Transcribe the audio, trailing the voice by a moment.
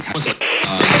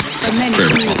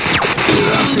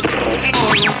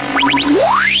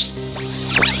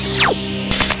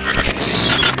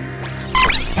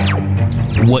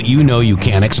What you know you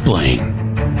can't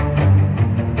explain.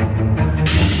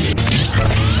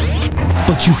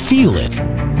 But you feel it.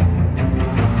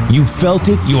 You felt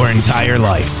it your entire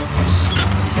life.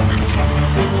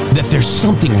 That there's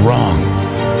something wrong.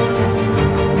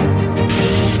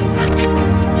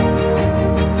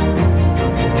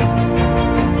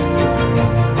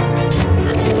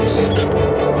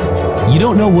 You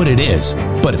don't know what it is,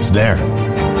 but it's there.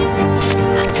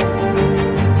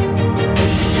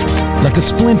 Like a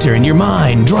splinter in your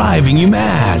mind, driving you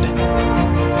mad.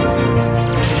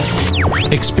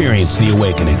 Experience the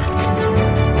awakening.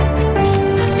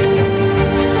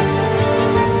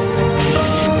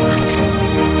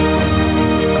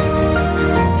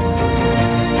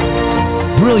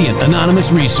 Brilliant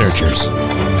anonymous researchers.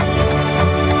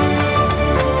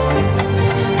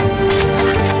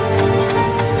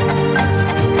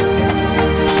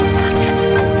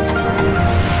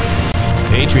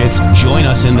 Patriots, join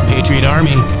us in the Patriot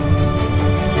Army.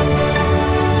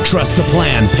 Trust the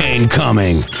plan, pain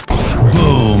coming.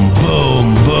 Boom,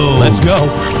 boom, boom. Let's go.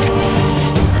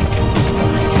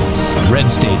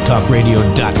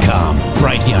 RedStateTalkRadio.com,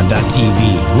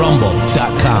 Brighteon.tv,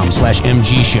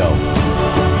 Rumble.com/MG Show.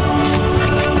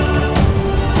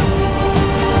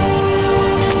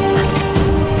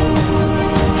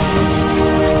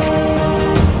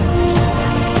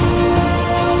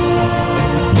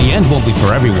 The end won't be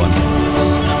for everyone.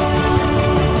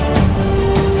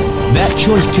 That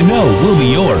choice to know will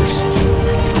be yours.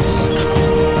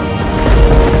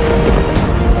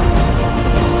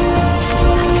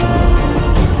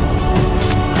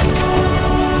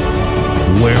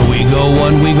 Where we go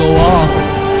one, we go all.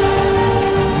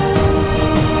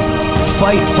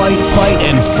 Fight, fight, fight,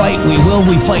 and fight we will.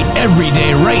 We fight every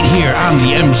day right here on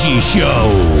the MG Show.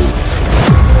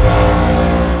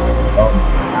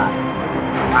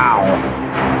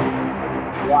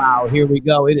 Wow, here we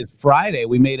go. It is Friday.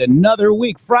 We made another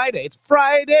week. Friday. It's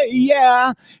Friday,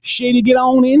 yeah. Shady, get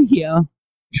on in here.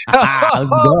 Let's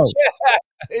go. Yeah.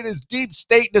 It is Deep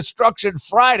State Destruction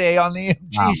Friday on the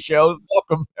MG Show.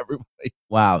 Welcome, everybody.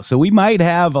 Wow. So we might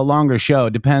have a longer show.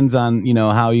 It depends on,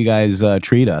 how you guys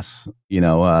treat us,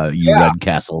 Red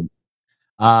Castle.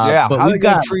 But how we've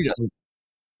got treat us.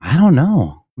 I don't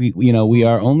know. We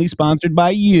are only sponsored by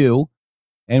you,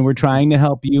 and we're trying to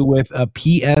help you with a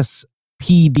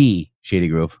PTPD, Shady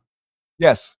Grove.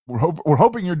 Yes, we're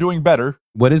hoping you're doing better.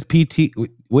 What is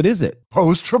What is it?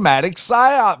 Post-traumatic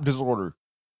psyop disorder.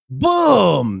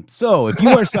 Boom! So if you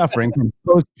are suffering from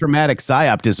post-traumatic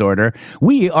psyop disorder,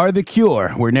 we are the cure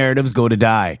where narratives go to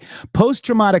die.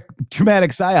 Post-traumatic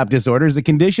psyop disorder is a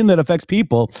condition that affects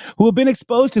people who have been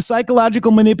exposed to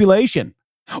psychological manipulation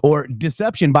or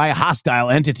deception by a hostile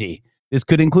entity. This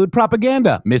could include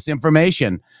propaganda,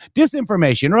 misinformation,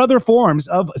 disinformation, or other forms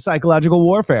of psychological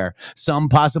warfare. Some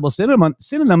possible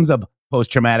synonyms of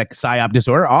post-traumatic psyop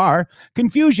disorder are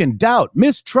confusion, doubt,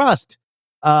 mistrust,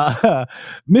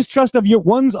 mistrust of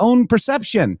one's own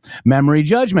perception, memory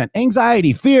judgment,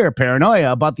 anxiety, fear,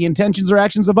 paranoia about the intentions or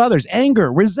actions of others,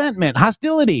 anger, resentment,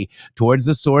 hostility towards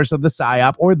the source of the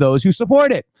psyop or those who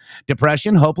support it,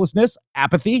 depression, hopelessness,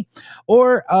 apathy,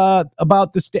 or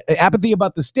about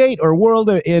the state or world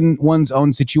in one's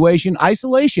own situation,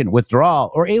 isolation, withdrawal,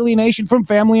 or alienation from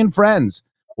family and friends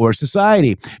or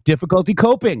society, difficulty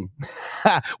coping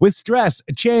with stress,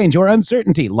 change, or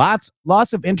uncertainty, loss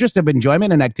of interest of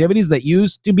enjoyment in activities that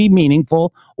used to be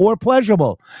meaningful or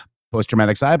pleasurable.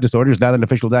 Post-traumatic psyop disorder is not an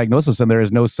official diagnosis, and there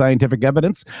is no scientific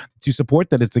evidence to support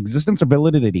that its existence or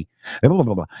validity.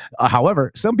 However,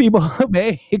 some people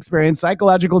may experience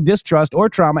psychological distrust or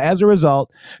trauma as a result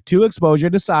to exposure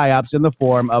to psyops in the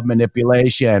form of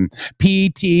manipulation.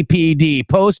 PTPD,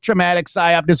 post-traumatic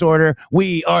psyop disorder.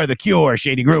 We are the cure,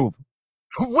 Shady Groove.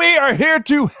 We are here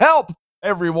to help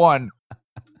everyone.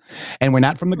 And we're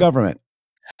not from the government.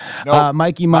 Nope,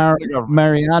 Mikey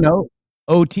Mariano,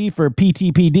 OT for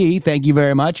PTPD. Thank you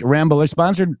very much. Rambler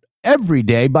sponsored every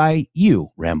day by you,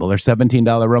 Rambler.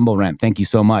 $17 Rumble rent. Thank you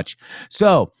so much.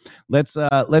 So let's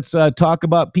talk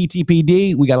about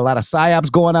PTPD. We got a lot of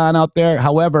psyops going on out there.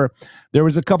 However, there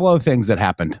was a couple other things that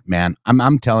happened, man.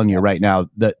 I'm telling you right now,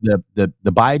 the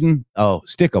Biden,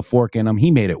 stick a fork in him.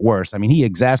 He made it worse. I mean, he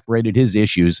exasperated his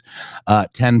issues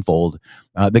tenfold.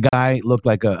 The guy looked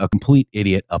like a complete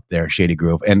idiot up there, Shady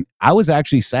Grove. And I was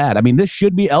actually sad. I mean, this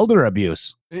should be elder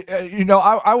abuse.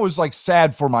 I was like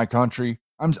sad for my country.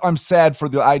 I'm sad for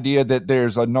the idea that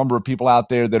there's a number of people out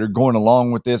there that are going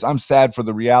along with this. I'm sad for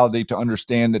the reality to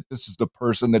understand that this is the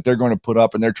person that they're going to put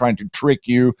up and they're trying to trick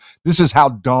you. This is how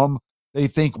dumb they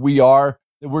think we are,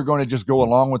 that we're going to just go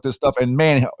along with this stuff. And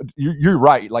man, you're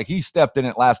right. Like, he stepped in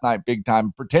it last night big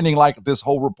time, pretending like this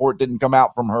whole report didn't come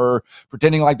out from her,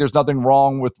 pretending like there's nothing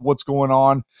wrong with what's going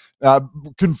on,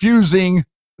 confusing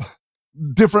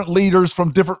different leaders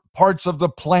from different parts of the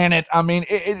planet. I mean,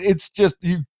 it's just,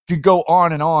 you could go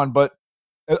on and on, but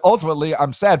ultimately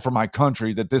I'm sad for my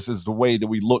country that this is the way that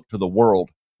we look to the world,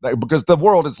 because the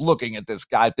world is looking at this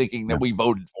guy thinking that we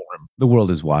voted for him. The world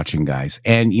is watching, guys.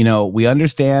 And, we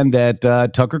understand that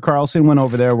Tucker Carlson went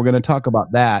over there. We're going to talk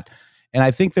about that. And I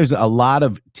think there's a lot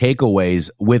of takeaways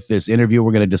with this interview.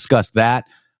 We're going to discuss that.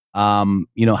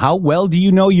 How well do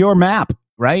you know your map?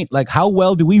 Right? Like, how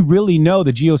well do we really know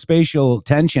the geospatial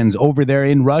tensions over there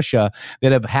in Russia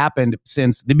that have happened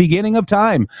since the beginning of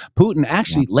time? Putin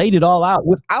actually laid it all out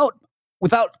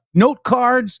without note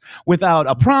cards, without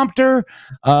a prompter.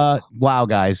 Wow,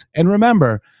 guys. And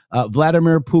remember,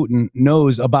 Vladimir Putin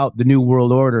knows about the New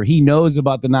World Order. He knows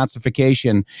about the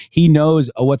Nazification. He knows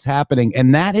what's happening.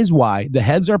 And that is why the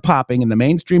heads are popping in the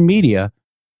mainstream media,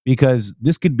 because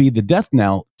this could be the death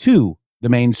knell to the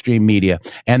mainstream media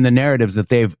and the narratives that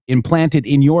they've implanted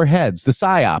in your heads, the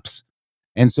psyops.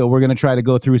 And so we're going to try to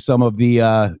go through some of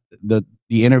the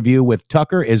interview with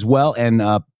Tucker as well, and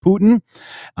Putin.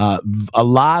 A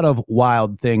lot of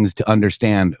wild things to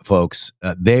understand, folks.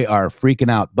 They are freaking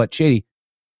out. But Shady,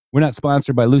 we're not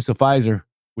sponsored by Lusa Pfizer.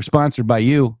 We're sponsored by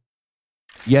you.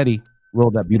 Yeti, roll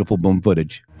that beautiful boom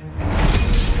footage.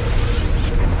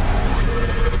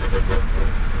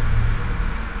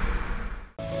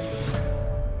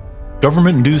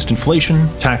 Government-induced inflation,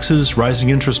 taxes,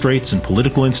 rising interest rates, and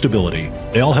political instability.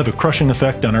 They all have a crushing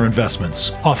effect on our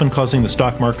investments, often causing the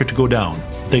stock market to go down.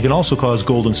 They can also cause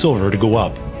gold and silver to go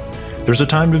up. There's a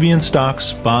time to be in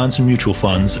stocks, bonds, and mutual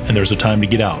funds, and there's a time to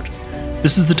get out.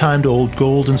 This is the time to hold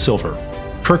gold and silver.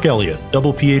 Kirk Elliott,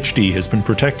 double PhD, has been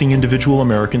protecting individual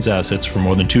Americans' assets for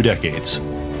more than 2 decades.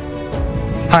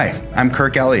 Hi, I'm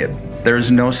Kirk Elliott. There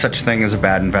is no such thing as a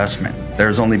bad investment. There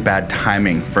is only bad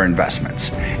timing for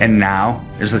investments. And now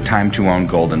is the time to own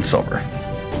gold and silver.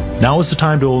 Now is the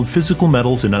time to own physical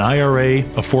metals in an IRA,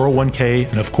 a 401k,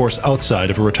 and of course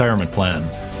outside of a retirement plan.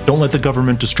 Don't let the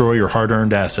government destroy your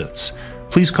hard-earned assets.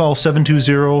 Please call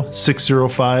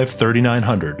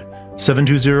 720-605-3900.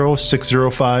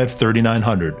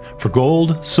 720-605-3900 for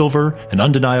gold, silver, and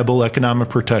undeniable economic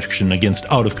protection against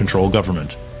out-of-control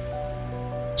government.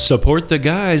 Support the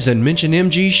guys and mention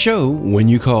MG Show when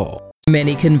you call.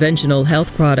 Many conventional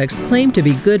health products claim to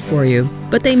be good for you,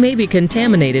 but they may be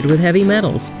contaminated with heavy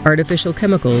metals, artificial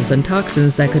chemicals, and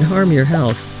toxins that could harm your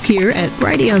health. Here at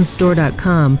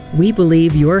BrighteonStore.com, we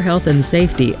believe your health and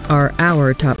safety are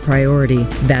our top priority.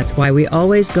 That's why we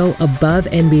always go above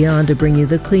and beyond to bring you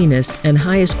the cleanest and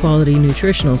highest quality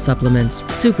nutritional supplements,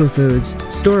 superfoods,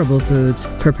 storable foods,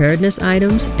 preparedness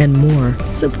items, and more.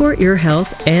 Support your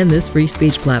health and this free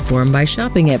speech platform by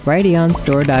shopping at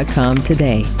BrighteonStore.com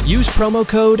today. Use promo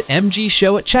code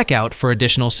MGSHOW at checkout for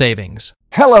additional savings.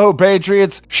 Hello,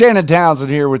 Patriots. Shannon Townsend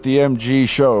here with the MG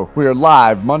Show. We are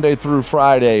live Monday through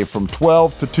Friday from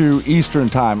 12 to 2 Eastern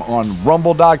Time on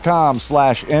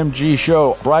rumble.com/MG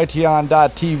Show,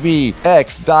 Brighteon.tv,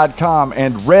 X.com,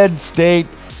 and Red State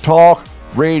Talk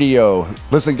Radio.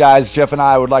 Listen, guys, Jeff and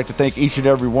I would like to thank each and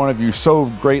every one of you so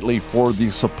greatly for the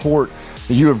support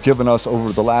that you have given us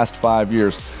over the last 5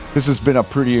 years. This has been a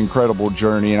pretty incredible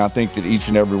journey, and I think that each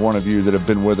and every one of you that have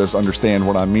been with us understand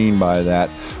what I mean by that.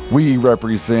 We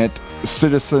represent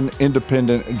citizen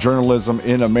independent journalism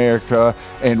in America,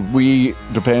 and we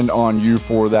depend on you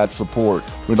for that support.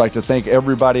 We'd like to thank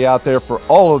everybody out there for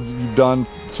all of you've done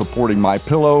supporting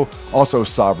MyPillow, also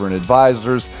Sovereign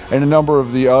Advisors, and a number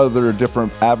of the other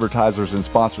different advertisers and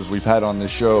sponsors we've had on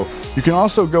this show. You can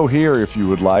also go here if you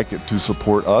would like to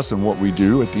support us and what we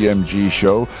do at the MG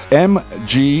Show,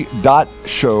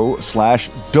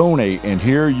 mg.show/donate. And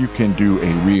here you can do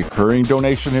a recurring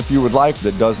donation if you would like,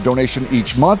 that does donation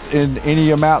each month in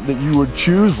any amount that you would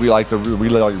choose. We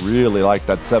really like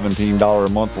that $17 a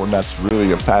month one. That's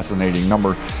really a fascinating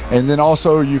number. And then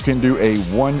also you can do a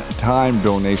one-time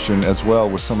donation as well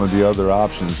with some of the other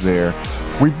options there.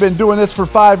 We've been doing this for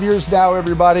 5 years now,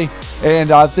 everybody,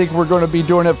 and I think we're going to be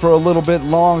doing it for a little bit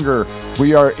longer.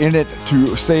 We are in it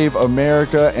to save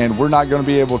America, and we're not going to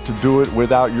be able to do it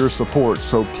without your support.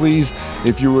 So please,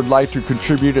 if you would like to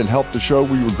contribute and help the show,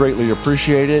 we would greatly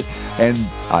appreciate it. And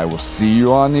I will see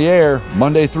you on the air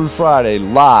Monday through Friday,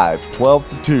 live, 12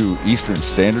 to 2 Eastern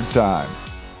Standard Time.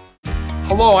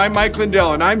 Hello, I'm Mike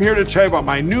Lindell, and I'm here to tell you about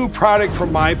my new product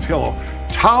from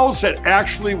MyPillow, towels that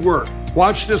actually work.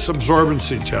 Watch this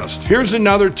absorbency test. Here's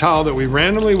another towel that we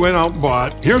randomly went out and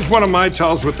bought. Here's one of my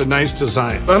towels with the nice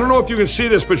design. I don't know if you can see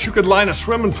this, but you could line a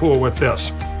swimming pool with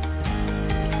this.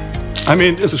 I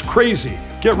mean, this is crazy.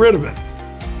 Get rid of it.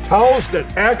 Towels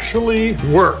that actually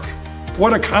work.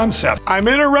 What a concept. I'm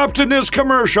interrupting this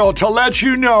commercial to let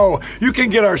you know you can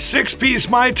get our 6-piece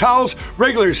My Towels,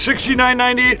 regular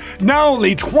 $69.98, now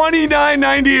only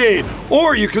 $29.98.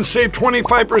 Or you can save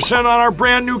 25% on our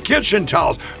brand new kitchen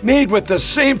towels, made with the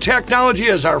same technology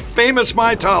as our famous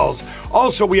My Towels.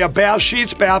 Also, we have bath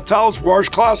sheets, bath towels,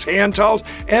 washcloths, hand towels,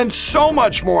 and so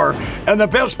much more. And the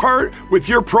best part, with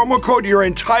your promo code, your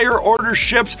entire order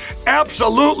ships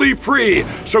absolutely free.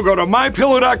 So go to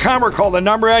mypillow.com or call the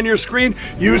number on your screen.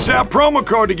 Use that promo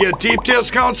code to get deep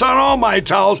discounts on all My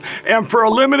Towels. And for a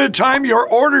limited time, your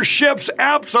order ships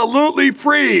absolutely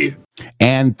free.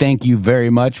 And thank you very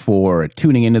much for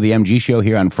tuning into the MG Show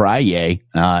here on Friday.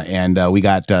 We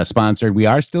got sponsored. We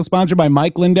are still sponsored by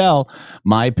Mike Lindell,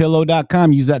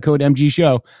 mypillow.com. Use that code MG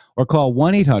Show or call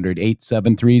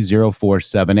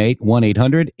 1-800-873-0478,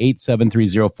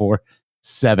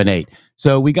 1-800-873-0478.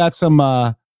 So we got some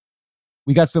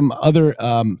other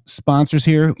sponsors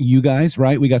here, you guys,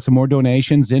 right? We got some more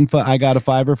donations. Zinfa, I got a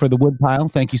 $5 for the wood pile.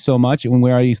 Thank you so much. And we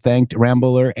already thanked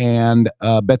Rambler and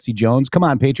Betsy Jones. Come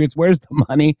on, Patriots, where's the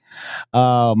money?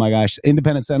 Oh, my gosh.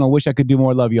 Independent Sentinel, wish I could do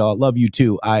more. Love y'all. Love you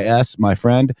too, IS, my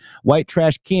friend. White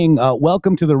Trash King,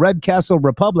 welcome to the Red Castle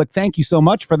Republic. Thank you so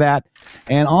much for that.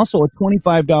 And also a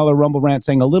 $25 Rumble Rant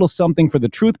saying a little something for the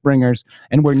truth bringers.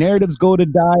 And where narratives go to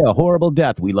die a horrible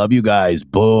death. We love you guys.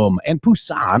 Boom. And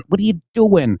Poussin, what are you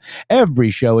doing?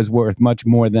 Every show is worth much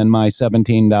more than my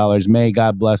 $17. May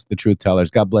God bless the truth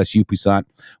tellers. God bless you, Poussin.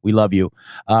 We love you.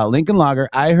 Lincoln Logger,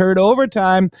 I heard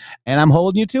overtime, and I'm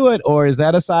holding you to it. Or is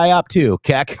that a psyop too,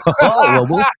 Keck?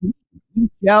 We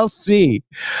shall see.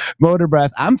 Motor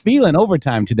Breath, I'm feeling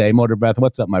overtime today. Motor Breath,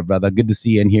 what's up, my brother? Good to see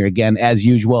you in here again, as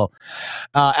usual.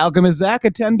 Alchemist Zach,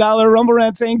 a $10 Rumble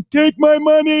Rant saying, take my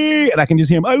money. And I can just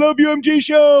hear him, I love you, MG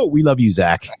Show. We love you,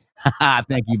 Zach.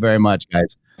 Thank you very much,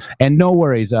 guys. And no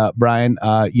worries, Brian,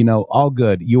 all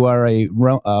good. You are a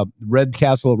Red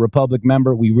Castle Republic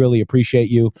member. We really appreciate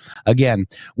you. Again,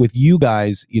 with you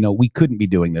guys, we couldn't be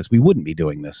doing this. We wouldn't be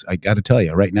doing this. I got to tell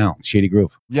you right now, Shady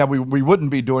Groove. Yeah, we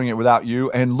wouldn't be doing it without you.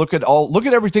 And look at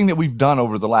everything that we've done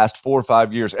over the last 4 or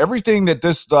 5 years. Everything that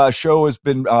this show has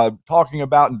been talking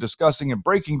about and discussing and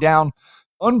breaking down.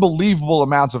 Unbelievable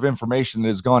amounts of information that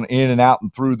has gone in and out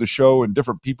and through the show and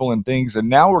different people and things. And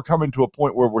now we're coming to a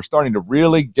point where we're starting to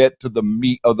really get to the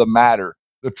meat of the matter,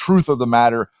 the truth of the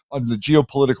matter on the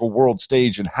geopolitical world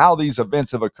stage and how these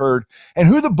events have occurred and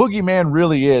who the boogeyman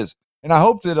really is. And I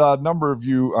hope that a number of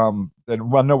you, that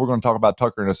I know we're going to talk about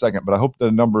Tucker in a second, but I hope that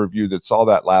a number of you that saw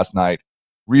that last night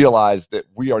realize that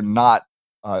we are not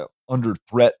under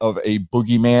threat of a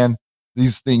boogeyman.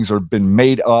 These things have been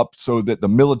made up so that the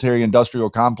military-industrial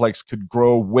complex could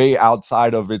grow way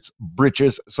outside of its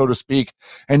britches, so to speak.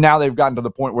 And now they've gotten to the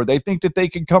point where they think that they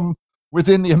can come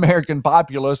within the American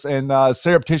populace and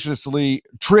surreptitiously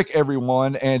trick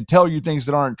everyone and tell you things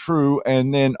that aren't true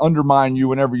and then undermine you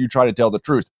whenever you try to tell the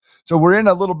truth. So we're in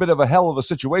a little bit of a hell of a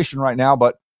situation right now,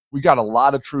 but we got a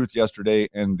lot of truth yesterday,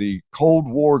 and the Cold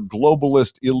War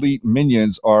globalist elite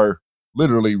minions are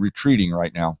literally retreating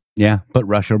right now. Yeah, but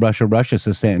Russia,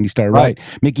 says Sandy Star. Right.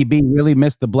 Mickey B really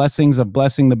missed the blessings of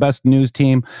blessing the best news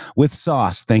team with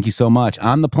sauce. Thank you so much.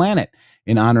 On the planet,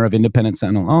 in honor of Independent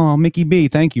Sentinel. Oh, Mickey B,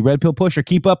 thank you. Red Pill Pusher,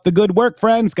 keep up the good work,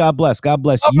 friends. God bless. God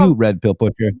bless you, Red Pill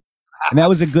Pusher. And that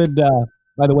was a good,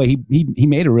 by the way, he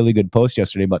made a really good post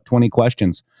yesterday about 20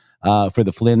 questions for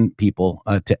the Flynn people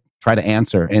to try to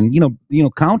answer and,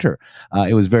 counter.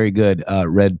 It was very good,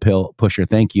 Red Pill Pusher.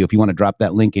 Thank you. If you want to drop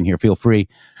that link in here, feel free.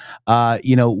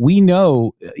 We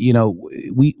know,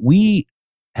 we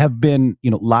have been,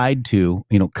 lied to,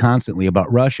 constantly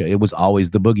about Russia. It was always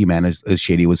the boogeyman, as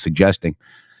Shady was suggesting.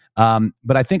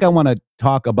 But I think I want to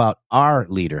talk about our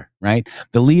leader, right?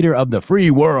 The leader of the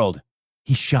free world.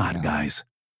 He's shot, guys.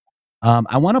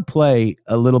 I want to play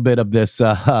a little bit of this,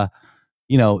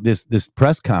 this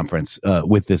press conference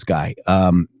with this guy.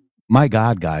 My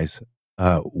God, guys,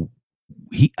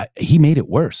 he made it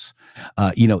worse.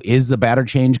 Is the batter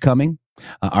change coming?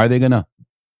 Are they going to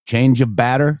change of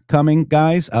batter coming,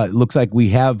 guys? It looks like we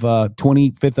have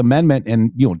 25th Amendment,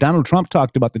 and Donald Trump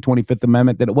talked about the 25th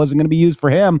Amendment, that it wasn't going to be used for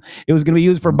him. It was going to be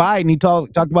used for Biden. He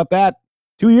talked about that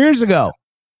 2 years ago.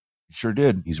 He sure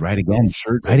did. He's right again. He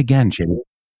sure did. Right again, Jimmy.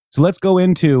 So let's go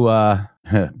into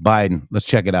Biden. Let's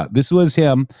check it out. This was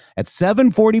him at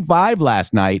 7:45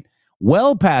 last night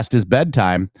well past his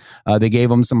bedtime. They gave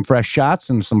him some fresh shots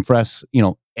and some fresh,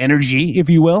 energy, if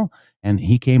you will. And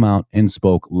he came out and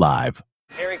spoke live.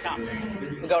 Here he comes.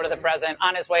 We'll go to the president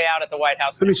on his way out at the White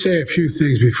House. Let me say a few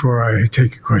things before I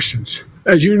take your questions.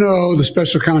 As you know, the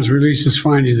special counsel released his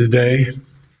findings today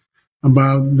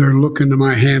about their look into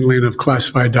my handling of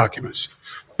classified documents.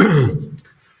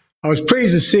 I was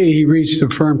pleased to see he reached a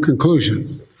firm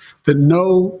conclusion that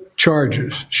no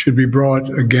charges should be brought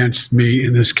against me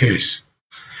in this case.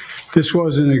 This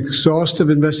was an exhaustive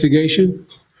investigation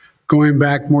going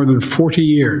back more than 40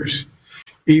 years,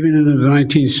 even into the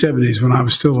 1970s when I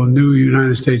was still a new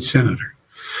United States Senator.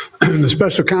 The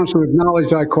special counsel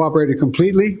acknowledged I cooperated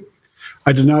completely.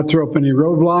 I did not throw up any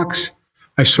roadblocks.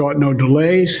 I sought no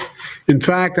delays. In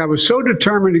fact, I was so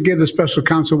determined to give the special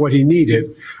counsel what he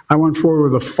needed, I went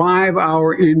forward with a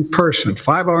 5-hour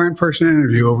in-person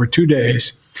interview over 2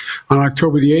 days on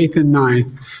October the 8th and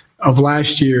 9th of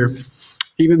last year,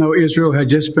 even though Israel had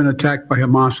just been attacked by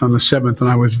Hamas on the 7th and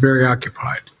I was very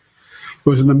occupied. It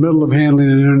was in the middle of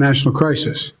handling an international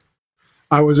crisis.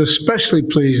 I was especially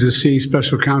pleased to see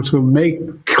special counsel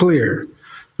make clear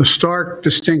the stark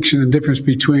distinction and difference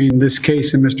between this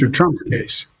case and Mr. Trump's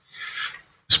case.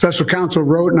 Special counsel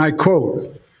wrote, and I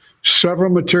quote, "Several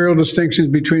material distinctions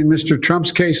between Mr.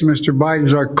 Trump's case and Mr.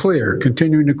 Biden's are clear,"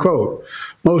 continuing to quote,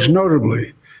 "Most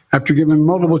notably, after given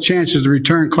multiple chances to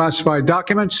return classified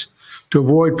documents to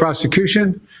avoid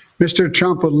prosecution, Mr.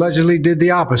 Trump allegedly did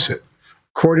the opposite.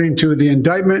 According to the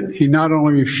indictment, he not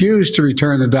only refused to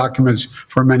return the documents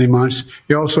for many months,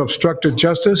 he also obstructed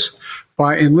justice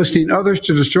by enlisting others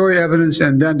to destroy evidence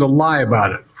and then to lie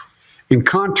about it. In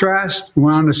contrast," we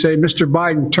went on to say, "Mr.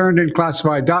 Biden turned in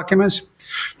classified documents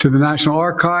to the National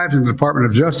Archives and the Department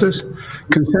of Justice,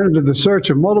 consented to the search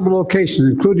of multiple locations,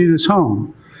 including his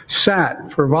home,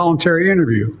 sat for a voluntary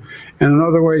interview, and in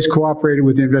other ways cooperated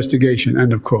with the investigation,"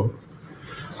 end of quote.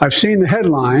 I've seen the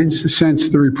headlines since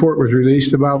the report was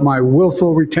released about my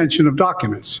willful retention of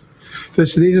documents.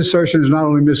 These assertions are not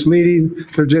only misleading,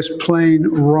 they're just plain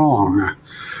wrong.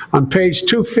 On page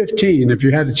 215, if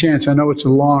you had a chance, I know it's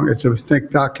a thick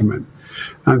document.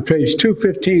 On page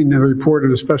 215, the report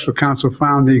of the special counsel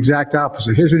found the exact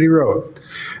opposite. Here's what he wrote.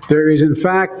 "There is, in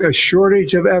fact, a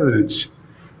shortage of evidence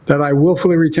that I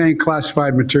willfully retained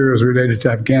classified materials related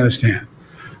to Afghanistan."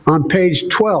 On page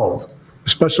 12, the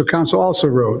special counsel also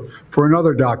wrote for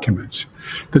another documents,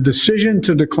 "The decision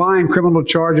to decline criminal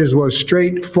charges was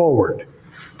straightforward.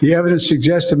 The evidence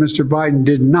suggests that Mr. Biden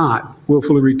did not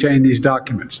willfully retain these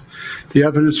documents. The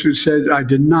evidence said I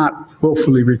did not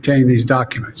willfully retain these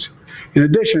documents. In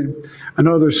addition, I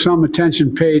know there's some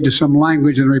attention paid to some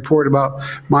language in the report about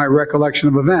my recollection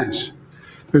of events.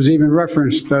 There's even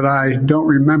reference that I don't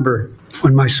remember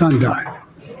when my son died."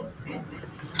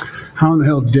 How in the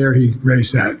hell dare he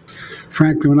raise that?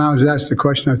 Frankly, when I was asked the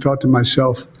question, I thought to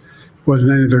myself, it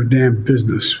wasn't any of their damn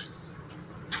business.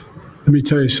 Let me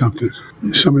tell you something.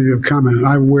 Some of you have commented.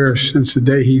 I wear, since the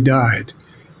day he died,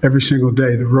 every single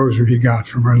day, the rosary he got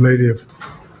from Our Lady of...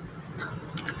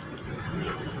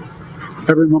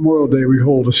 Every Memorial Day, we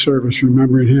hold a service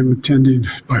remembering him, attended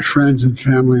by friends and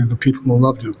family and the people who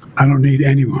loved him. I don't need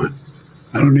anyone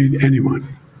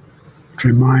to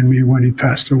remind me when he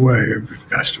passed away or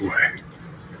passed away.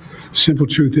 Simple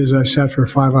truth is I sat for a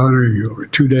 5-hour interview over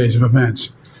 2 days of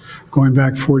events going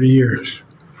back 40 years.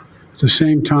 At the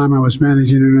same time I was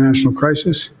managing an international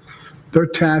crisis, their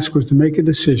task was to make a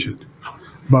decision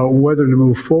about whether to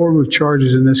move forward with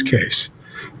charges in this case.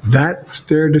 That's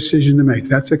their decision to make.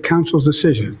 That's a counsel's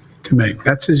decision to make.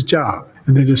 That's his job.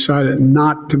 And they decided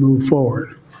not to move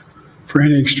forward. For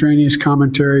any extraneous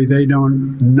commentary, they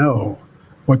don't know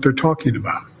what they're talking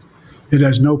about. It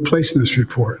has no place in this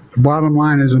report. The bottom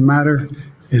line is the matter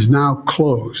is now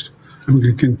closed. I'm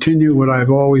going to continue what I've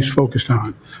always focused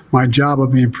on, my job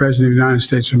of being President of the United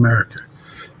States of America.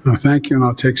 Now, thank you, and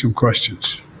I'll take some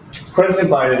questions. President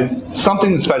Biden,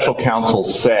 something the special counsel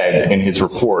said in his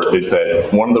report is that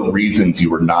one of the reasons you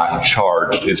were not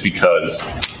charged is because,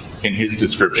 in his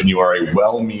description, you are a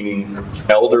well-meaning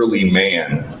elderly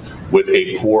man with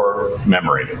a poor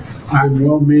memory. I'm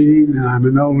well-meaning, and I'm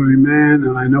an elderly man,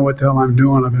 and I know what the hell I'm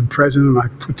doing. I've been president, and I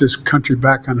put this country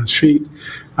back on its feet.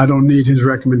 I don't need his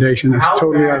recommendation. That's How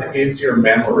totally bad is your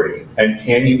memory, and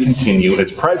can you continue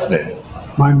as president?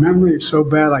 My memory is so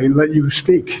bad I let you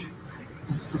speak.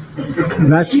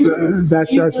 That's your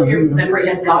memory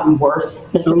has gotten worse,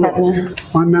 Mr.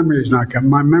 President? My memory has not gotten.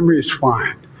 My memory is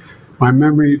fine. My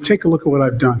memory. Take a look at what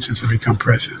I've done since I become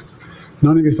president.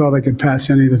 None of you thought I could pass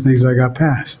any of the things I got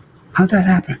passed. How'd that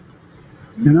happen?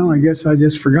 I guess I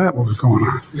just forgot what was going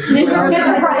on.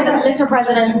 Mr.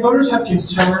 President. Voters have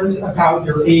concerns about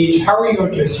your age. How are you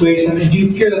going to assuage them? And do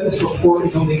you fear that this report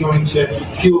is only going to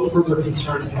fuel further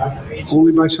concerns about your age?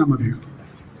 Only by some of you.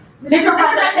 Mr.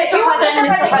 President, for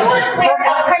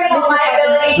criminal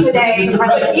liability today,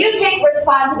 do you take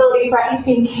responsibility for at least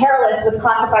being careless with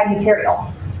classified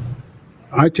material?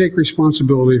 I take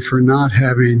responsibility for not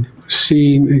having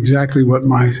seen exactly what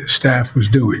my staff was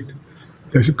doing.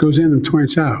 It goes in and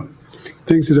points out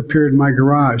things that appeared in my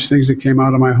garage, things that came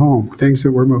out of my home, things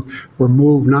that were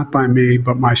moved not by me,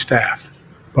 but my staff.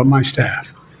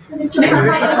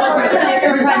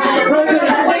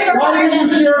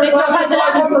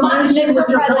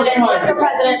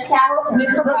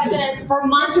 Mr. President, for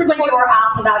months when you were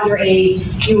asked about your age,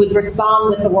 you would respond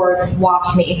with the words,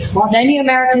 "Watch me." Many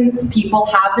American people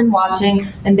have been watching,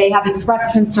 and they have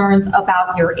expressed concerns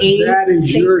about your age. That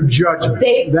is your judgment.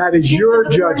 That is your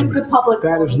judgment.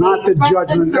 That is not the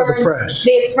judgment of the press.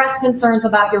 They express concerns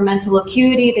about your mental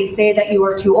acuity. They say that you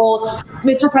are too old.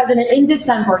 Mr. President, in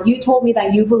December, you told me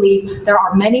that you believe there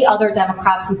are many other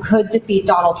Democrats who could defeat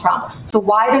Donald Trump. So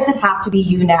why does it have to be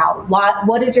you now?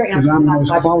 What is your answer to that question? Because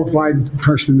I'm the most qualified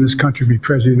person in this country to be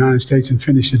president of the United States and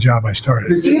finish the job I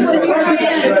started. Do you believe that?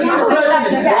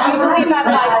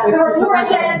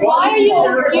 Why are you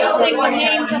confusing the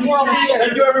names of world leaders?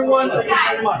 Thank you, everyone. Thank you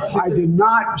very much. I did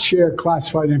not share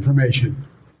classified information.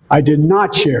 I did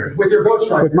not share it. With your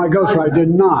ghostwriter? With my ghostwriter, I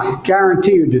did not.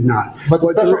 Guarantee you did not. But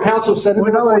the special counsel said it.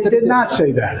 No, I did not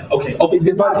say that. Okay. He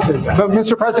did not say that. But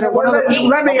Mr. President,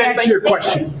 let me answer your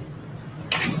question.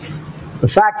 The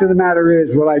fact of the matter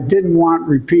is, what I didn't want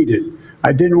repeated,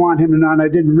 I didn't want him to know, and I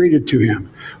didn't read it to him,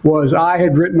 was I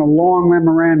had written a long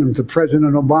memorandum to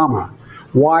President Obama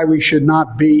why we should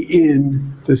not be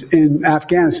in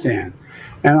Afghanistan.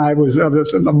 And I was of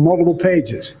multiple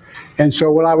pages. And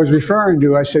so what I was referring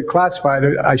to, I said classified.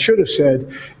 I should have said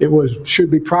should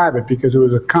be private because it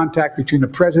was a contact between the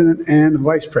president and the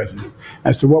vice president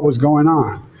as to what was going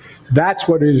on. That's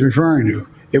what he was referring to.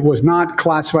 It was not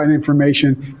classified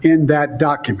information in that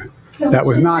document. That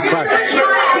was not classified.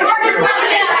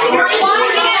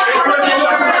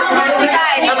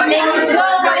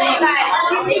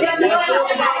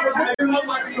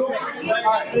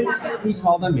 He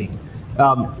called on me.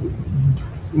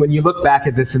 When you look back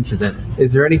at this incident,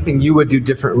 is there anything you would do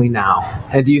differently now?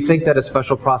 And do you think that a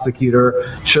special prosecutor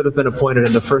should have been appointed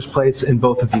in the first place in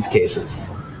both of these cases?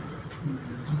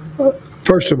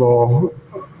 First of all,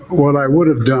 what I would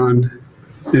have done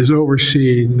is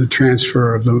overseen the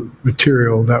transfer of the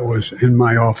material that was in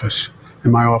my office,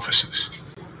 in my offices.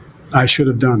 I should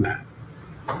have done that.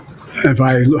 If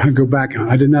I go back,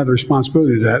 I didn't have the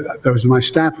responsibility to that. That was my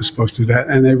staff was supposed to do that,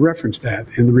 and they referenced that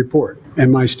in the report.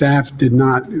 And my staff did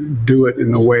not do it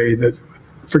in the way that,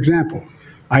 for example,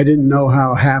 I didn't know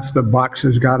how half the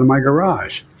boxes got in my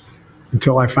garage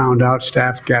until I found out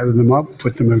staff gathered them up,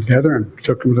 put them together, and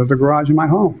took them to the garage in my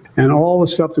home. And all the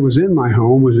stuff that was in my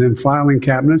home was in filing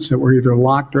cabinets that were either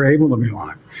locked or able to be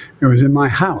locked. It was in my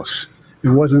house. It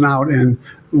wasn't out in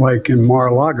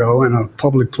Mar-a-Lago in a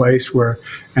public place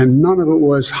and none of it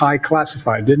was high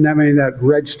classified. Didn't have any of that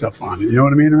red stuff on it. You know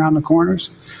what I mean? Around the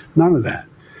corners? None of that.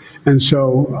 And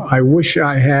so I wish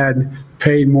I had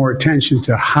paid more attention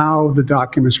to how the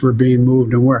documents were being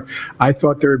moved and where. I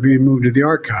thought they were being moved to the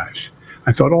archives.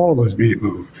 I thought all of it was being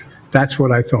moved. That's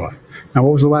what I thought. Now,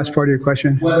 what was the last part of your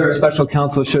question? Whether a special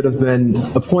counsel should have been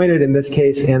appointed in this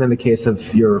case and in the case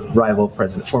of your rival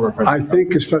president, former president. I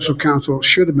think a special counsel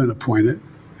should have been appointed.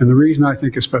 And the reason I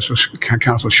think a special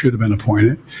counsel should have been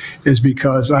appointed is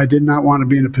because I did not want to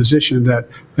be in a position that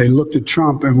they looked at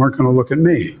Trump and weren't going to look at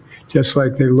me, just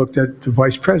like they looked at the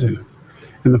vice president.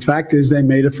 And the fact is they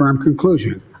made a firm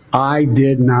conclusion. I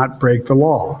did not break the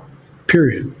law,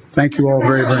 period. Thank you all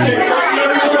very, very much.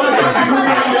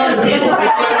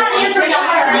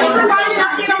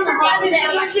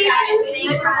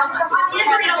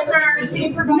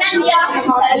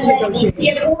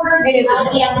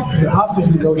 Hostage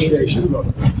negotiation. Look.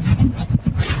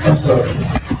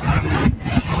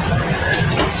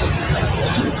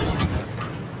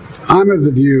 I'm of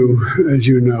the view, as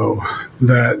you know,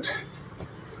 that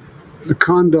the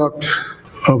conduct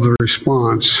of the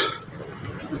response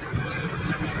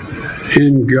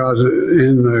in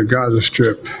the Gaza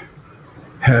Strip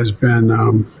has been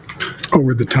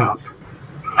over the top.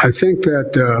 I think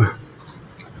that,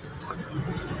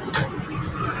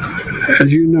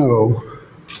 as you know,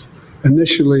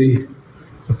 initially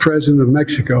the president of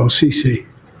Mexico, Sisi,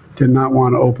 did not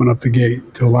want to open up the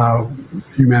gate to allow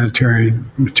humanitarian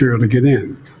material to get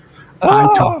in. I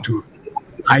talked to him.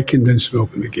 I convinced him to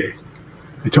open the gate.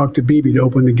 I talked to Bibi to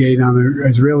open the gate on the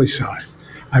Israeli side.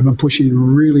 I've been pushing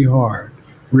really hard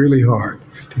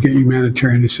to get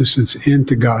humanitarian assistance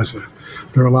into Gaza.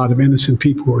 There are a lot of innocent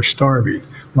people who are starving,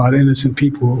 a lot of innocent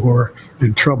people who are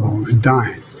in trouble and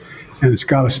dying. And it's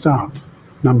got to stop,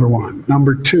 number one.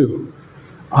 Number two,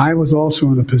 I was also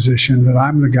in the position that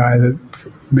I'm the guy that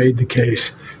made the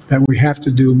case that we have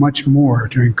to do much more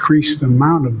to increase the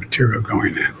amount of material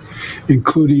going in,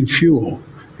 including fuel,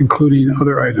 including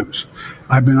other items.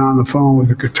 I've been on the phone with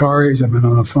the Qataris, I've been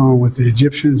on the phone with the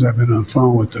Egyptians, I've been on the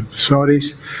phone with the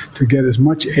Saudis to get as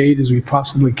much aid as we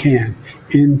possibly can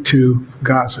into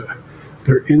Gaza.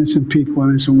 There are innocent people,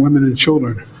 innocent women and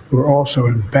children who are also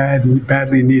in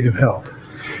badly in need of help.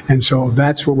 And so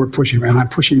that's what we're pushing. And I'm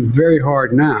pushing very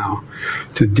hard now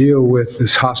to deal with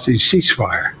this hostage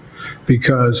ceasefire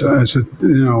because,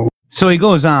 So he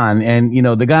goes on, and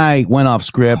the guy went off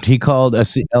script. He called El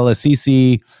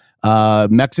Sisi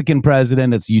Mexican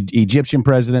president. It's Egyptian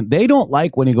president. They don't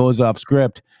like when he goes off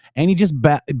script, and he just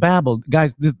babbled.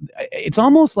 Guys, it's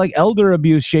almost like elder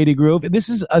abuse. Shady Groove. This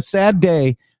is a sad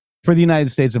day for the United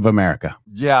States of America.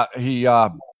 Yeah, he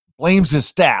blames his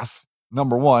staff.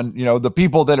 Number one, the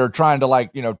people that are trying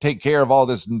to take care of all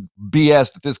this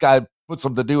BS that this guy puts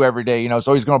them to do every day,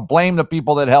 so he's going to blame the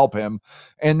people that help him.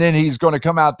 And then he's going to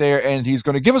come out there and he's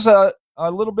going to give us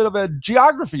a little bit of a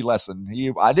geography lesson.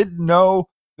 I didn't know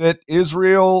that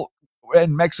Israel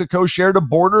and Mexico shared a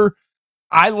border.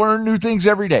 I learn new things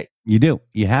every day. You do.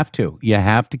 You have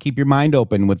to keep your mind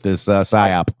open with this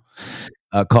psyop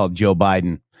called Joe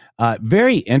Biden.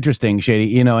 Very interesting,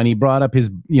 Shady, and he brought up his,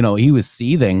 he was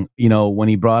seething, when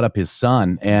he brought up his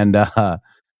son. And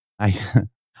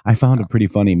I found a pretty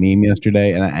funny meme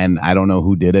yesterday, and I don't know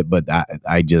who did it, but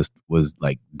I just was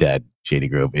like dead, Shady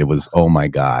Groove. It was, oh my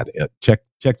God. Check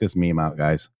this meme out,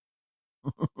 guys.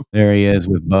 There he is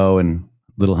with Bo and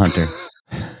little Hunter.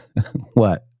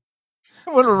 What?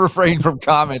 I'm going to refrain from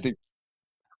commenting.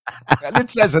 It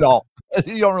says it all.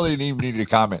 You don't really even need to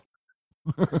comment.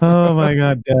 Oh my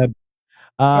God, Dad.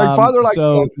 Father like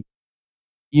so,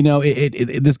 son.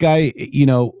 This guy,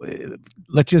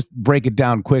 let's just break it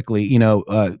down quickly.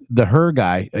 The Her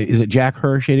guy, is it Jack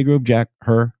Her, Shady Groove? Jack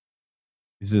Her?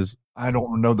 I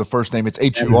don't know the first name. It's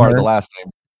H-U-R, the last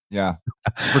name. Yeah.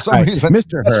 For some reason,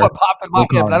 Mr. that's Her. what popped in my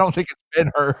head, but I don't think it's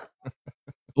been Her.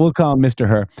 We'll call him Mr.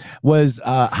 Her. Was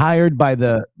hired by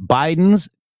the Biden's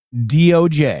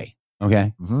DOJ.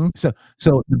 Okay. Mm-hmm. So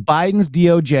the Biden's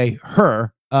DOJ,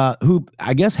 Her, who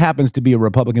I guess happens to be a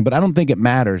Republican, but I don't think it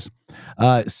matters,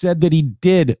 said that he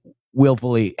did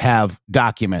willfully have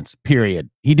documents, period.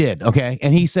 He did. Okay.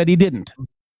 And he said he didn't.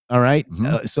 All right.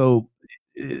 Mm-hmm. So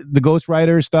the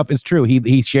ghostwriter stuff is true.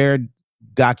 He shared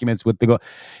documents with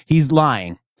he's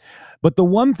lying. But the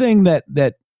one thing that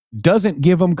doesn't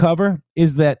give him cover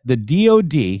is that the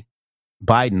DOD,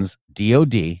 Biden's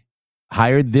DOD,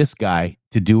 hired this guy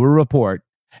to do a report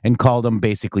and called him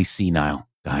basically senile,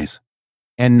 guys,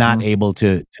 and not able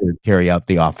to carry out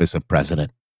the office of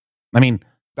president. I mean,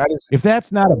 if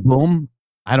that's not a boom,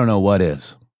 I don't know what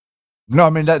is. No, I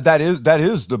mean that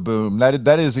is the boom.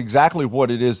 That is exactly what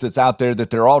it is that's out there that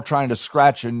they're all trying to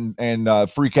scratch and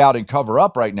freak out and cover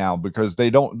up right now because they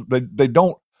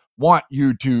don't want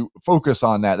you to focus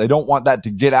on that. They don't want that to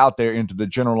get out there into the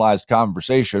generalized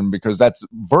conversation because that's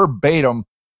verbatim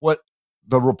what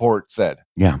the report said.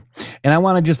 Yeah. And I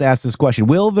want to just ask this question.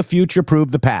 Will the future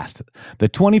prove the past? The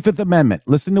 25th Amendment.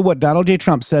 Listen to what Donald J.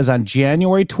 Trump says on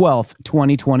January 12th,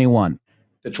 2021.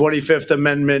 The 25th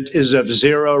Amendment is of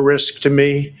zero risk to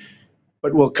me,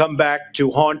 but will come back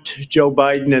to haunt Joe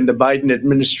Biden and the Biden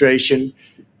administration.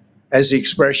 As the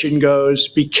expression goes,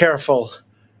 be careful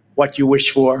what you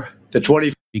wish for.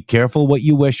 Be careful what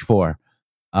you wish for.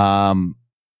 Wow.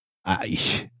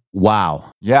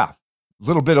 Yeah. A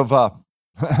little bit of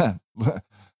I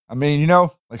mean,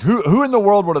 like who in the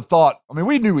world would have thought? I mean,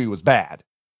 we knew he was bad,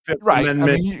 right?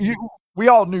 Amendment. I mean, we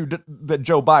all knew that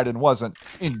Joe Biden wasn't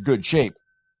in good shape,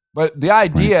 but the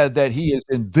idea that he is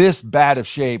in this bad of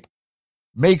shape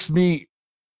makes me,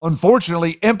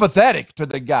 unfortunately, empathetic to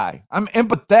the guy. I'm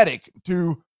empathetic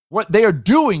to what they are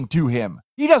doing to him.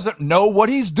 He doesn't know what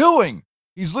he's doing.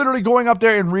 He's literally going up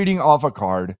there and reading off a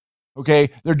card. Okay,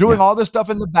 they're doing all this stuff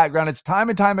in the background. It's time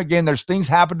and time again. There's things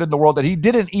happened in the world that he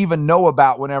didn't even know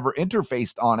about whenever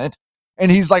interfaced on it. And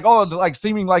he's like, oh, like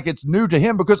seeming like it's new to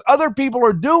him because other people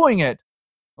are doing it.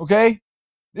 Okay,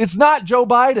 it's not Joe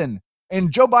Biden.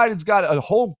 And Joe Biden's got a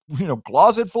whole,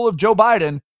 closet full of Joe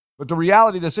Biden. But the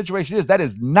reality of the situation is that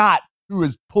is not who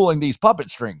is pulling these puppet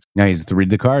strings. Now he's to read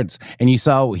the cards. And you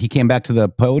saw he came back to the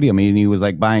podium and he was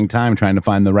like buying time trying to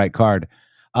find the right card.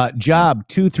 Job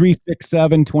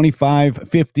 2367 25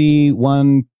 50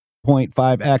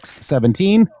 1.5x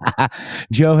 17.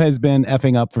 Joe has been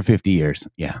effing up for 50 years.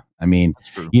 Yeah. I mean,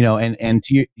 and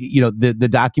to the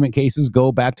document cases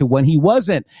go back to when he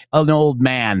wasn't an old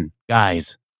man,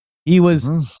 guys. He was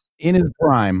in his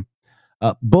prime.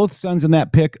 Both sons in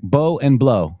that pick, Bo and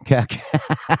Blow. Check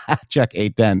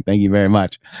 810. Thank you very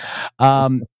much.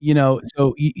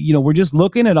 We're just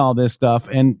looking at all this stuff,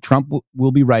 and Trump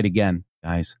will be right again,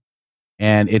 guys.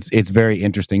 And it's very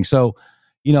interesting. So,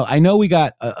 I know we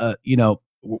got,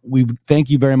 we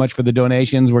thank you very much for the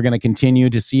donations. We're going to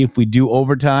continue to see if we do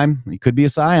overtime. It could be a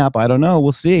psyop. I don't know.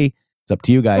 We'll see. It's up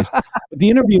to you guys. But the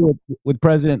interview with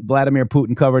President Vladimir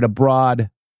Putin covered a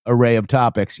broad array of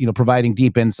topics, providing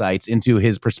deep insights into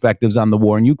his perspectives on the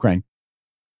war in Ukraine,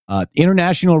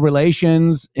 international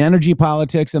relations, energy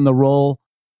politics, and the role,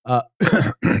 of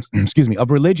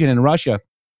religion in Russia.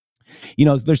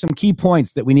 There's some key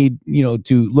points that we need,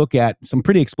 to look at, some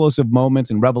pretty explosive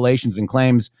moments and revelations and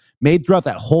claims made throughout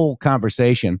that whole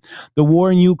conversation. The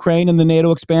war in Ukraine and the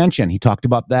NATO expansion. He talked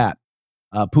about that.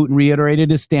 Putin reiterated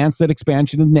his stance that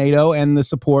expansion of NATO and the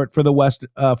support for the West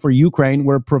for Ukraine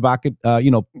were provocations,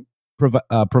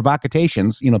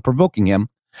 provoking him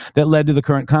that led to the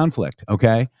current conflict.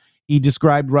 Okay, he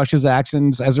described Russia's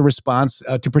actions as a response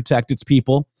to protect its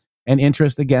people and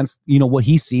interest against what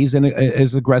he sees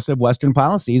as aggressive Western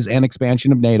policies and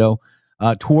expansion of NATO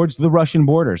towards the Russian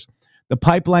borders. The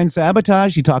pipeline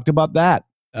sabotage. He talked about that.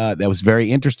 That was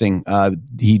very interesting.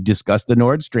 He discussed the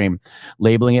Nord Stream,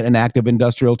 labeling it an act of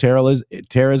industrial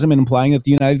terrorism and implying that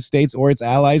the United States or its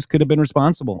allies could have been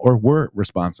responsible or were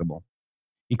responsible.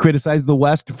 He criticized the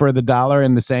West for the dollar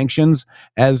and the sanctions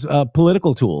as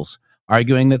political tools,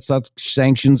 arguing that such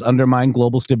sanctions undermine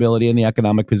global stability and the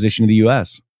economic position of the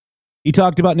U.S. He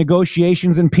talked about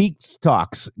negotiations and peace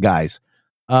talks, guys.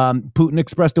 Putin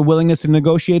expressed a willingness to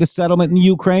negotiate a settlement in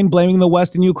Ukraine, blaming the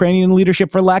West and Ukrainian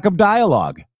leadership for lack of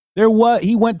dialogue.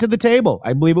 He went to the table.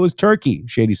 I believe it was Turkey,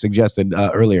 Shady suggested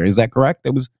earlier. Is that correct?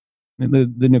 It was the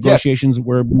negotiations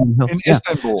were in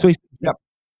Istanbul. So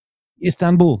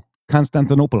Istanbul,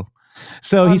 Constantinople.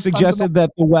 So he suggested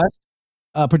that the West,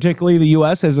 particularly the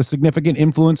U.S., has a significant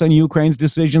influence on Ukraine's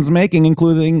decisions making,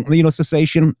 including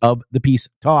cessation of the peace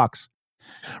talks.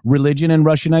 Religion and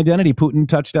Russian identity. Putin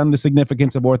touched on the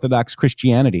significance of Orthodox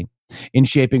Christianity in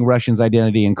shaping Russians'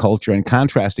 identity and culture and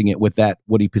contrasting it with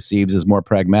what he perceives as more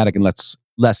pragmatic and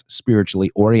less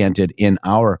spiritually oriented in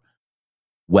our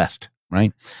West,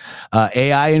 right?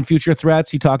 AI and future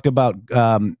threats. He talked about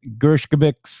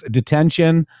Gershkovik's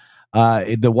detention.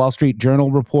 The Wall Street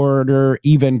Journal reporter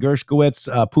Evan Gershkowitz,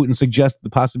 Putin suggests the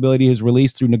possibility of his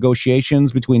release through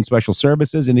negotiations between special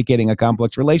services, indicating a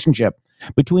complex relationship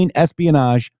between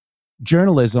espionage,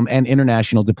 journalism, and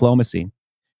international diplomacy.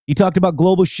 He talked about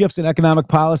global shifts in economic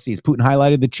policies. Putin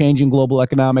highlighted the changing global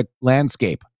economic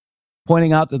landscape,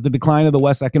 pointing out that the decline of the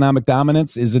West's economic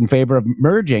dominance is in favor of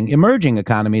emerging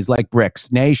economies like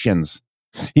BRICS nations.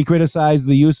 He criticized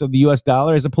the use of the U.S.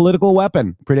 dollar as a political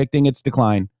weapon, predicting its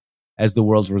decline as the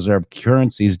world's reserve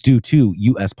currencies due to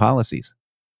U.S. policies.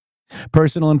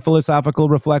 Personal and philosophical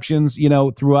reflections.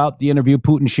 Throughout the interview,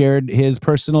 Putin shared his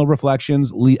personal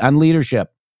reflections on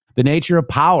leadership, the nature of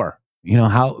power,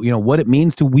 what it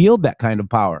means to wield that kind of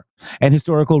power, and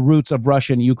historical roots of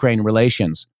Russian-Ukraine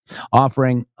relations,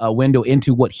 offering a window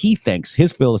into what he thinks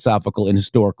his philosophical and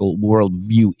historical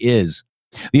worldview is.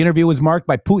 The interview was marked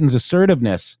by Putin's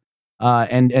assertiveness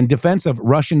and defense of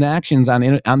Russian actions on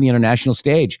the international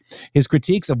stage. His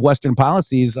critiques of Western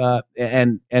policies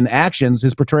and actions,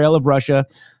 his portrayal of Russia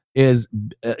is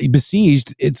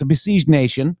besieged. It's a besieged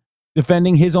nation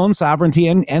defending his own sovereignty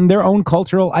and their own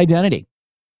cultural identity.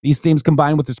 These themes,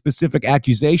 combined with the specific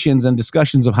accusations and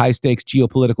discussions of high-stakes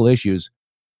geopolitical issues,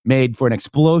 made for an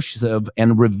explosive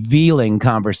and revealing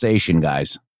conversation,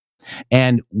 guys.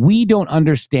 And we don't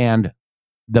understand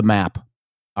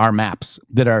our maps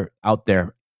that are out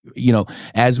there.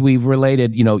 As we've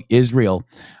related, Israel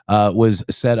was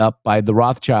set up by the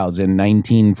Rothschilds in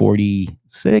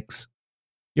 1946,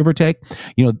 give or take.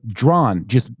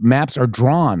 Maps are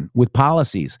drawn with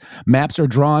policies. Maps are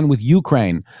drawn with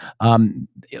Ukraine.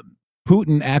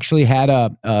 Putin actually had a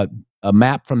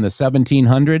map from the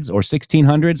 1700s or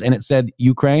 1600s, and it said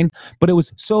Ukraine, but it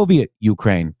was Soviet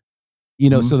Ukraine.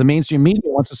 So the mainstream media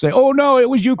wants to say, oh, no, it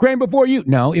was Ukraine before you.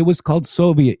 No, it was called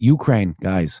Soviet Ukraine,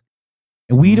 guys.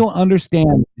 And we don't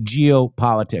understand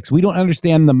geopolitics. We don't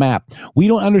understand the map. We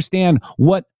don't understand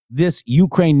what this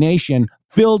Ukraine nation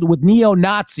filled with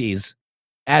neo-Nazis,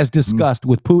 as discussed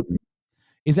with Putin,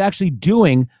 is actually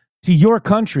doing to your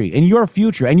country and your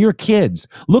future and your kids.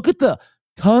 Look at the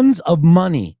tons of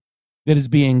money that is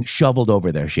being shoveled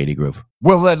over there, Shady Groove.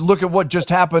 Well, then look at what just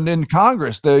happened in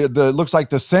Congress. The looks like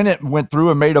the Senate went through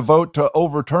and made a vote to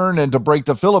overturn and to break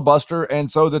the filibuster, and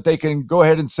so that they can go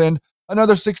ahead and send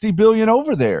another $60 billion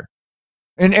over there.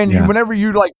 And whenever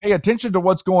you like pay attention to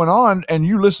what's going on and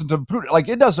you listen to Putin, like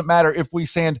it doesn't matter if we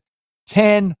send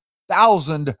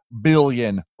 10,000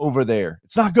 billion over there.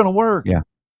 It's not going to work. Yeah.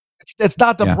 It's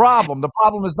not the problem. The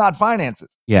problem is not finances.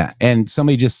 Yeah. And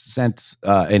somebody just sent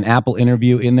an Apple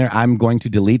interview in there. I'm going to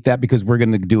delete that because we're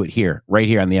going to do it here, right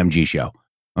here on the MG show.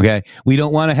 Okay. We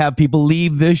don't want to have people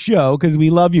leave this show because we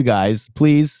love you guys.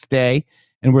 Please stay.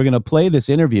 And we're going to play this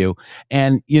interview.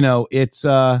 And, you know, it's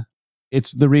the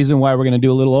reason why we're going to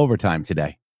do a little overtime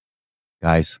today,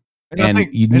 guys. And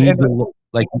you need to,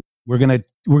 like, we're going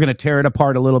to tear it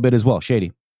apart a little bit as well.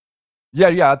 Shady.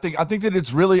 Yeah. I think that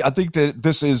it's really, I think that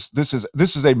this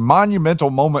is a monumental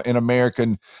moment in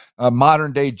American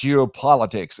modern day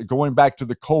geopolitics, going back to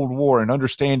the Cold War and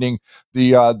understanding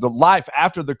the life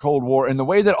after the Cold War and the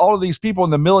way that all of these people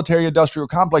in the military industrial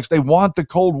complex, they want the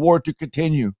Cold War to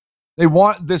continue. They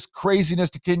want this craziness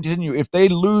to continue. If they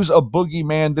lose a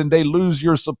boogeyman, then they lose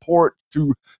your support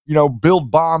to,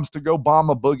 build bombs to go bomb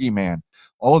a boogeyman.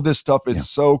 All of this stuff is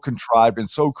so contrived and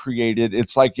so created.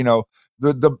 It's like,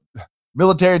 the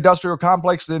military industrial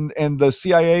complex and the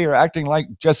CIA are acting like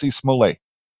Jesse Smollett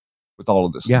with all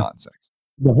of this nonsense.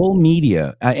 The whole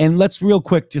media. And let's real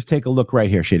quick just take a look right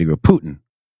here, Shady Group. Putin.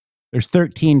 There's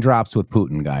 13 drops with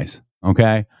Putin, guys.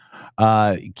 Okay.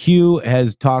 Q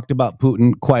has talked about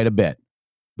Putin quite a bit.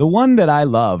 The one that I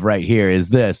love right here is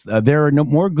this. There are no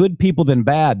more good people than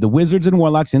bad. The wizards and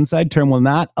warlocks inside term will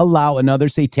not allow another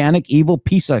satanic, evil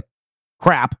piece of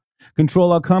crap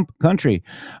control our country.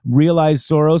 Realize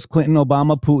Soros, Clinton,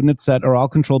 Obama, Putin, etc. are all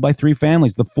controlled by three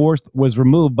families. The fourth was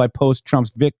removed by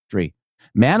post-Trump's victory.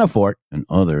 Manafort and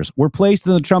others were placed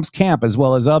in the Trump's camp as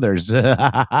well as others.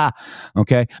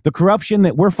 Okay. The corruption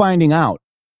that we're finding out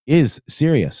is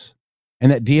serious.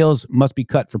 And that deals must be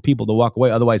cut for people to walk away.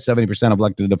 Otherwise, 70% of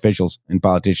elected officials and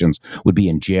politicians would be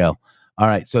in jail. All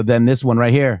right. So then this one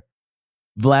right here.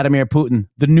 Vladimir Putin,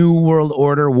 the New World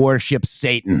Order worships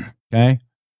Satan. Okay.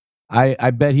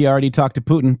 I bet he already talked to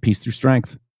Putin. Peace through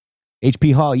strength.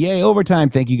 HP Hall. Yay,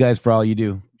 overtime. Thank you guys for all you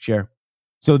do. Share.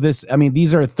 So these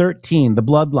are 13, the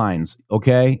bloodlines.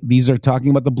 Okay. These are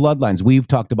talking about the bloodlines. We've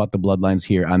talked about the bloodlines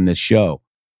here on this show.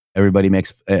 Everybody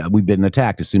we've been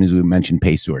attacked as soon as we mentioned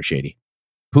Paysur, Shady.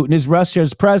 Putin is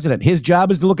Russia's president. His job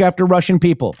is to look after Russian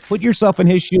people. Put yourself in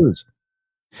his shoes.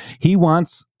 He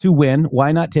wants to win.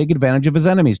 Why not take advantage of his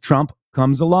enemies? Trump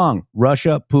comes along.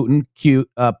 Russia, Putin,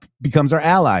 becomes our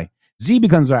ally. Z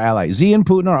becomes our ally. Z and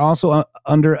Putin are also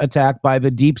under attack by the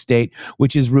deep state,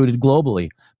 which is rooted globally.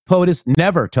 POTUS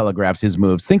never telegraphs his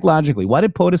moves. Think logically. Why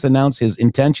did POTUS announce his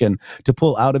intention to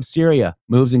pull out of Syria?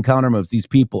 Moves and countermoves. These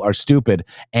people are stupid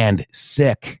and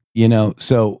sick.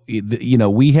 So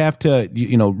we have to,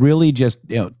 really just,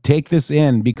 take this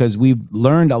in because we've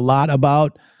learned a lot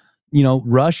about,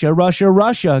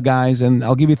 Russia, guys. And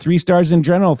I'll give you 3 stars in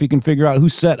general if you can figure out who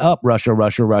set up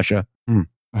Russia.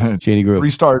 Shady Group.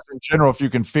 3 stars in general if you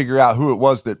can figure out who it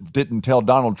was that didn't tell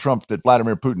Donald Trump that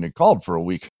Vladimir Putin had called for a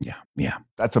week. Yeah.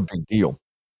 That's a big deal.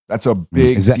 That's a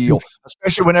big deal,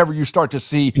 especially whenever you start to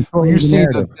see when you see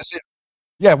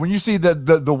when you see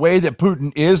the way that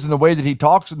Putin is and the way that he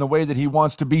talks and the way that he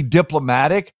wants to be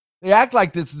diplomatic. They act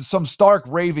like this is some stark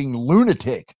raving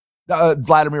lunatic.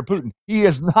 Vladimir Putin. He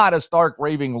is not a stark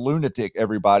raving lunatic,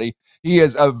 everybody. He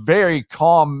is a very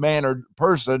calm-mannered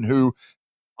person who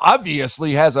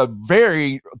obviously has a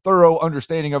very thorough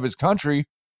understanding of his country.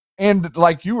 And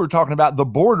like you were talking about the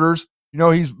borders,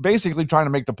 he's basically trying to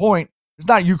make the point. There's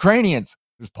not Ukrainians.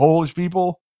 There's Polish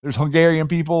people. There's Hungarian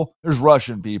people. There's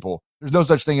Russian people. There's no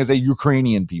such thing as a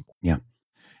Ukrainian people. Yeah.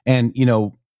 And,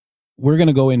 we're going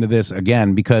to go into this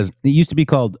again because it used to be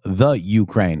called the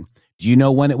Ukraine. Do you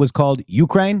know when it was called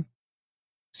Ukraine?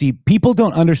 See, people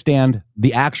don't understand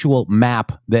the actual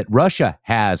map that Russia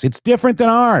has. It's different than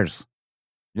ours.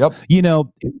 Yep.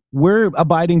 We're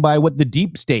abiding by what the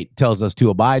deep state tells us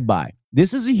to abide by.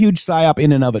 This is a huge psyop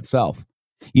in and of itself.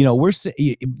 And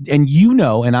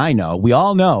and I know, we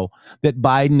all know that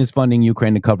Biden is funding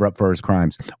Ukraine to cover up for his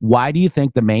crimes. Why do you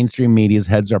think the mainstream media's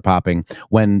heads are popping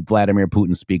when Vladimir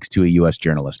Putin speaks to a U.S.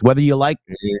 journalist? Whether you like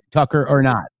Tucker or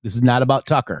not, this is not about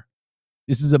Tucker.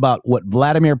 This is about what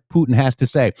Vladimir Putin has to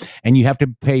say. And you have to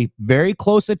pay very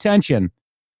close attention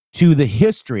to the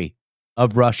history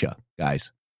of Russia,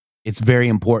 guys. It's very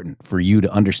important for you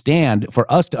to understand, for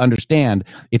us to understand.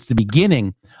 It's the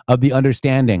beginning of the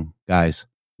understanding, guys.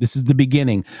 This is the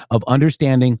beginning of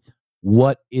understanding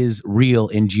what is real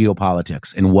in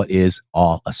geopolitics and what is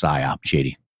all a psyop,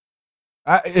 Shady.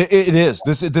 It is.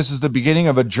 This is the beginning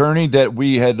of a journey that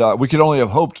we could only have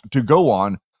hoped to go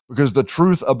on, because the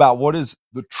truth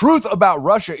about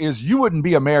Russia is you wouldn't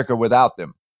be America without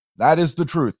them. That is the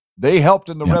truth. They helped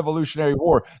in the Revolutionary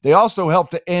War. They also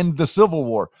helped to end the Civil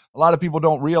War. A lot of people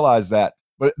don't realize that.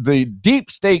 But the deep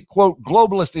state, quote,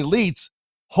 globalist elites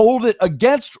hold it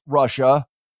against Russia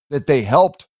that they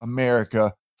helped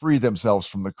America free themselves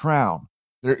from the crown.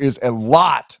 There is a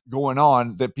lot going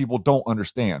on that people don't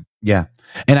understand. Yeah.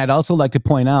 And I'd also like to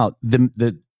point out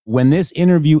when this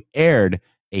interview aired,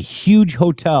 a huge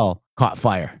hotel caught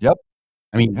fire. Yep.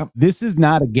 I mean, This is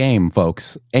not a game,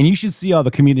 folks. And you should see all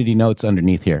the community notes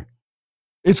underneath here.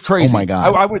 It's crazy. Oh my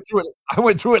God. I went through it. I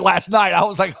went through it last night. I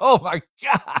was like, oh my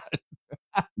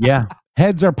God. Yeah.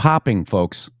 Heads are popping,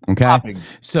 folks. Okay. Popping.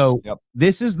 So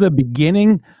this is the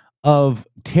beginning of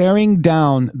tearing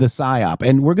down the PSYOP.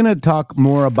 And we're going to talk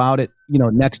more about it,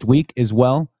 next week as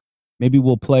well. Maybe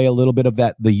we'll play a little bit of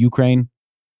that, the Ukraine.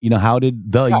 How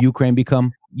did Ukraine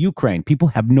become Ukraine? People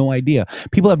have no idea.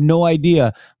 People have no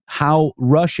idea how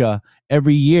Russia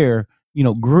every year,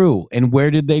 grew, and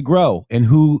where did they grow, and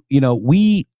who,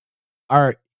 we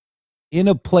are in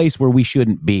a place where we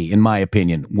shouldn't be, in my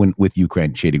opinion, with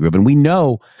Ukraine, Shady Group. And we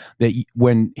know that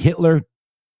when Hitler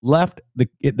left,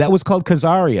 that was called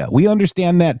Khazaria. We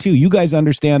understand that too. You guys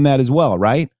understand that as well,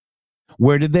 right?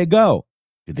 Where did they go?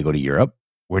 Did they go to Europe?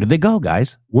 Where did they go,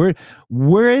 guys?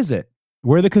 Where is it?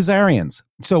 Where are the Khazarians?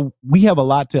 So we have a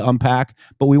lot to unpack,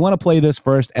 but we want to play this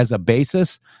first as a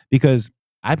basis, because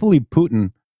I believe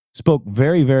Putin spoke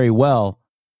very, very well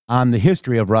on the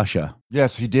history of Russia.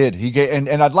 Yes, he did. He gave,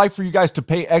 and I'd like for you guys to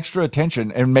pay extra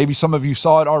attention, and maybe some of you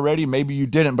saw it already, maybe you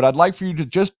didn't, but I'd like for you to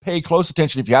just pay close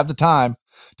attention if you have the time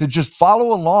to just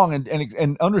follow along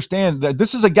and understand that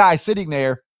this is a guy sitting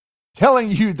there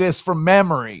telling you this from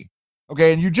memory.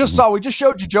 Okay, and you just we just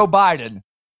showed you Joe Biden,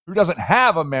 who doesn't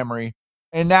have a memory,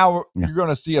 and now you're going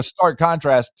to see a stark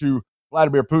contrast to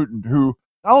Vladimir Putin, who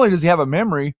not only does he have a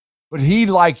memory, but he,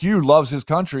 like you, loves his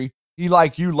country. He,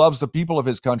 like you, loves the people of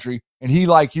his country, and he,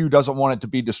 like you, doesn't want it to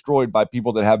be destroyed by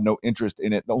people that have no interest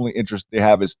in it. The only interest they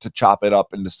have is to chop it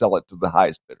up and to sell it to the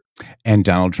highest bidder. And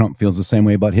Donald Trump feels the same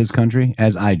way about his country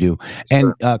as I do.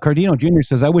 And Cardino Jr.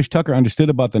 says, I wish Tucker understood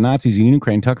about the Nazis in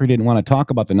Ukraine. Tucker didn't want to talk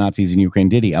about the Nazis in Ukraine,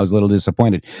 did he? I was a little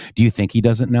disappointed. Do you think he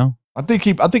doesn't know? I think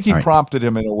he prompted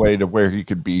him in a way to where he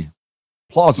could be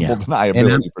plausible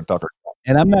deniability for Tucker.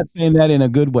 And I'm not saying that in a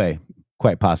good way,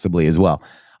 quite possibly as well.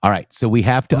 All right, so we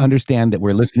have to understand that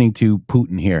we're listening to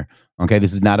Putin here. Okay,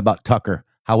 this is not about Tucker.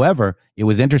 However, it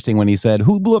was interesting when he said,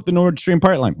 who blew up the Nord Stream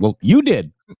pipeline? Well, you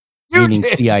did. Meaning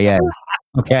CIA.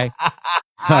 Okay?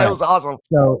 That was awesome.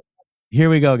 So here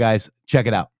we go, guys. Check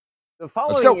it out. The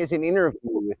following is an interview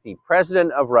with the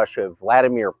president of Russia,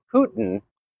 Vladimir Putin,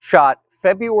 shot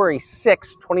February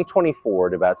 6, 2024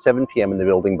 at about 7 p.m. in the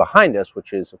building behind us,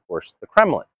 which is, of course, the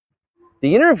Kremlin.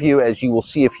 The interview, as you will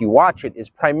see if you watch it, is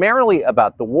primarily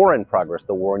about the war in progress,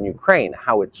 the war in Ukraine,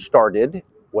 how it started,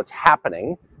 what's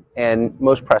happening, and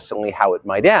most pressingly, how it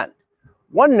might end.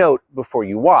 One note before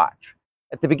you watch.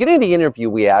 At the beginning of the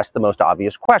interview, we asked the most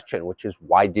obvious question, which is,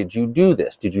 why did you do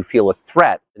this? Did you feel a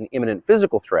threat, an imminent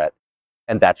physical threat?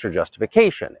 And that's your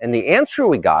justification. And the answer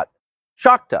we got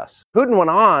shocked us. Putin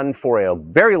went on for a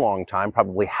very long time,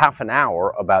 probably half an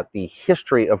hour, about the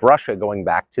history of Russia going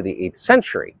back to the 8th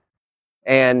century.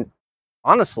 And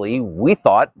honestly, we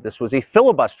thought this was a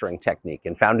filibustering technique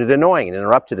and found it annoying and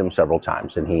interrupted him several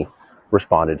times. And he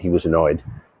responded he was annoyed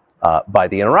by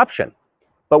the interruption.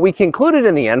 But we concluded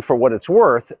in the end, for what it's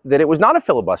worth, that it was not a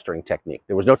filibustering technique.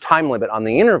 There was no time limit on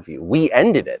the interview. We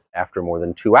ended it after more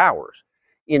than 2 hours.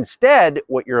 Instead,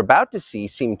 what you're about to see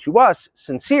seemed to us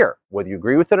sincere, whether you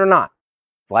agree with it or not.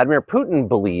 Vladimir Putin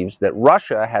believes that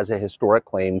Russia has a historic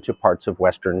claim to parts of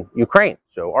Western Ukraine.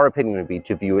 So our opinion would be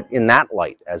to view it in that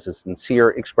light as a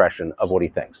sincere expression of what he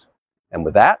thinks. And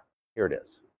with that, here it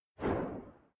is.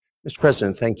 Mr.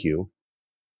 President, thank you.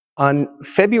 On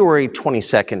February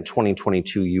 22nd,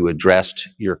 2022, you addressed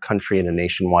your country in a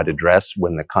nationwide address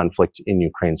when the conflict in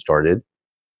Ukraine started.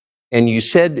 And you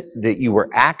said that you were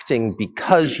acting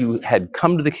because you had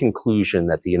come to the conclusion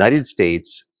that the United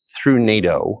States, through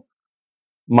NATO,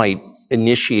 might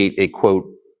initiate a, quote,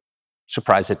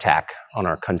 surprise attack on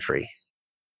our country.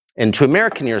 And to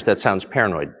American ears, that sounds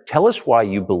paranoid. Tell us why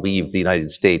you believe the United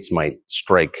States might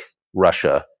strike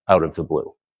Russia out of the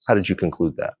blue. How did you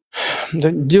conclude that? It's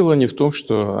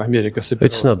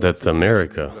not that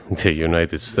America, the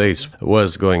United States,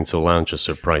 was going to launch a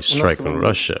surprise strike on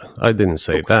Russia. I didn't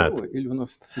say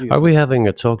that. Are we having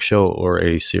a talk show or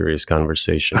a serious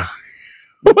conversation?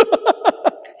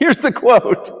 Here's the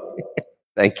quote.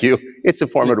 Thank you. It's a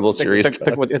formidable, serious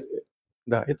talk.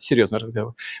 Да, это серьезный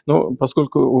разговор. Но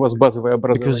поскольку у вас базовое Because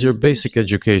образование your basic историческое,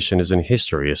 education is in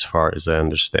history, as far as I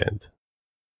understand.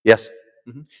 Yes.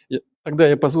 тогда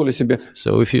я позволю себе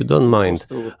So, if you don't mind,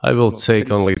 просто вот, I will ну, take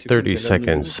 30 only секунд 30 или 1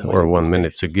 seconds минуту or моей 1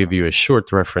 minute to потрясающей give you a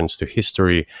short reference to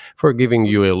history for giving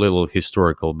you a little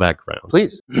historical background.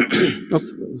 Please. Вот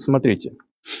смотрите,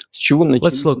 с чего Let's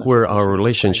начались look наши where our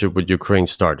отношения с relationship Украиной? with Ukraine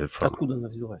started from. Откуда она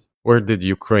взялась? Where did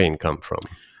Ukraine come from?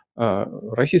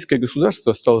 Российское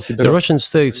государство стало The собираться Russian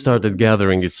state started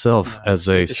gathering itself as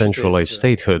a это centralized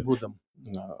считается statehood, годом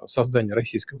создания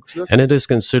российского and государства, it is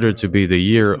considered to be the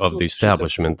year of the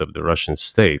establishment of the Russian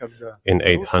state когда in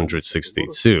народ, город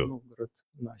 862, Новгород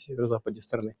на северо-западе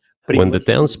страны when the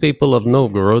пригласили townspeople of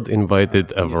Novgorod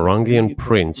invited a Varangian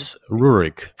prince,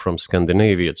 Rurik, from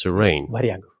Scandinavia to reign.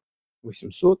 варягов.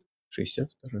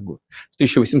 862 год. В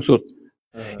 1800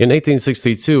 In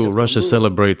 1862, Russia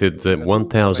celebrated the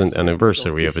 1000th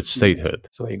anniversary of its statehood.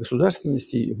 своей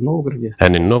государственности и в Новгороде.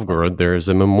 And in Novgorod, there is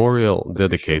a memorial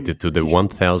dedicated to the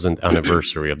 1000th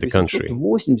anniversary of the country. В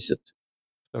 882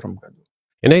 году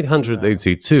In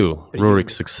 882,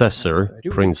 Rurik's successor,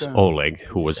 Prince Oleg,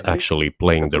 who was actually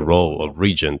playing the role of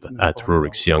regent at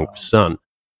Rurik's young son,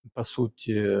 по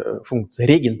сути функция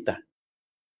регента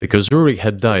because Rurik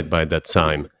had died by that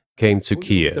time, came to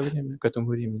Kiev. к этому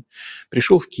времени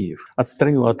пришел в Киев,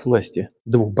 отстранил от власти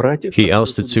двух братьев, He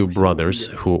ousted two brothers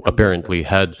who apparently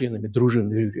had членами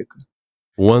дружины Рюрика,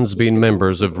 once been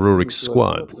members of Rurik's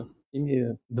squad.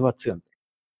 имея два центра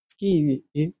в Киеве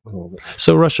и в Новгороде.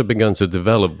 So Russia began to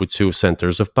develop with two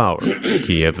centers of power,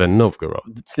 Kiev and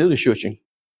Novgorod. Следующая очень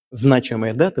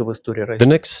значимая дата в истории The России.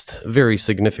 next very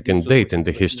significant date in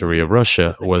the history of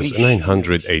Russia was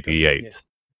 988.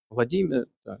 Владимир,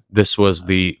 This was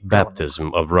the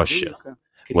baptism of Russia,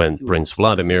 when Prince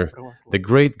Vladimir, the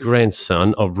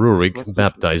great-grandson of Rurik,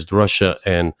 baptized Russia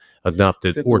and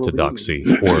adopted Orthodoxy,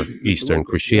 or Eastern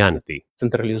Christianity.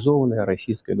 централизованное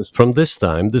российское государство. From this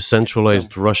time, the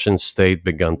centralized Russian state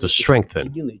began to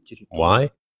strengthen.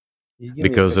 Why?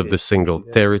 Because of the single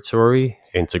territory,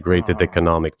 integrated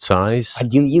economic ties,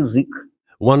 Один язык.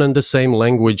 one and the same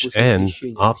language, and,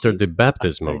 after the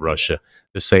baptism of Russia,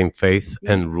 the same faith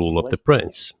and rule of the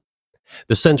prince.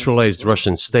 The centralized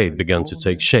Russian state began to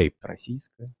take shape.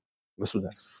 Российское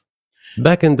государство.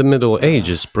 Back in the Middle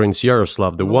Ages, Prince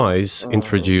Yaroslav the Wise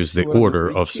introduced the order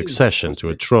of succession to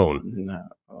a throne.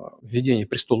 Введение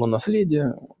престола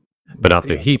наследия. But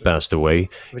after he passed away,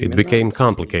 it became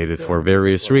complicated for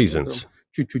various reasons.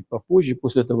 Чуть-чуть попозже,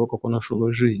 после того, как он ушел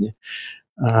из жизни.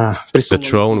 The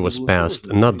throne was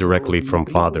passed not directly from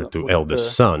father to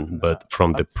eldest son, but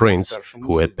from the prince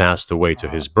who had passed away to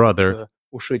his brother,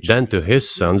 then to his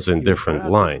sons in different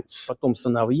lines. Потом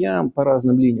сыновьям по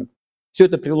разным линиям. Все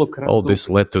это привело к All this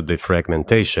led to the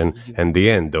fragmentation and the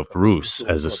end of Rus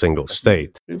as a single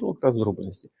state. привело к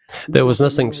раздробленности. There was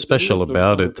nothing special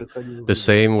about it. The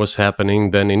same was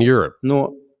happening then in Europe.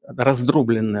 Но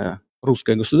раздробленное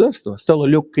русское государство стало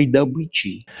легкой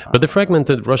добычей. But the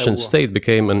fragmented Russian state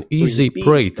became an easy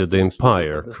prey to the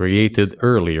empire created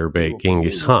earlier by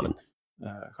Genghis Khan.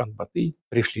 Хан Батый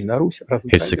пришли на Русь,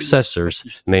 His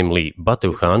successors, namely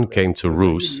Batu Khan, came to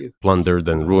Rus, plundered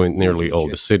and ruined nearly all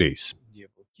the cities.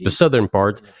 The southern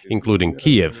part, including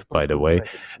Kiev, by the way,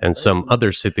 and some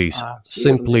other cities,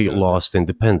 simply lost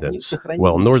independence,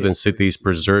 while northern cities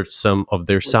preserved some of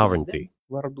their sovereignty.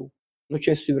 Но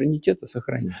часть суверенитета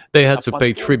сохранили. They had to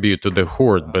pay tribute to the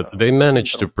horde, but they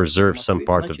managed to preserve some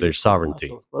part of their sovereignty.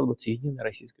 Складываться единое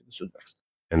российское государство.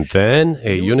 And then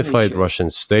a unified Russian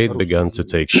state began to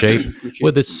take shape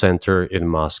with its center in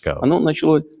Moscow. Оно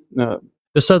начало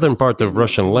The southern part of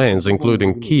Russian lands,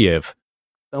 including Kiev,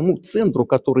 тому центру,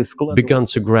 который began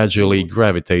to gradually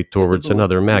gravitate towards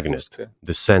another magnet,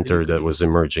 the center that was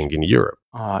emerging in Europe.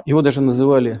 Его даже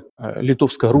называли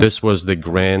Литовско-Русь. This was the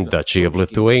Grand Duchy of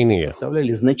Lithuania.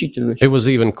 Составляли значительную It was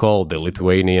even called the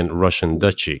Lithuanian-Russian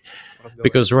Duchy,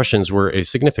 because Russians were a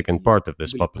significant part of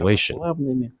this population.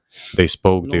 славными. They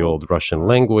spoke the old Russian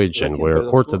language and were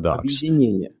Orthodox.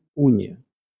 Объединение, уния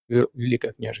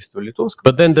Великое княжество Литовское.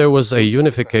 But then there was a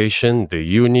unification, the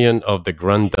union of the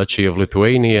Grand Duchy of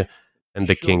Lithuania and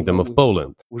the Kingdom of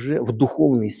Poland. Уже в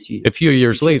духовной сфере. A few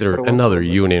years later, another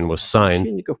union was signed,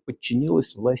 Священников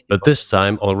подчинилось власти. but this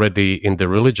time already in the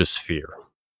religious sphere.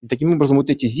 Таким образом, вот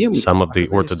эти земли Some of the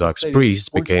Orthodox priests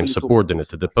became subordinate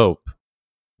to the Pope.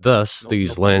 Thus,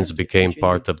 these lands became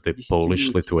part of the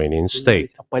Polish-Lithuanian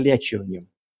state. ополячиванием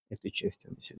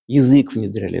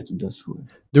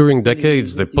During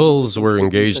decades, the Poles were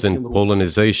engaged in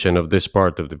Polonization of this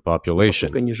part of the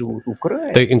population.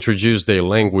 They introduced their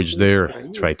language there,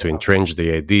 tried to entrench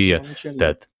the idea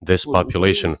that this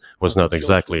population was not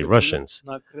exactly Russians,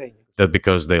 that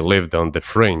because they lived on the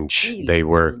fringe, they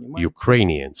were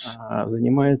Ukrainians.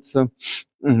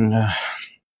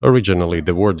 Originally,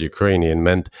 the word Ukrainian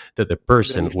meant that a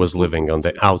person was living on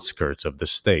the outskirts of the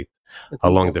state,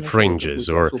 along the fringes,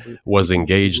 or was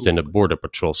engaged in a border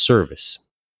patrol service.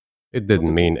 It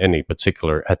didn't mean any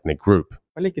particular ethnic group.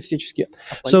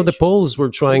 So the Poles were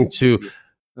trying to,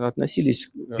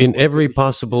 in every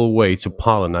possible way, to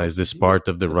colonize this part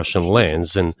of the Russian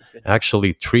lands and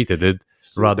actually treated it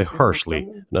rather harshly,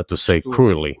 not to say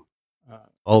cruelly.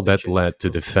 All that led to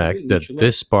the fact that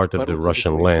this part of the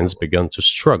Russian lands began to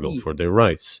struggle for their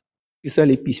rights.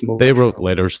 They wrote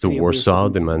letters to Warsaw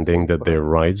demanding that their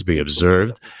rights be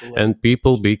observed and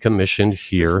people be commissioned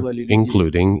here,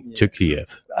 including to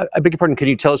Kiev. I beg your pardon, can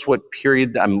you tell us what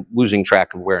period? I'm losing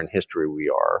track of where in history we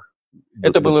are.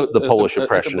 The Polish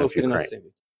oppression of Ukraine.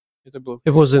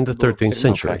 It was in the 13th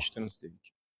century.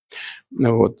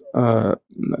 Вот, в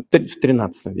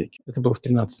 13 веке. Это было в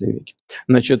 13 веке.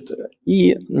 Значит,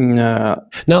 и...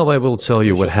 Now I will tell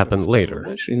you what happened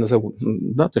later. И назову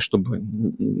даты, чтобы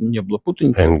не было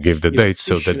путаницы. And give the dates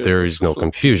so that there is no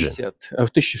confusion. В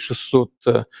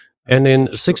 1600... And in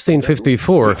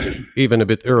 1654, even a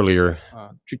bit earlier,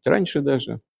 чуть раньше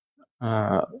даже,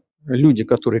 люди,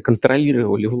 которые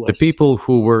контролировали власть, the people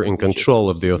who were in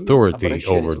control of the authority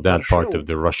over that part of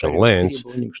the Russian lands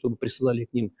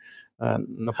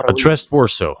addressed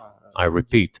Warsaw, I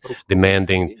repeat,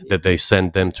 demanding that they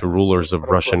send them to rulers of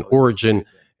Russian origin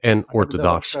and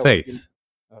Orthodox faith.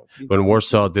 When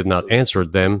Warsaw did not answer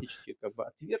them,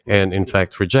 and in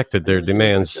fact rejected their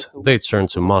demands, they turned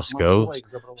to Moscow,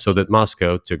 so that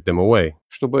Moscow took them away.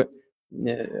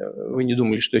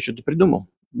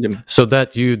 So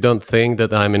that you don't think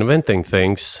that I'm inventing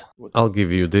things, I'll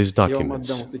give you these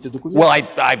documents. Well,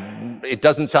 it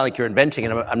doesn't sound like you're inventing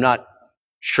it. I'm not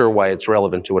sure why it's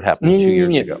relevant to what happened 2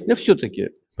 years ago.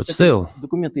 But still,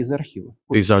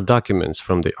 these are documents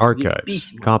from the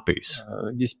archives, copies.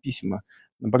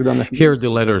 Here are the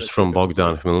letters from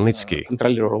Bogdan Khmelnytsky,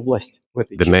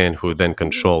 the man who then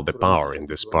controlled the power in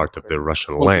this part of the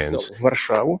Russian lands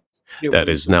that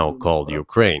is now called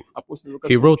Ukraine.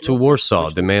 He wrote to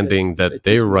Warsaw demanding that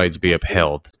their rights be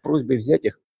upheld.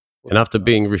 And after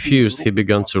being refused, he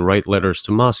began to write letters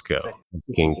to Moscow,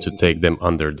 asking to take them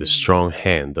under the strong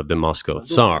hand of the Moscow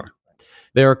Tsar.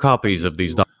 There are copies of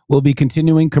these documents. We'll be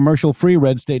continuing commercial-free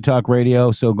Red State Talk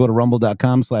Radio, so go to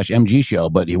rumble.com/MG show,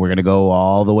 but we're going to go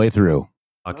all the way through.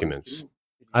 Documents.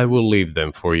 I will leave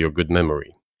them for your good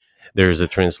memory. There is a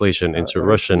translation into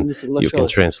Russian. You can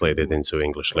translate it into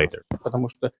English later.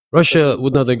 Russia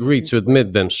would not agree to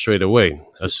admit them straight away,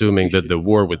 assuming that the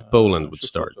war with Poland would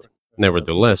start.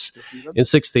 Nevertheless, in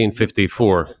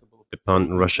 1654, the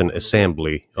Pan-Russian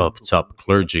Assembly of top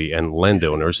clergy and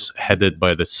landowners, headed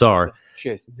by the Tsar,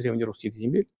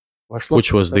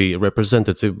 which was the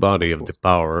representative body of the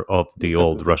power of the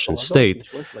old Russian state,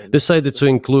 decided to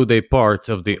include a part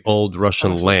of the old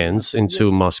Russian lands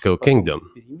into Moscow Kingdom.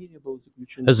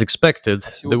 As expected,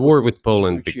 the war with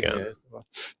Poland began.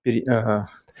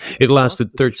 It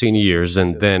lasted 13 years,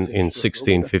 and then in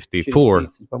 1654,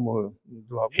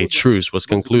 a truce was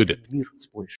concluded.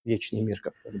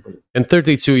 And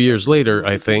 32 years later,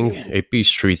 I think, a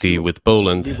peace treaty with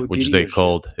Poland, which they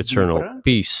called Eternal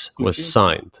Peace, was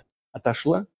signed.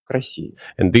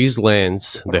 And these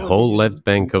lands, the whole left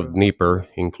bank of Dnieper,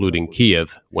 including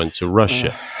Kiev, went to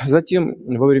Russia.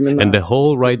 And the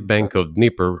whole right bank of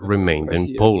Dnieper remained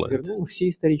in Poland.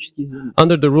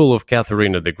 Under the rule of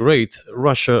Catherine the Great,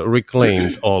 Russia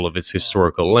reclaimed all of its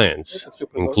historical lands,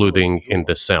 including in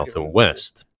the south and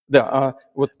west.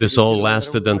 This all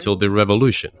lasted until the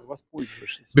revolution.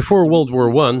 Before World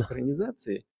War I,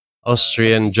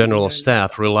 Austrian General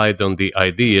Staff relied on the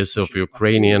ideas of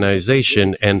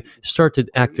Ukrainianization and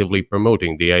started actively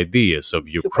promoting the ideas of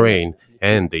Ukraine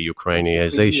and the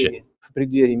Ukrainianization.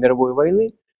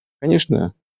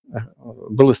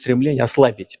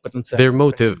 Their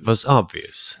motive was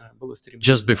obvious.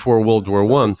 Just before World War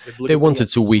I, they wanted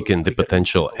to weaken the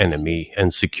potential enemy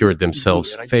and secure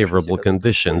themselves favorable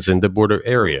conditions in the border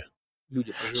area.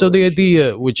 So the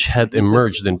idea which had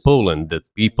emerged in Poland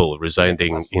that people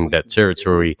residing in that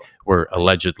territory were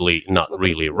allegedly not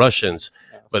really Russians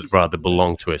but rather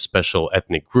belonged to a special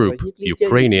ethnic group,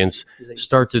 Ukrainians,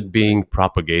 started being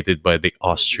propagated by the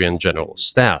Austrian General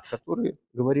Staff.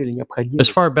 As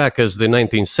far back as the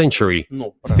 19th century,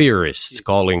 theorists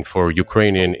calling for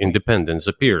Ukrainian independence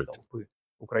appeared.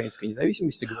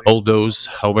 All those,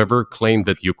 however, claimed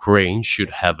that Ukraine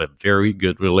should have a very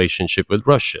good relationship with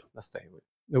Russia.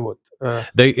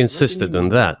 They insisted on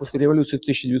that.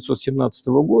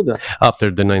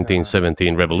 After the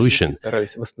 1917 revolution,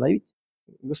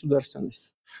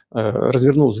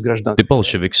 the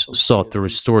Bolsheviks sought to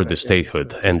restore the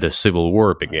statehood, and the civil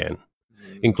war began,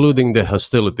 including the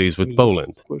hostilities with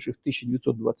Poland.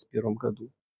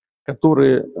 In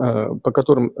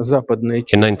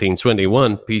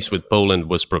 1921, peace with Poland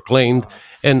was proclaimed,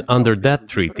 and under that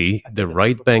treaty, the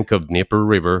right bank of Dnieper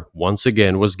River once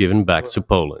again was given back to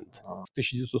Poland.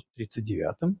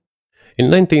 In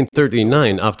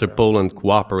 1939, after Poland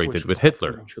cooperated with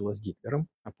Hitler,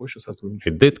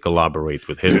 it did collaborate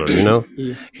with Hitler, you know?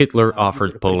 Hitler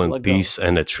offered Poland peace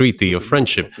and a treaty of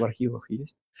friendship,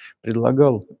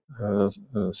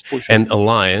 an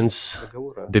alliance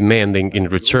demanding in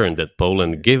return that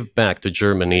Poland give back to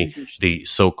Germany the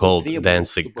so-called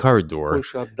Danzig corridor,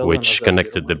 which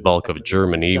connected the bulk of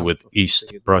Germany with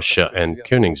East Prussia and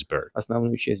Königsberg.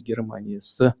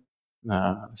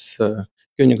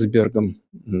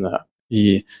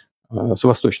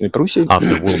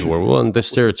 After World War I,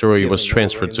 this territory was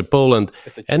transferred to Poland,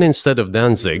 and instead of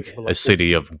Danzig, a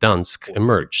city of Gdansk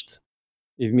emerged.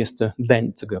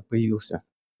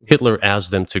 Hitler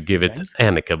asked them to give it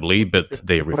amicably, but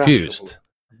they refused.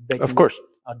 Of course.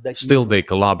 Still, they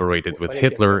collaborated with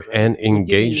Hitler and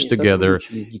engaged together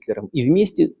in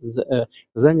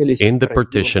the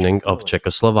partitioning of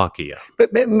Czechoslovakia.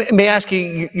 But may I ask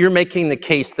you, you're making the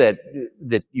case that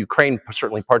Ukraine,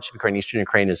 certainly parts of Ukraine, Eastern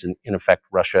Ukraine, is in effect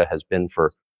Russia has been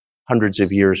for hundreds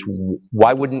of years.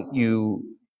 Why wouldn't you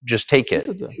just take it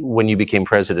when you became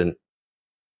president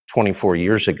 24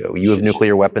 years ago? You have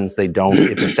nuclear weapons, they don't.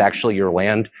 If it's actually your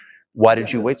land, why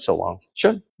did you wait so long?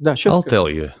 I'll tell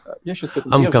you.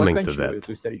 I'm coming to that.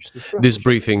 This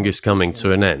briefing is coming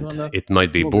to an end. It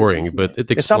might be boring, but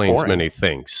it explains many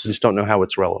things. You just don't know how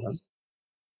it's relevant.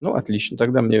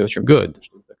 Good.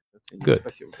 Good.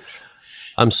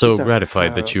 I'm so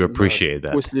gratified that you appreciate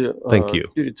that. Thank you.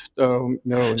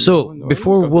 So,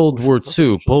 before World War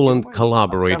II, Poland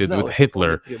collaborated with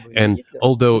Hitler, and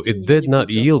although it did not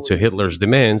yield to Hitler's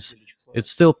demands, it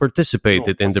still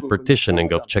participated in the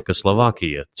partitioning of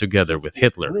Czechoslovakia together with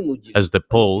Hitler, as the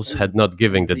Poles had not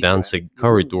given the Danzig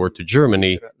corridor to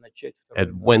Germany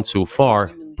and went too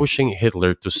far, pushing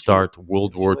Hitler to start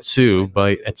World War II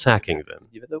by attacking them.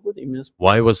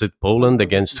 Why was it Poland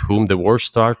against whom the war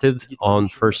started on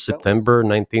 1st September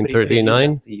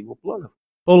 1939?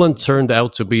 Poland turned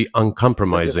out to be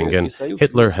uncompromising, and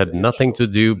Hitler had nothing to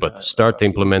do but start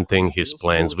implementing his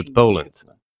plans with Poland.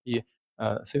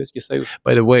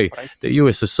 By the way, the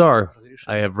USSR,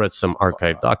 I have read some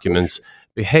archive documents,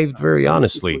 behaved very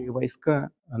honestly.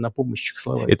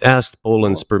 It asked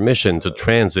Poland's permission to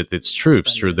transit its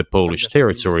troops through the Polish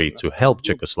territory to help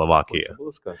Czechoslovakia.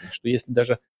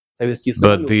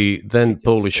 But the then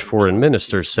Polish foreign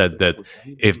minister said that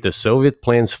if the Soviet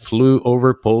planes flew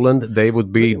over Poland, they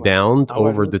would be downed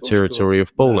over the territory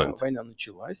of Poland.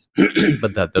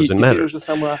 But that doesn't matter.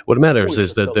 What matters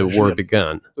is that the war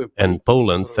began, and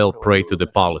Poland fell prey to the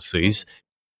policies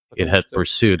it had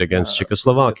pursued against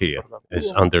Czechoslovakia,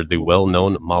 as under the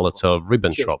well-known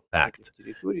Molotov-Ribbentrop Pact.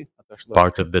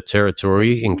 Part of the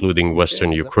territory, including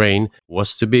Western Ukraine,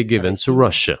 was to be given to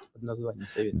Russia.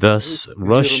 Thus,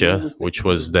 Russia, which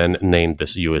was then named the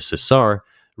USSR,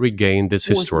 regained its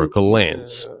historical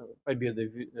lands.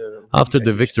 After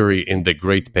the victory in the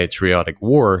Great Patriotic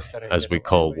War, as we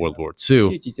call World War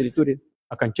II,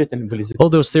 all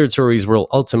those territories were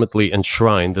ultimately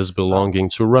enshrined as belonging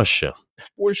to Russia,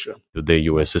 to the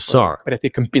USSR.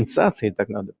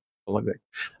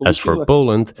 As for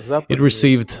Poland, it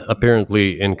received,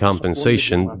 apparently in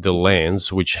compensation, the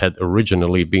lands which had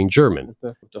originally been German.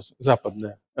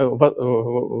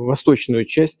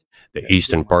 The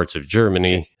eastern parts of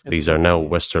Germany, these are now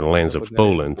western lands of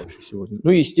Poland.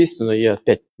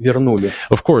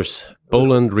 Of course,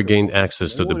 Poland regained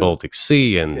access to the Baltic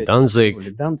Sea and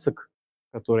Danzig,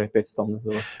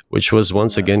 which was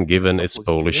once again given its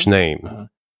Polish name.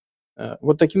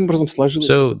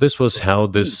 So this was how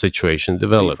this situation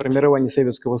developed. In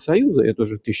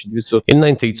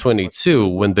 1922,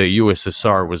 when the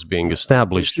USSR was being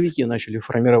established,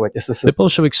 the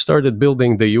Bolsheviks started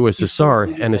building the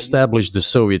USSR and established the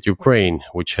Soviet Ukraine,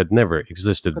 which had never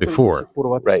existed before.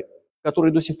 Right.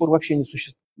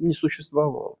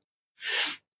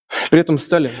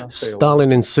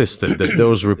 Stalin insisted that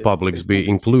those republics be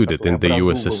included in the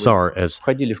USSR as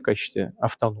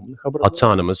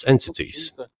autonomous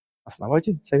entities.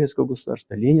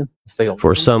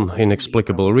 For some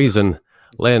inexplicable reason,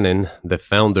 Lenin, the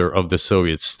founder of the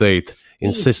Soviet state,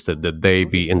 insisted that they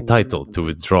be entitled to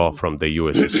withdraw from the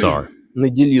USSR.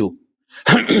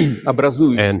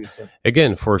 And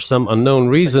again, for some unknown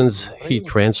reasons, he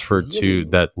transferred to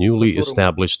that newly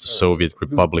established Soviet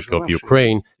Republic of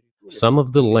Ukraine some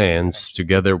of the lands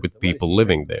together with people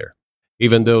living there,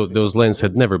 even though those lands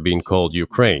had never been called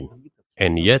Ukraine.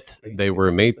 And yet, they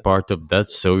were made part of that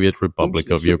Soviet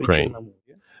Republic of Ukraine.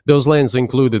 Those lands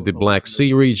included the Black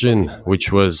Sea region,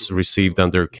 which was received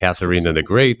under Catherine the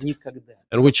Great,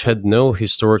 and which had no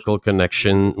historical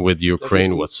connection with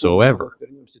Ukraine whatsoever.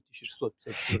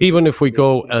 Even if we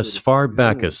go as far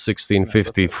back as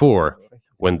 1654,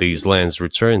 when these lands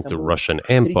returned to Russian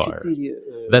Empire,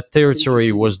 that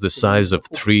territory was the size of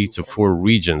 3 to 4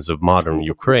 regions of modern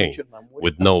Ukraine,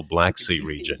 with no Black Sea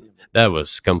region. That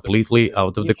was completely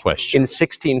out of the question. In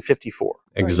 1654.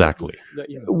 Exactly.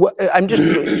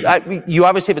 You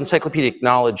obviously have encyclopedic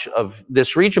knowledge of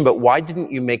this region, but why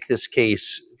didn't you make this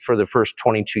case for the first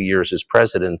 22 years as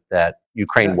president that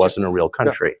Ukraine wasn't a real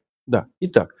country? Да.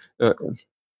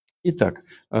 Итак,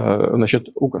 значит,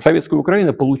 Советская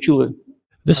Украина получила.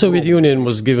 The Soviet Union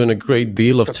was given a great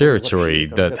deal of territory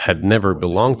that had never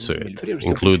belonged to it,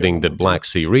 including the Black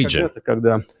Sea region.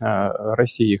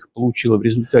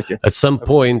 At some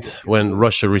point, when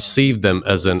Russia received them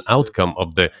as an outcome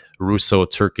of the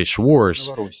Russo-Turkish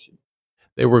Wars,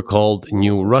 they were called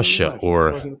New Russia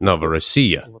or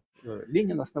Novorossiya.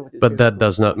 But that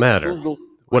does not matter.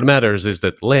 What matters is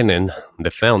that Lenin, the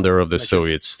founder of the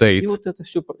Soviet state,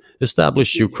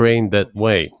 established Ukraine that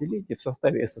way.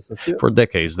 For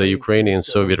decades, the Ukrainian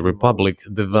Soviet Republic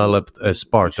developed as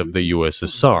part of the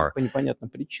USSR.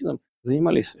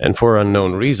 And for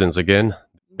unknown reasons, again,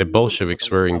 the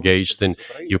Bolsheviks were engaged in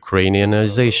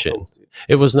Ukrainianization.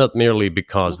 It was not merely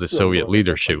because the Soviet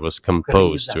leadership was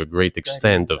composed to a great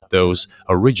extent of those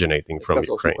originating from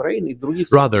Ukraine.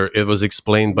 Rather, it was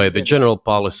explained by the general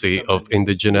policy of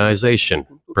indigenization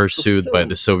pursued by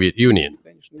the Soviet Union.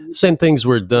 Same things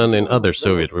were done in other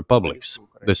Soviet republics.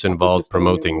 This involved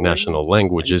promoting national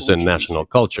languages and national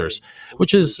cultures,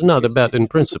 which is not a bad in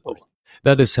principle.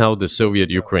 That is how the Soviet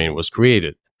Ukraine was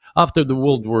created. After the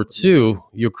World War II,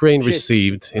 Ukraine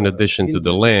received, in addition to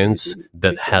the lands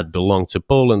that had belonged to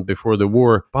Poland before the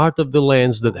war, part of the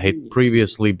lands that had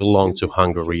previously belonged to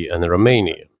Hungary and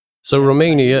Romania. So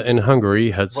Romania and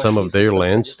Hungary had some of their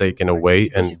lands taken away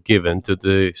and given to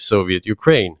the Soviet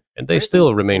Ukraine, and they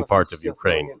still remain part of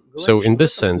Ukraine. So in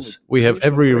this sense, we have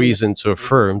every reason to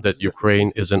affirm that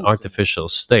Ukraine is an artificial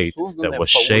state that was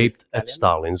shaped at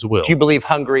Stalin's will. Do you believe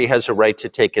Hungary has a right to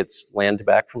take its land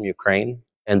back from Ukraine?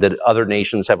 And that other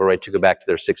nations have a right to go back to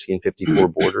their 1654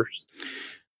 borders?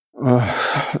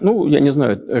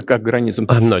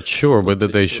 I'm not sure whether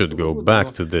they should go back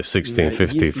to the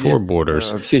 1654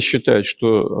 borders.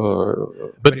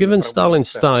 But given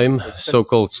Stalin's time,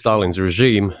 so-called Stalin's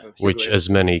regime, which, as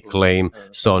many claim,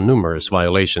 saw numerous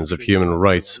violations of human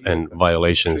rights and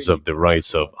violations of the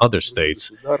rights of other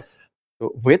states,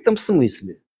 в этом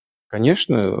смысле,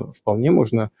 конечно, вполне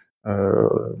можно,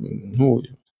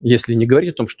 если не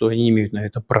говорить о том, что они имеют на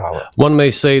это право. One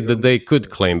may say that they could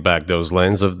claim back those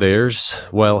lands of theirs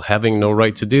while having no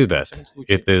right to do that.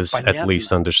 It is at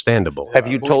least understandable. Have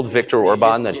you told Viktor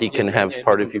Orban that he can have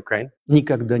part of Ukraine?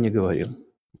 Никогда не говорил.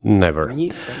 Never.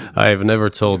 I have never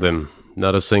told him,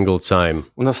 not a single time.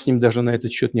 У нас с ним даже на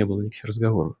этот счет не было никаких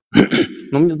разговоров.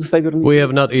 We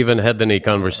have not even had any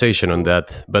conversation on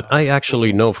that, but I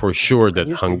actually know for sure that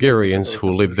Hungarians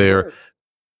who live there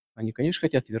Они, конечно,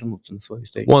 хотят вернуться на свою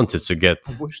историю. wanted to get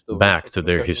back to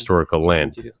their historical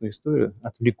land. Интересную историю.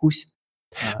 Отвлекусь.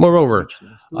 Moreover,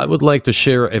 I would like to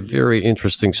share a very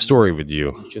interesting story with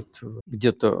you.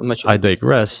 I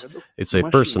digress, it's a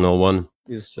personal one.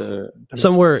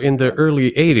 Somewhere in the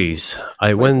early 80s,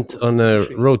 I went on a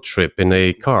road trip in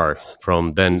a car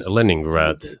from then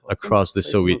Leningrad across the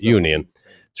Soviet Union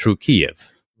through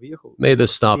Kiev. Made a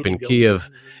stop in Kiev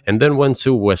and then went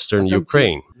to western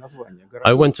Ukraine.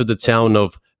 I went to the town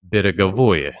of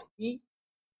Beregovoye,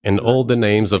 and all the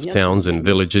names of towns and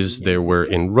villages there were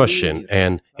in Russian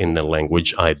and in a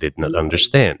language I did not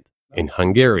understand, in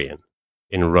Hungarian,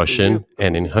 in Russian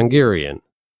and in Hungarian,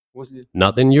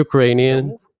 not in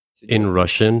Ukrainian, in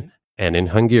Russian and in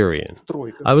Hungarian.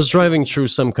 I was driving through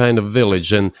some kind of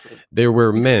village and there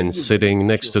were men sitting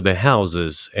next to the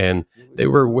houses and they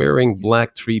were wearing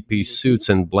black three-piece suits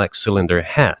and black cylinder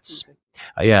hats.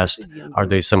 I asked, are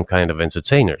they some kind of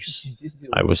entertainers?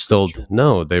 I was told,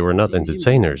 no, they were not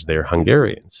entertainers, they're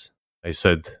Hungarians. I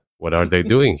said, what are they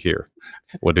doing here?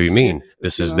 What do you mean?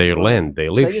 This is their land, they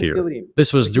live here.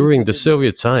 This was during the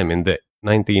Soviet time in the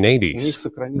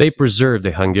 1980s. They preserved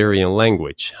the Hungarian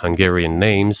language, Hungarian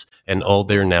names, and all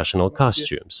their national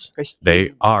costumes.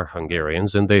 They are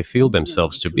Hungarians and they feel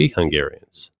themselves to be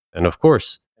Hungarians. And of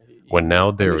course, when now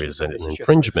there is an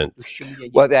infringement.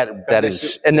 Well, that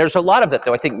is, and there's a lot of that,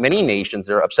 though. I think many nations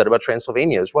are upset about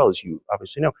Transylvania as well, as you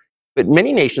obviously know. But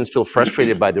many nations feel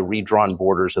frustrated by the redrawn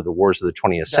borders of the wars of the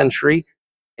 20th century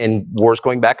and wars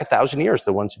going back 1,000 years,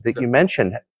 the ones that you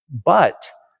mentioned. But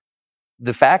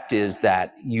the fact is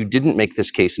that you didn't make this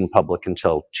case in public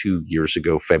until 2 years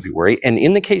ago, February. And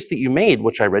in the case that you made,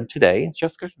 which I read today,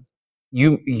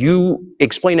 you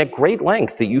explain at great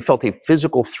length that you felt a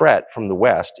physical threat from the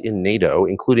West in NATO,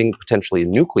 including potentially a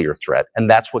nuclear threat, and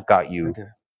that's what got you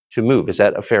to move. Is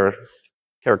that a fair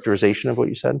characterization of what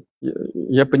you said?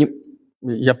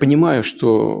 Я понимаю,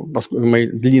 что мои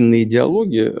длинные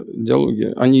диалоги,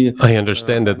 они... I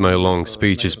understand that my long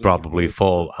speeches probably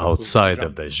fall outside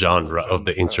of the genre of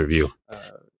the interview.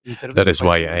 That is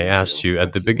why I asked you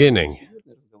at the beginning,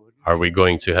 are we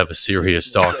going to have a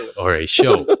serious talk or a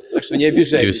show?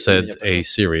 You said a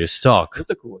serious talk.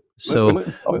 So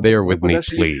bear with me,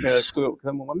 please.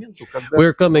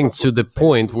 We're coming to the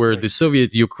point where the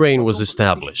Soviet Ukraine was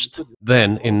established.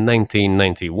 Then, in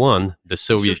 1991, the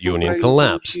Soviet Union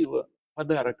collapsed.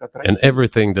 And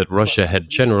everything that Russia had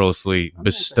generously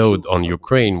bestowed on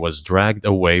Ukraine was dragged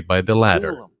away by the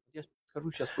latter.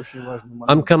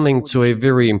 I'm coming to a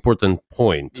very important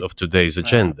point of today's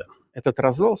agenda.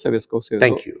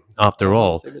 Thank you. After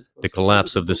all, the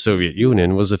collapse of the Soviet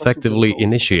Union was effectively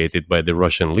initiated by the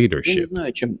Russian leadership.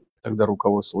 I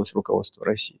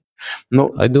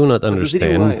do not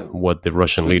understand what the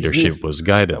Russian leadership was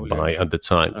guided by at the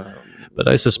time, but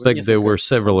I suspect there were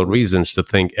several reasons to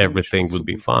think everything would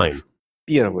be fine.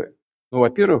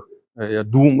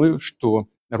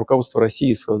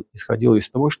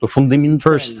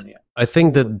 First, I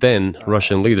think that then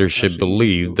Russian leadership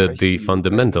believed that the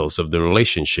fundamentals of the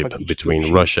relationship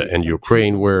between Russia and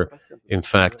Ukraine were, in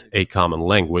fact, a common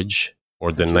language.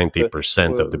 More than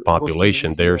 90% of the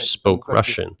population there spoke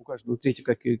Russian.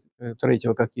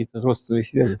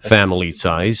 Family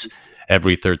ties.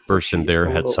 Every third person there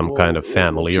had some kind of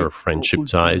family or friendship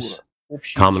ties.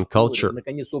 Common culture,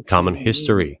 common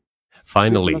history.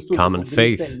 Finally, common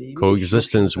faith,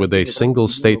 coexistence with a single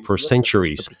state for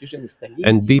centuries,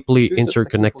 and deeply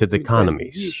interconnected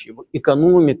economies.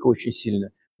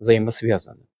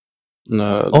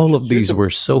 All of these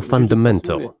were so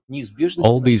fundamental.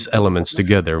 All these elements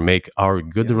together make our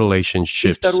good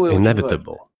relationships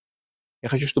inevitable.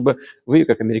 The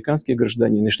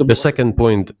second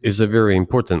point is a very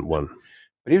important one.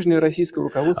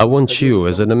 I want you,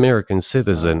 as an American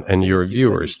citizen, and your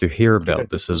viewers to hear about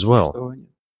this as well.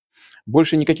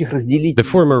 The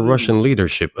former Russian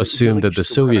leadership assumed that the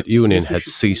Soviet Union had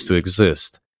ceased to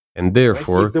exist, and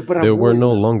therefore there were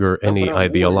no longer any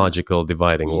ideological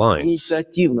dividing lines.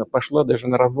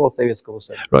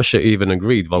 Russia even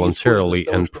agreed voluntarily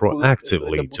and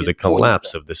proactively to the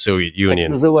collapse of the Soviet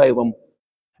Union,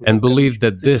 and believed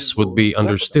that this would be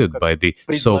understood by the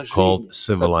so-called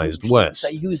civilized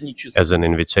West as an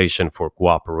invitation for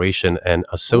cooperation and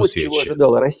association.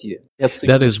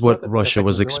 That is what Russia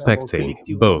was expecting,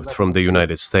 both from the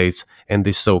United States and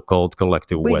the so-called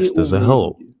collective West as a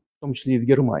whole.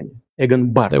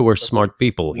 There were smart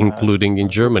people, including in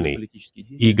Germany,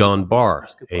 Egon Bahr,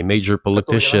 a major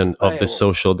politician of the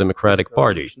Social Democratic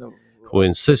Party, who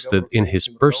insisted in his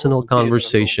personal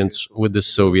conversations with the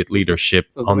Soviet leadership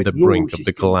on the brink of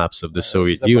the collapse of the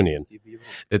Soviet Union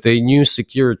that a new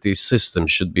security system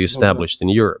should be established in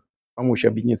Europe.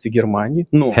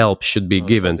 Help should be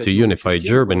given to unify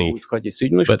Germany,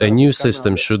 but a new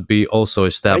system should be also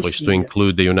established to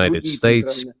include the United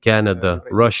States, Canada,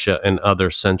 Russia, and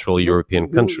other Central European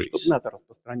countries.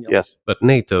 Yes. But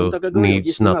NATO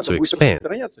needs not to expand.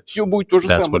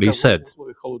 That's what he said.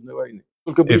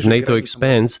 If NATO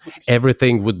expands,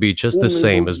 everything would be just the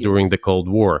same as during the Cold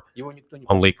War,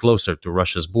 only closer to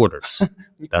Russia's borders.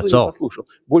 That's all.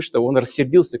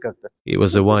 He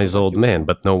was a wise old man,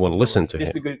 but no one listened to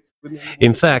him.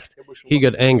 In fact, he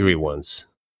got angry once.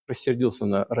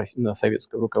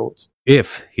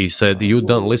 If, he said, you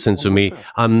don't listen to me,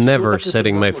 I'm never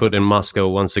setting my foot in Moscow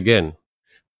once again.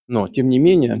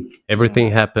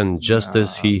 Everything happened just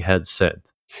as he had said.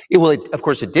 Well, of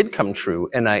course, it did come true,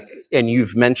 and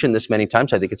you've mentioned this many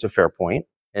times. I think it's a fair point,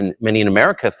 and many in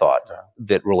America thought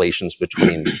that relations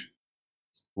between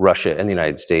Russia and the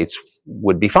United States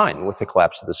would be fine with the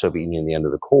collapse of the Soviet Union and the end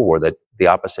of the Cold War, that the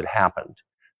opposite happened.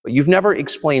 But you've never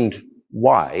explained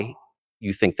why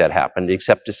you think that happened,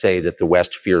 except to say that the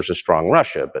West fears a strong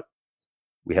Russia. But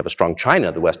we have a strong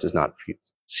China the West does not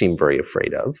seem very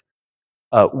afraid of.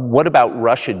 What about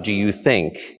Russia, do you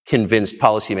think, convinced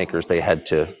policymakers they had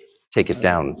to take it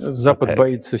down? Запад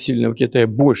боится сильного Китая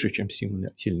больше, чем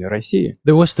сильной России.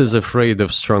 The West is afraid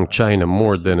of strong China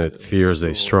more than it fears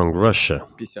a strong Russia,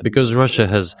 because Russia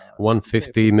has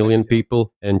 150 million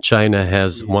people and China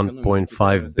has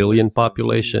 1.5 billion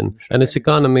population, and its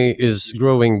economy is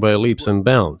growing by leaps and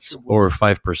bounds, or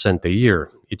 5% a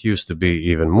year. It used to be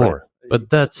even more. But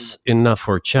that's enough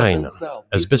for China.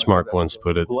 As Bismarck once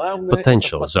put it,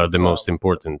 potentials are the most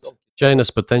important.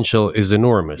 China's potential is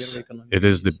enormous. It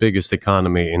is the biggest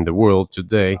economy in the world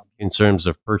today in terms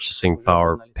of purchasing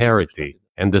power parity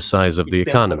and the size of the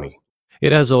economy.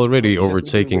 It has already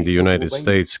overtaken the United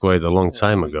States quite a long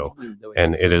time ago,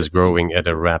 and it is growing at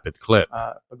a rapid clip.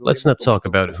 Let's not talk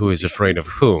about who is afraid of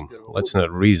whom. Let's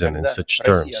not reason in such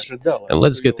terms. And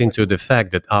let's get into the fact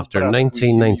that after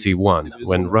 1991,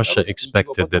 when Russia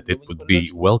expected that it would be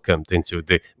welcomed into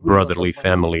the brotherly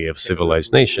family of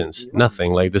civilized nations,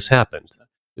 nothing like this happened.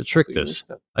 You tricked us.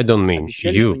 I don't mean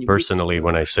you personally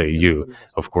when I say you.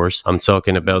 Of course, I'm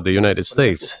talking about the United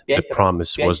States. The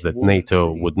promise was that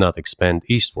NATO would not expand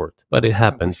eastward, but it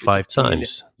happened 5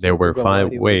 times. There were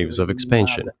 5 waves of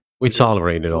expansion. We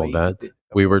tolerated all that.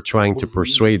 We were trying to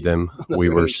persuade them. We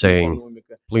were saying,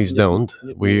 please don't.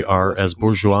 We are as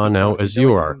bourgeois now as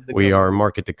you are. We are a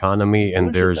market economy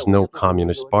and there is no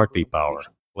communist party power.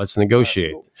 Let's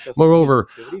negotiate. Moreover,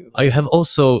 I have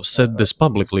also said this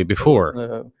publicly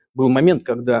before.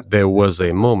 There was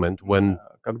a moment when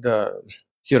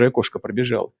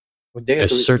a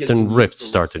certain rift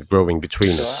started growing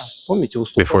between us.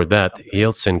 Before that,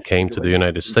 Yeltsin came to the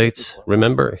United States.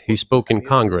 Remember, he spoke in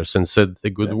Congress and said the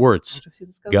good words.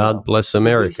 God bless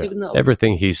America.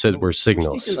 Everything he said were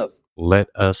signals. Let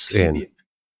us in.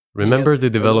 Remember the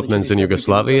developments in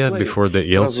Yugoslavia before the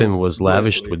Yeltsin was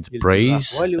lavished with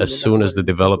praise? As soon as the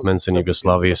developments in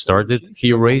Yugoslavia started,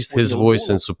 he raised his voice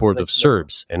in support of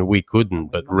Serbs, and we couldn't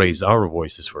but raise our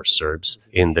voices for Serbs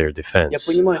in their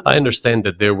defense. I understand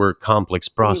that there were complex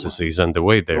processes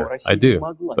underway there. I do.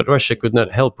 But Russia could not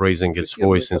help raising its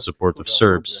voice in support of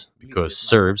Serbs, because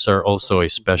Serbs are also a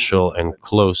special and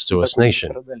close to us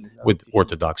nation, with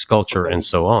Orthodox culture and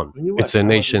so on. It's a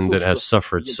nation that has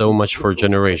suffered so much for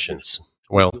generations.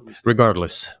 Well,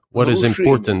 regardless, what is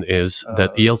important is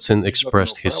that Yeltsin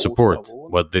expressed his support.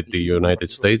 What did the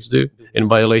United States do? In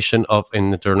violation of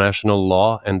international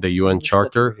law and the UN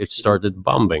Charter, it started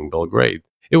bombing Belgrade.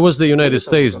 It was the United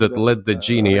States that let the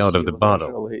genie out of the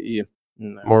bottle.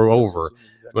 Moreover,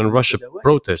 when Russia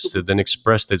protested and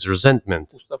expressed its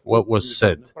resentment, what was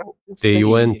said? The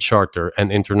UN Charter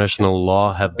and international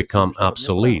law have become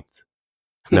obsolete.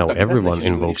 Now everyone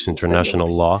invokes international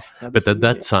law, but at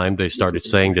that time they started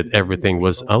saying that everything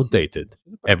was outdated.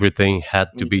 Everything had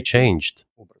to be changed.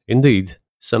 Indeed,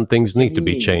 some things need to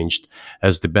be changed,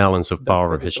 as the balance of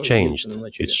power has changed.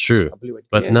 It's true,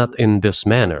 but not in this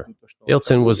manner.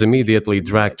 Yeltsin was immediately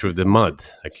dragged through the mud,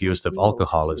 accused of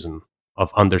alcoholism,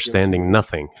 of understanding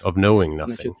nothing, of knowing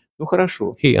nothing.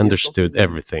 He understood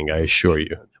everything, I assure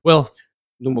you. Well,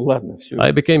 I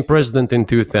became president in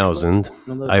 2000.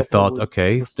 I thought,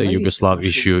 okay, the Yugoslav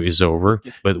issue is over,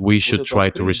 but we should try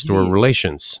to restore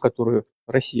relations.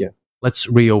 Let's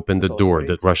reopen the door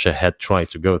that Russia had tried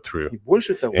to go through.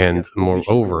 And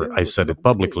moreover, I said it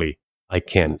publicly, I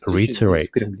can reiterate.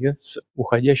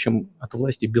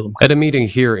 At a meeting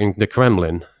here in the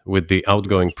Kremlin with the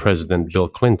outgoing President Bill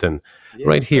Clinton,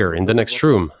 right here in the next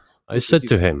room, I said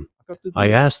to him, I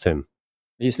asked him,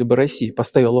 Bill,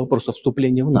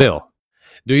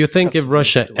 do you think if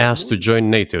Russia asked to join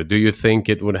NATO, do you think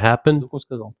it would happen?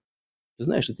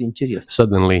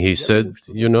 Suddenly he said,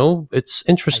 you know, it's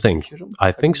interesting.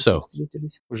 I think so.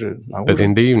 But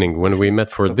in the evening, when we met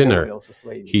for dinner,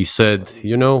 he said,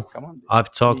 you know,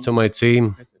 I've talked to my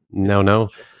team. No,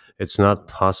 it's not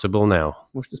possible now.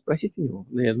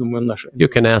 You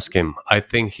can ask him. I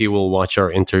think he will watch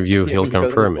our interview. He'll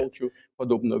confirm it.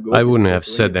 I wouldn't have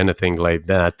said anything like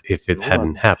that if it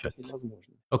hadn't happened.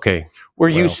 Okay. Were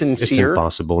you sincere? It's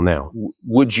impossible now.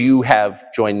 Would you have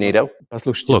joined NATO?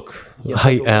 Look,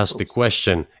 I asked the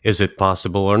question, is it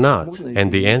possible or not?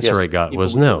 And the answer I got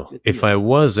was no. If I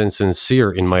was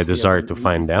insincere in my desire to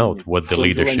find out what the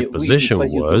leadership position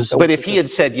was... But if he had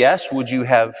said yes, would you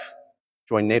have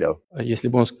join NATO?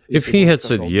 If he had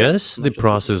said yes, the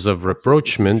process of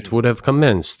rapprochement would have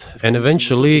commenced, and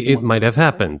eventually it might have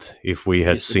happened if we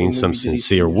had seen some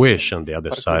sincere wish on the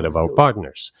other side of our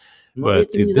partners. But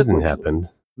it didn't happen.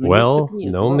 Well,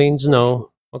 no means no.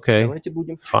 Okay,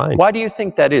 fine. Why do you think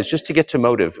that is? Just to get to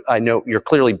motive, I know you're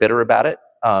clearly bitter about it.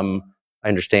 I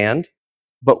understand.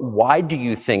 But why do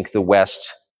you think the West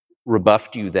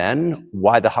rebuffed you then?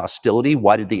 Why the hostility?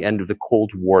 Why did the end of the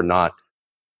Cold War not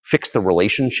fix the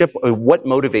relationship? What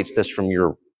motivates this from your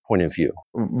point of view?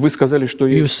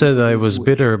 You said I was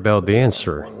bitter about the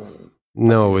answer.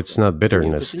 No, it's not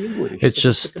bitterness. It's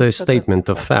just a statement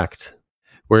of fact.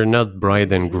 We're not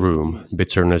bride and groom,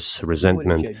 bitterness,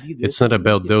 resentment. It's not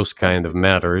about those kind of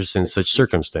matters in such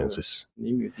circumstances.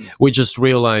 We just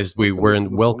realized we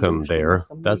weren't welcome there,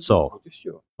 that's all.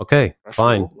 Okay,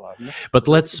 fine. But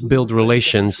let's build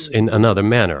relations in another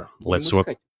manner. Let's look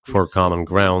for common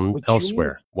ground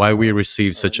elsewhere. Why we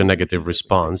received such a negative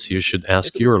response, you should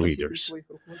ask your leaders.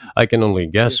 I can only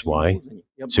guess why.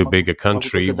 Too big a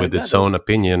country with its own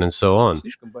opinion and so on.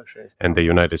 And the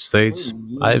United States,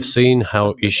 I've seen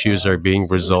how issues are being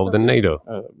resolved in NATO.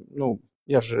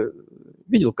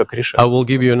 I will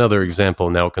give you another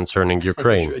example now concerning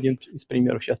Ukraine.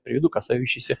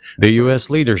 The US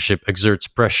leadership exerts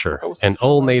pressure, and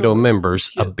all NATO members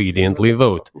obediently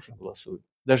vote,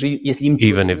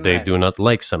 even if they do not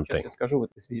like something.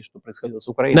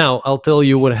 Now, I'll tell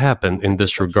you what happened in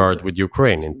this regard with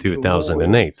Ukraine in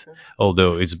 2008,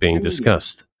 although it's being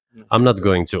discussed. I'm not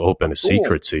going to open a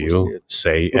secret to you,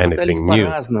 say anything new.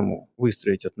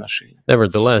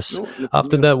 Nevertheless,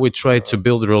 after that we tried to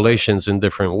build relations in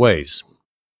different ways.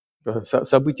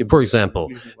 For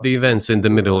example, the events in the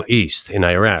Middle East, in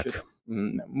Iraq.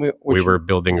 We were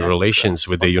building relations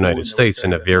with the United States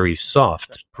in a very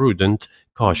soft, prudent,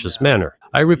 cautious manner.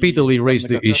 I repeatedly raised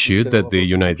the issue that the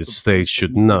United States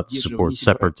should not support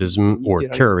separatism or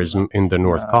terrorism in the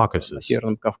North Caucasus.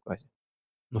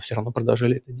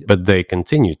 But they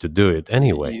continue to do it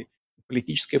anyway.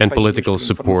 And political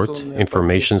support,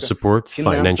 information support,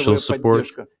 financial support,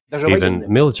 even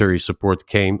military support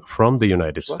came from the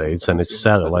United States and its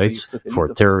satellites for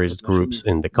terrorist groups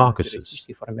in the Caucasus.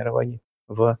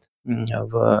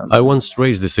 I once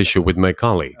raised this issue with my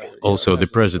colleague, also the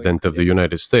President of the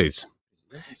United States.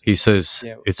 He says,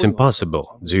 "It's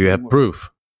impossible. Do you have proof?"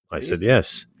 I said,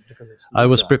 "Yes." I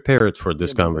was prepared for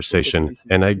this conversation,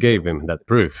 and I gave him that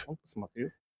proof.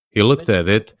 He looked at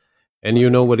it, and you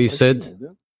know what he said?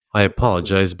 "I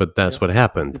apologize, but that's what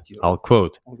happened." I'll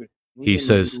quote. He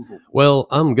says, "Well,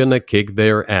 I'm gonna kick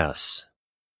their ass."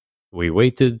 We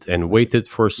waited and waited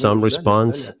for some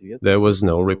response. There was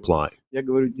no reply.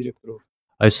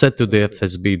 I said to the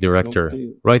FSB director,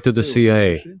 "Write to the CIA,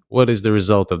 what is the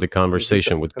result of the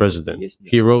conversation with President?"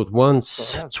 He wrote once,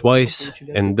 twice,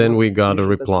 and then we got a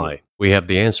reply. We have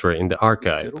the answer in the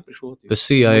archive. The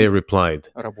CIA replied,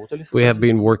 "We have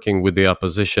been working with the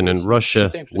opposition in Russia.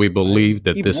 We believe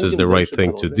that this is the right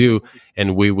thing to do, and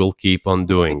we will keep on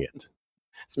doing it."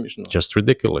 Just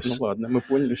ridiculous.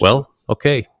 Well,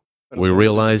 okay. We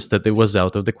realized that it was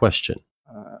out of the question.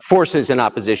 Forces in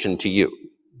opposition to you.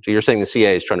 So you're saying the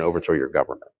CIA is trying to overthrow your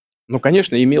government? Of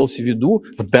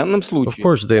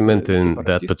course, they meant in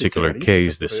that particular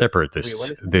case the separatists,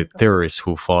 the terrorists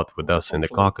who fought with us in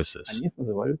the Caucasus.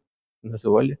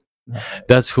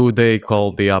 That's who they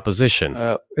called the opposition.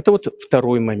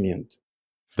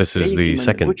 This is the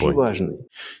second point.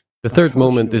 The third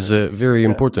moment is a very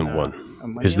important one.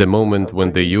 Is the moment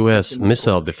when the US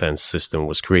missile defense system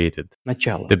was created.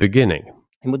 The beginning.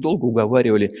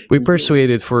 We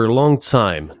persuaded for a long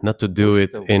time not to do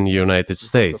it in the United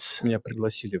States.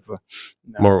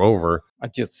 Moreover,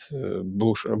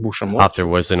 after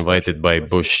was invited by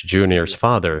Bush Jr.'s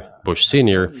father, Bush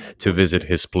Sr., to visit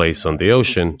his place on the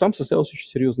ocean,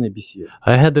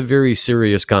 I had a very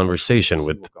serious conversation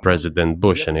with President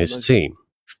Bush and his team.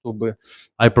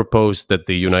 I proposed that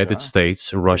the United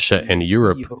States, Russia, and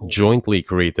Europe jointly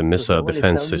create a missile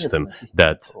defense system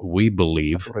that, we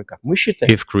believe,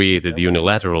 if created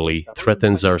unilaterally,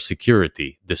 threatens our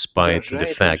security, despite the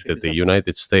fact that the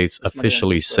United States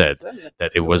officially said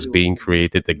that it was being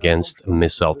created against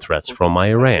missile threats from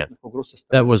Iran.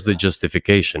 That was the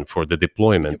justification for the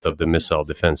deployment of the missile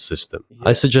defense system.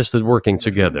 I suggested working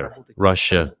together,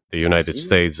 Russia, the United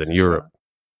States, and Europe.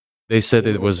 They said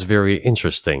it was very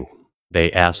interesting. They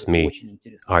asked me,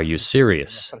 "Are you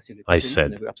serious?" I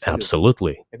said,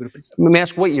 "Absolutely." Let me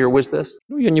ask, what year was this?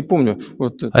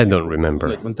 I don't remember.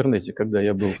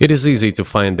 It is easy to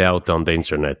find out on the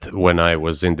internet when I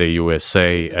was in the USA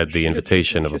at the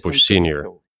invitation of Bush Sr.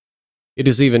 It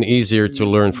is even easier to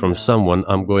learn from someone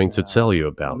I'm going to tell you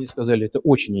about. Мне сказали, это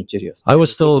очень интересно. I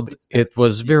was told it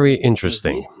was very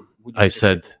interesting. I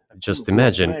said, just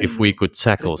imagine if we could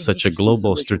tackle such a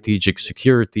global strategic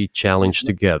security challenge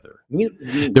together.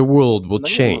 The world will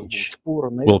change.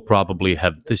 We'll probably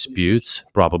have disputes,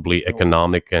 probably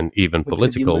economic and even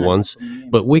political ones,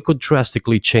 but we could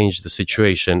drastically change the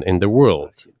situation in the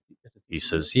world. He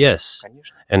says yes,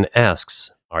 and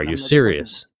asks, are you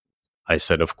serious? I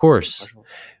said, of course.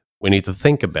 We need to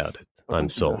think about it, I'm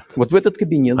told.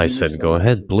 I said, go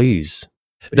ahead, please.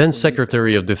 Then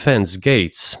Secretary of Defense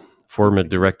Gates, former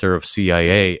director of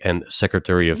CIA, and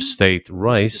Secretary of State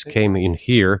Rice came in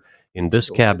here, in this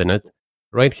cabinet,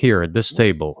 right here at this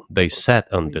table. They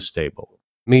sat on this table.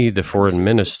 Me, the foreign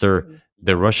minister,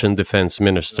 the Russian defense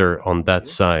minister on that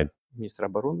side.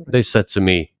 They said to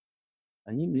me,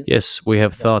 yes, we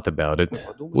have thought about it.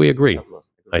 We agree.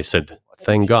 I said,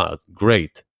 thank God,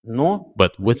 great.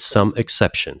 But with some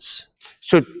exceptions.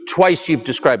 So twice you've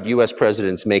described U.S.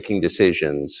 presidents making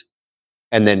decisions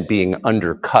and then being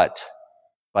undercut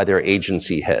by their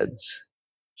agency heads.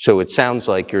 So it sounds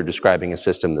like you're describing a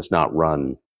system that's not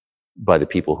run by the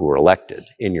people who are elected,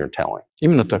 in your telling.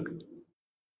 Именно так.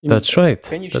 That's right.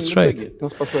 That's right.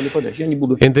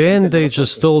 In the end, they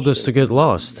just told us to get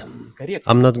lost.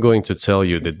 I'm not going to tell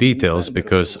you the details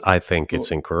because I think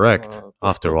it's incorrect.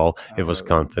 After all, it was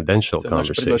confidential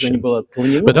conversation.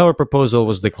 But our proposal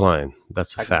was declined.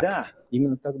 That's a fact.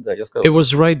 It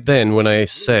was right then when I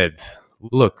said,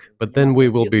 look, but then we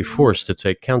will be forced to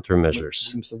take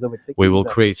countermeasures. We will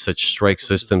create such strike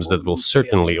systems that will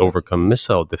certainly overcome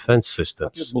missile defense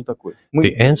systems.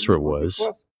 The answer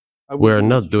was, we are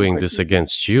not doing this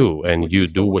against you, and you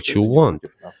do what you want,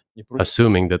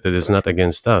 assuming that it is not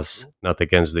against us, not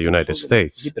against the United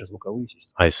States.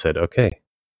 I said, okay,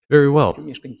 very well.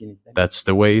 That's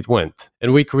the way it went.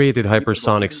 And we created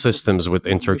hypersonic systems with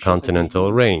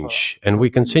intercontinental range, and we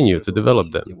continue to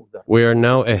develop them. We are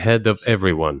now ahead of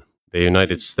everyone, the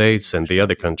United States and the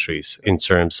other countries, in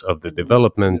terms of the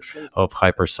development of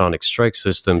hypersonic strike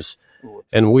systems,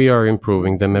 and we are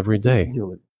improving them every day.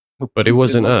 But it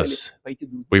wasn't us.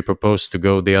 We proposed to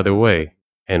go the other way,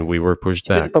 and we were pushed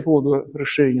back.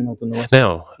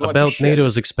 Now, about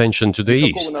NATO's expansion to the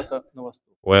east.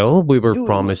 Well, we were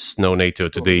promised no NATO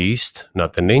to the east,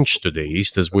 not an inch to the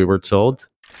east, as we were told.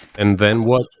 And then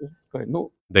what?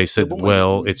 They said,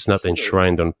 well, it's not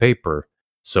enshrined on paper,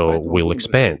 so we'll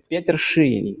expand.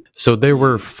 So there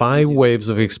were 5 waves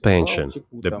of expansion,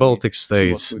 the Baltic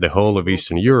states, the whole of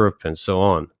Eastern Europe, and so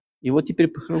on.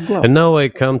 And now I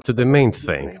come to the main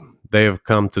thing. They have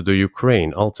come to the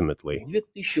Ukraine, ultimately.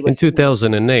 In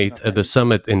 2008, at the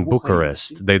summit in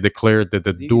Bucharest, they declared that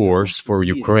the doors for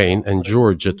Ukraine and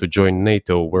Georgia to join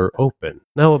NATO were open.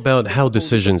 Now about how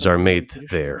decisions are made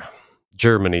there.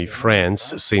 Germany,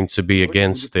 France seem to be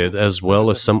against it, as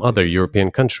well as some other European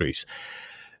countries.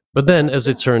 But then, as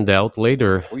it turned out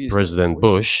later, President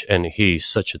Bush, and he's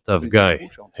such a tough guy,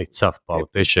 a tough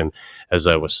politician, as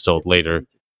I was told later,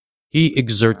 he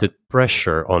exerted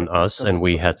pressure on us and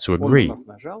we had to agree.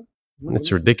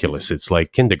 It's ridiculous. It's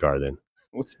like kindergarten.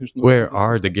 Where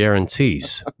are the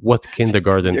guarantees? What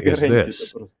kindergarten is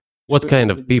this? What kind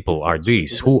of people are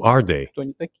these? Who are they?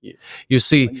 You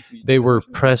see, they were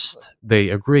pressed, they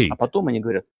agreed.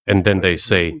 And then they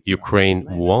say, Ukraine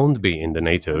won't be in the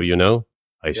NATO, you know?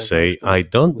 I say, I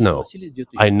don't know.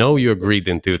 I know you agreed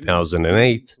in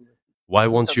 2008. Why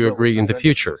won't you agree in the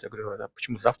future?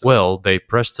 Well, they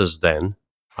pressed us then.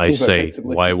 I say,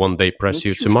 why won't they press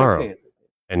you tomorrow?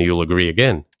 And you'll agree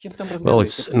again. Well,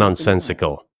 it's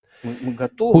nonsensical.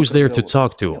 Who's there to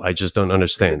talk to? I just don't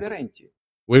understand.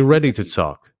 We're ready to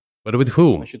talk. But with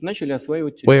whom?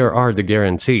 Where are the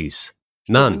guarantees?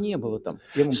 None.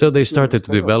 So they started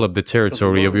to develop the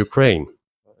territory of Ukraine.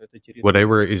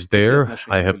 Whatever is there,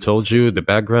 I have told you the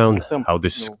background, how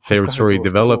this territory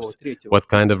developed, what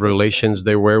kind of relations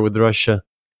there were with Russia.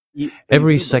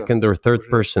 Every second or third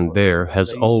person there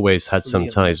has always had some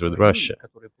ties with Russia.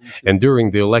 And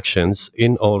during the elections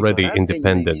in already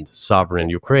independent, sovereign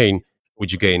Ukraine,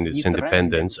 which gained its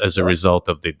independence as a result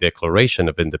of the Declaration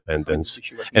of Independence.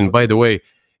 And by the way,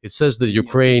 it says that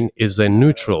Ukraine is a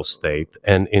neutral state,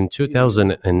 and in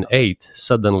 2008,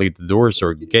 suddenly the doors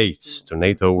or gates to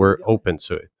NATO were open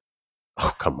to it.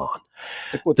 Oh, come on.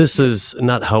 This is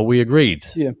not how we agreed.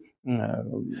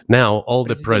 Now, all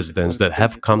the presidents that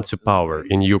have come to power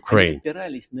in Ukraine,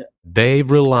 they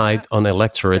relied on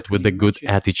electorate with a good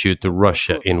attitude to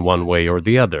Russia in one way or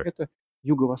the other.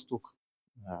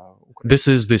 This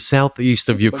is the southeast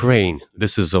of Ukraine.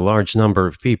 This is a large number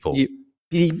of people.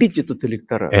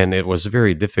 And it was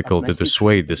very difficult to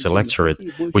dissuade this electorate,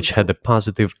 which had a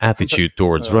positive attitude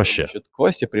towards Russia.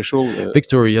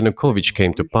 Viktor Yanukovych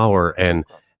came to power, and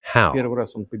how?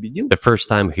 The first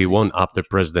time he won after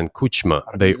President Kuchma,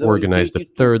 they organized a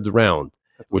third round,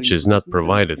 which is not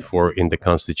provided for in the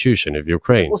constitution of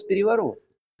Ukraine.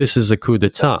 This is a coup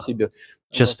d'etat.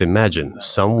 Just imagine,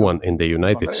 someone in the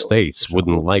United States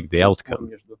wouldn't like the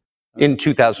outcome. In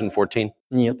 2014?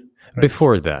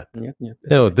 Before that.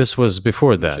 No, this was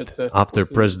before that. After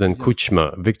President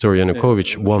Kuchma, Viktor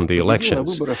Yanukovych won the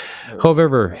elections.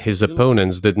 However, his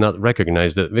opponents did not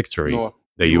recognize that victory.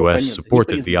 The US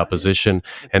supported the opposition,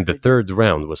 and the third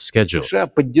round was scheduled.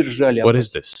 What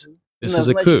is this? This is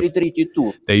a coup.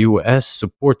 The US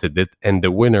supported it, and the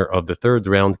winner of the third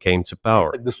round came to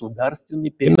power.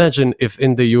 Imagine if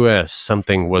in the US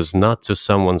something was not to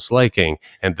someone's liking,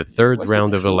 and the third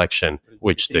round of election,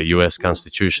 which the US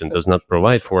Constitution does not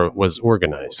provide for, was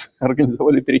organized.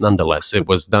 Nonetheless, it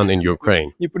was done in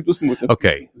Ukraine.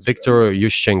 Okay, Viktor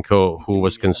Yushchenko, who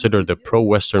was considered a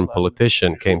pro-Western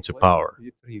politician, came to power.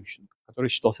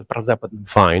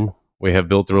 Fine, we have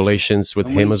built relations with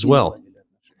him as well.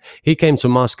 He came to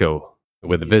Moscow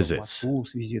with visits.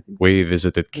 We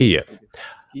visited Kiev.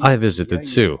 I visited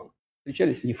too.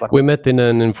 We met in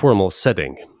an informal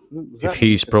setting. If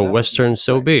he's pro-Western,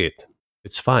 so be it.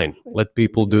 It's fine. Let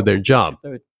people do their job.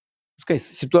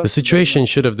 The situation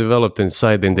should have developed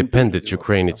inside the independent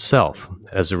Ukraine itself.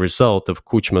 As a result of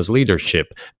Kuchma's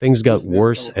leadership, things got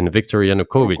worse and Viktor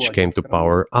Yanukovych came to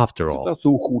power after all.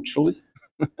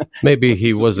 Maybe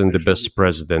he wasn't the best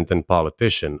president and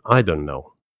politician. I don't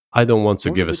know. I don't want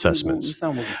to give assessments.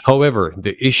 However,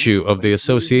 the issue of the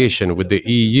association with the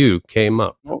EU came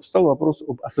up.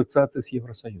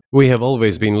 We have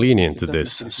always been lenient to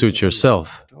this, suit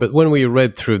yourself. But when we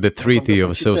read through the Treaty of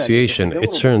Association, it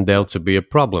turned out to be a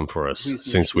problem for us,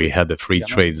 since we had a free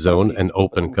trade zone and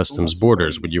open customs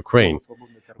borders with Ukraine,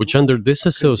 which under this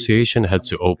association had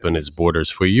to open its borders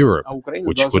for Europe,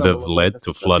 which could have led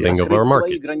to flooding of our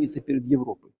market.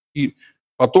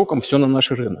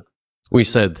 We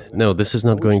said, no, this is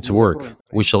not going to work.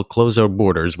 We shall close our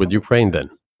borders with Ukraine then.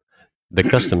 The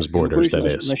customs borders, that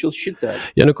is.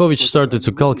 Yanukovych started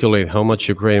to calculate how much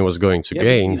Ukraine was going to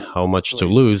gain, how much to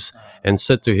lose, and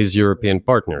said to his European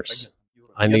partners,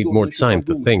 I need more time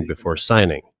to think before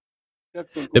signing.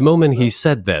 The moment he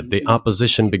said that, the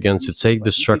opposition began to take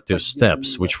destructive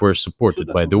steps which were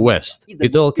supported by the West.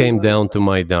 It all came down to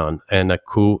Maidan and a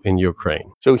coup in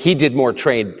Ukraine. So he did more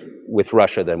trade with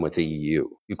Russia than with the EU.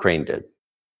 Ukraine did.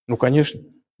 Of course.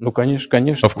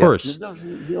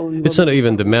 It's not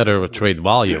even the matter of trade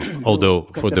volume, although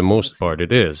for the most part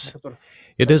it is.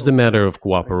 It is the matter of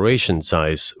cooperation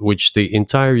ties, which the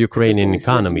entire Ukrainian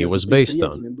economy was based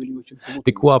on.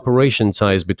 The cooperation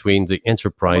ties between the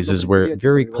enterprises were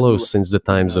very close since the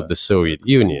times of the Soviet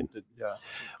Union.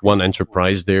 One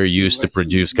enterprise there used to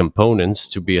produce components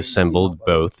to be assembled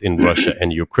both in Russia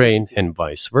and Ukraine, and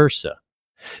vice versa.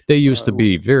 They used to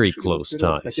be very close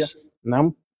ties.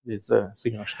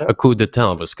 A coup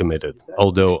d'etat was committed,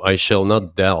 although I shall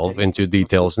not delve into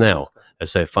details now,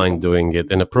 as I find doing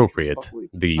it inappropriate,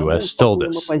 the US told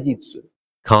us.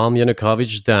 Calm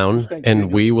Yanukovych down,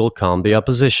 and we will calm the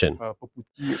opposition.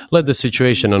 Let the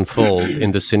situation unfold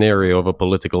in the scenario of a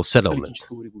political settlement.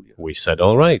 We said,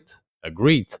 all right,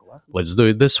 agreed, let's do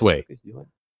it this way.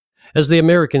 As the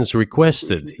Americans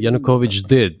requested, Yanukovych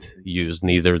did use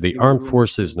neither the armed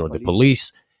forces nor the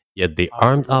police, yet the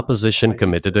armed opposition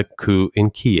committed a coup in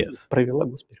Kiev.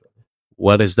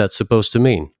 What is that supposed to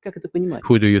mean?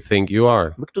 Who do you think you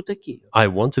are? I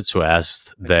wanted to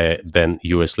ask the then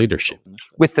US leadership.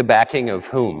 With the backing of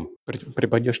whom?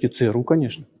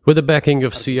 With the backing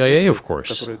of CIA, of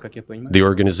course. The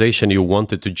organization you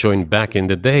wanted to join back in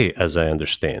the day, as I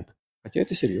understand.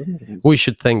 We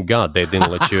should thank God they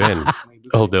didn't let you in,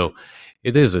 although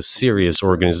it is a serious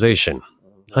organization.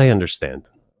 I understand.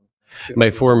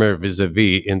 My former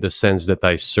vis-a-vis in the sense that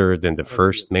I served in the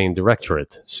first main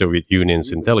directorate, Soviet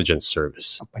Union's intelligence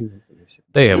service.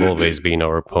 They have always been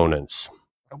our opponents.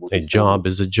 A job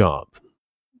is a job.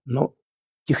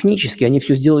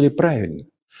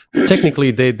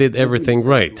 Technically, they did everything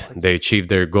right. They achieved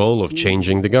their goal of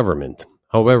changing the government.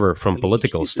 However, from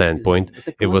political standpoint,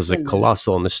 it was a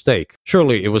colossal mistake.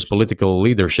 Surely it was political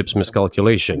leadership's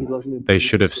miscalculation. They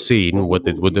should have seen what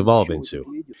it would evolve into.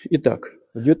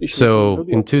 So,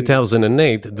 in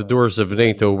 2008, the doors of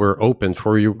NATO were opened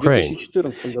for Ukraine.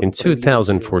 In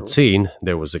 2014,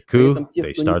 there was a coup.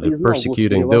 They started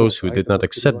persecuting those who did not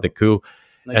accept the coup,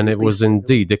 and it was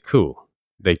indeed a coup.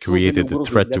 They created a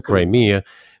threat to Crimea,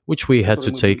 which we had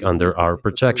to take under our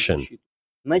protection.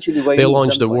 They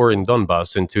launched the war in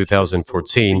Donbass in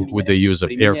 2014 with the use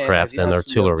of aircraft and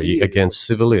artillery against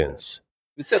civilians.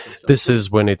 This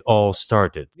is when it all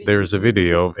started. There's a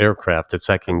video of aircraft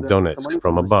attacking Donetsk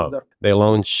from above. They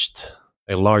launched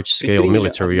a large-scale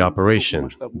military operation,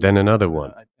 then another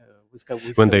one.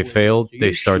 When they failed,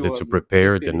 they started to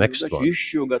prepare the next one.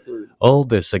 All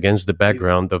this against the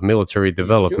background of military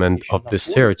development of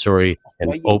this territory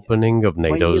and opening of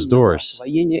NATO's doors.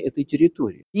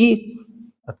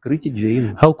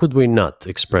 How could we not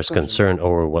express concern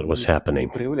over what was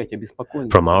happening?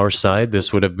 From our side,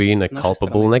 this would have been a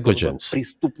culpable negligence.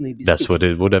 That's what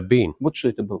it would have been.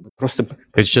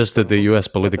 It's just that the US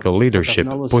political leadership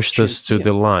pushed us to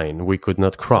the line we could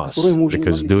not cross,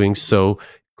 because doing so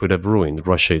could have ruined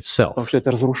Russia itself.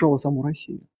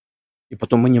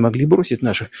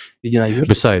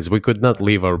 Besides, we could not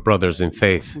leave our brothers in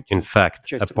faith, in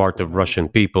fact, a part of Russian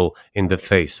people, in the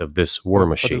face of this war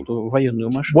machine.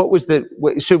 What was but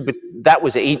that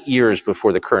was 8 years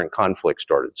before the current conflict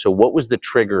started. So what was the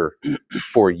trigger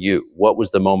for you? What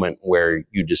was the moment where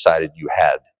you decided you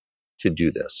had to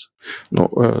do this?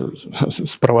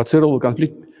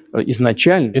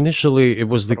 Initially, it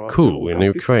was the coup in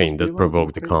Ukraine that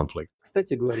provoked the conflict.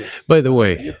 By the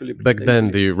way, back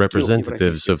then the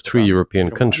representatives of 3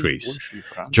 European countries,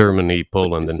 Germany,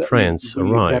 Poland, and France,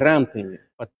 arrived.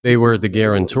 They were the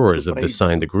guarantors of the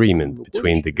signed agreement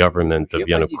between the government of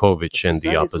Yanukovych and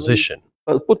the opposition.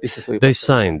 They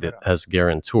signed it as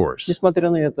guarantors.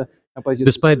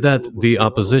 Despite that, the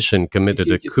opposition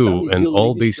committed a coup, and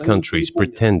all these countries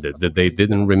pretended that they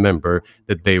didn't remember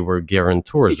that they were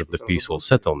guarantors of the peaceful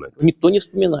settlement.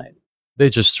 They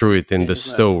just threw it in the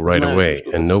stove right away,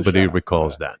 and nobody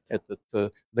recalls that.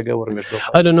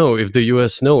 I don't know if the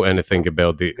US know anything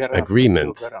about the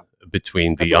agreement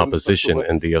between the opposition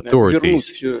and the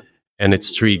authorities, and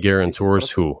its 3 guarantors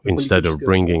who, instead of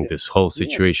bringing this whole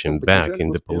situation back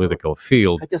in the political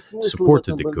field,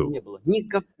 supported the coup.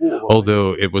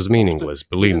 Although it was meaningless,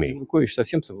 believe me,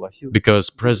 because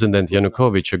President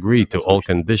Yanukovych agreed to all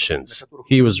conditions.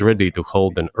 He was ready to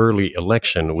hold an early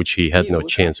election, which he had no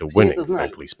chance of winning,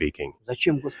 frankly speaking.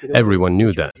 Everyone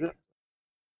knew that.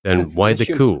 Then why the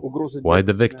coup? Why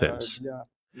the victims?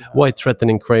 Why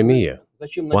threatening Crimea?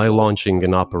 Why launching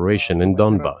an operation in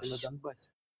Donbass?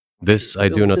 This I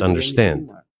do not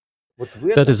understand.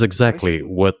 That is exactly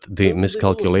what the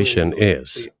miscalculation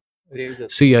is.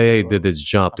 CIA did its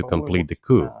job to complete the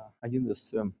coup.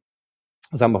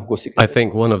 I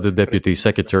think one of the deputy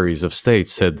secretaries of state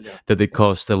said that it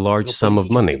cost a large sum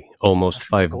of money, almost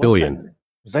 5 billion.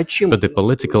 But the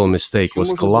political mistake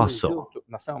was colossal.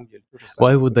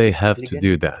 Why would they have to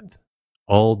do that?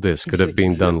 All this could have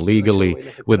been done legally,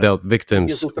 without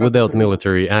victims, without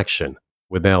military action,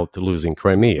 without losing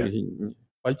Crimea.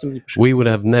 We would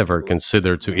have never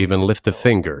considered to even lift a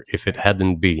finger if it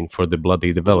hadn't been for the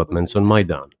bloody developments on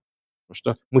Maidan.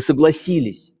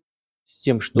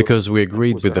 Because we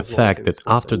agreed with the fact that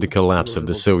after the collapse of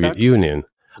the Soviet Union,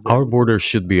 our border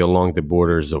should be along the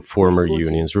borders of former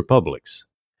Union's republics.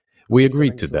 We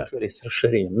agreed to that.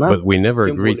 But we never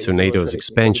agreed to NATO's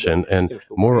expansion, and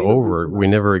moreover, we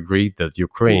never agreed that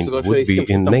Ukraine would be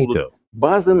in NATO.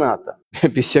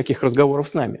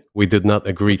 We did not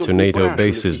agree to NATO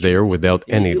bases there without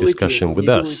any discussion with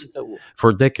us.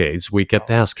 For decades, we kept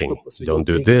asking, don't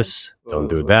do this, don't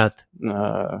do that.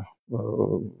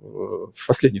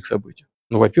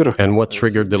 And what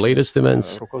triggered the latest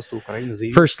events?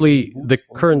 Firstly, the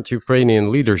current Ukrainian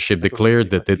leadership declared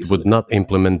that it would not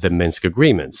implement the Minsk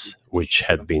agreements, which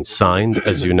had been signed,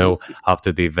 as you know,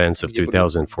 after the events of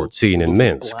 2014 in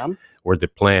Minsk, where the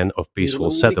plan of peaceful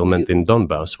settlement in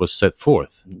Donbass was set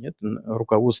forth.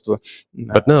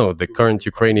 But no, the current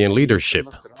Ukrainian leadership,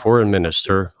 foreign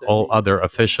minister, all other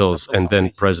officials, and then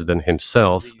president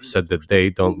himself said that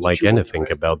they don't like anything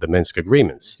about the Minsk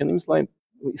agreements.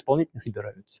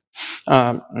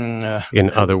 In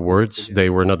other words, they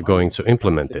were not going to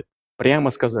implement it.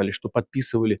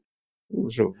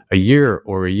 A year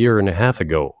or a year and a half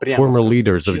ago, former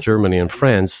leaders of Germany and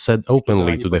France said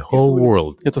openly to the whole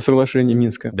world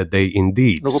that they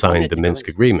indeed signed the Minsk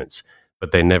agreements,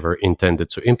 but they never intended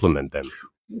to implement them.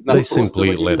 They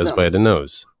simply led us by the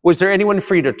nose. Was there anyone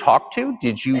for you to talk to?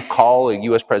 Did you call a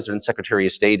U.S. President, Secretary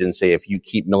of State, and say, if you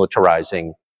keep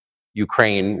militarizing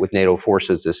Ukraine with NATO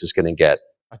forces, this is going to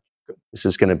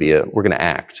be we're going to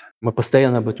act? We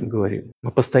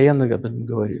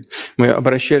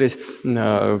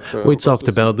talked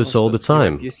about this all the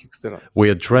time. We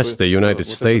addressed the United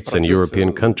States and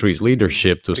European countries'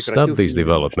 leadership to stop these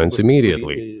developments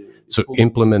immediately, to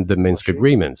implement the Minsk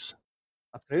agreements.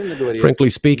 Frankly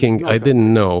speaking, I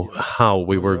didn't know how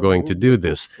we were going to do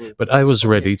this, but I was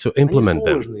ready to implement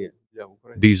them.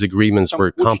 These agreements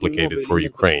were complicated for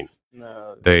Ukraine.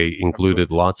 They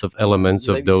included lots of elements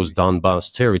of those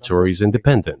Donbas territories'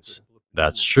 independence.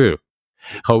 That's true.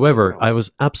 However, I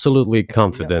was absolutely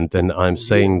confident, and I'm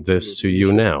saying this to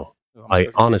you now. I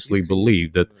honestly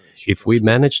believe that if we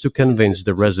managed to convince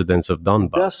the residents of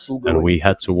Donbas, and we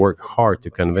had to work hard to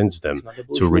convince them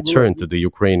to return to the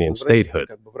Ukrainian statehood,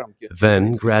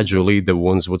 then gradually the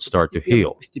wounds would start to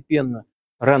heal.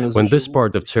 When this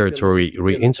part of territory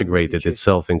reintegrated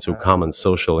itself into common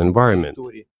social environment,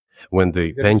 when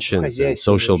the pensions and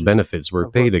social benefits were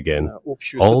paid again,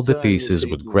 all the pieces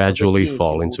would gradually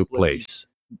fall into place.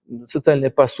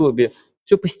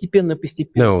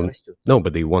 No,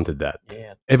 nobody wanted that.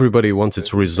 Everybody wanted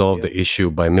to resolve the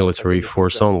issue by military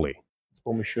force only.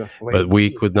 But we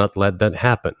could not let that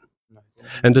happen.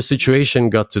 And the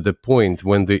situation got to the point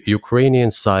when the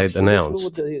Ukrainian side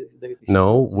announced,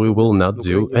 no, we will not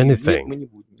do anything.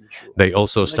 They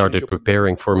also started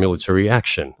preparing for military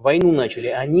action.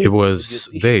 It was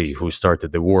they who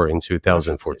started the war in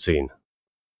 2014.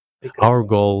 Our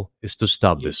goal is to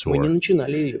stop this war.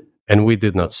 And we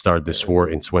did not start this war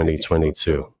in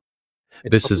 2022.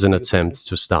 This is an attempt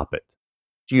to stop it.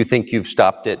 Do you think you've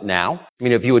stopped it now? I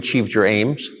mean, have you achieved your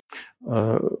aims?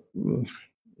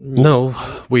 No,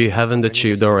 we haven't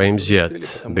achieved our aims yet,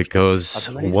 because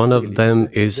one of them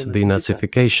is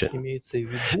denazification.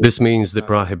 This means the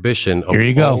prohibition of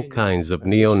all kinds of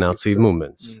neo-Nazi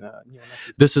movements.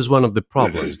 This is one of the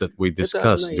problems that we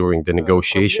discussed during the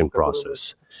negotiation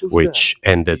process, which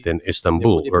ended in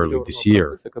Istanbul early this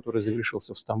year.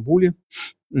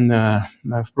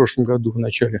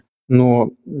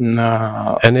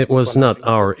 And it was not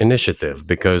our initiative,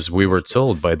 because we were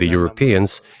told by the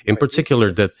Europeans, in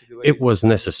particular, that it was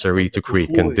necessary to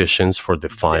create conditions for the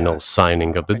final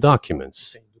signing of the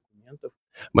documents.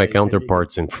 My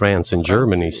counterparts in France and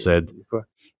Germany said,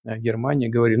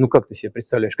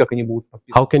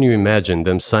 how can you imagine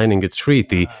them signing a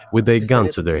treaty with a gun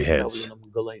to their heads?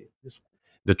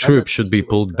 The troops should be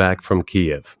pulled back from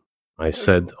Kiev. I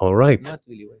said, all right.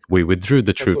 We withdrew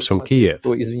the troops from Kiev.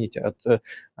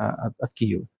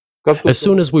 As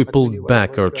soon as we pulled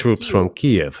back our troops from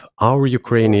Kiev, our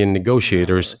Ukrainian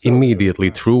negotiators immediately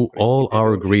threw all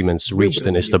our agreements reached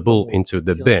in Istanbul into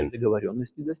the bin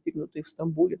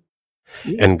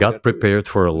and got prepared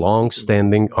for a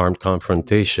long-standing armed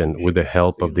confrontation with the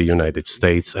help of the United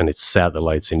States and its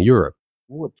satellites in Europe.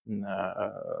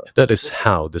 That is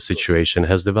how the situation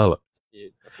has developed.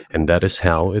 And that is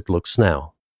how it looks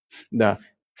now.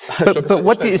 But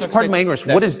what is, pardon my ignorance,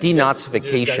 what is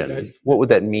denazification? What would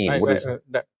that mean? What is...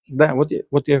 Да, вот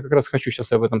я как раз хочу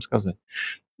сейчас об этом сказать.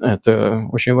 Это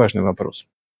очень важный вопрос.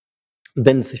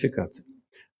 Денацификация.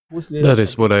 That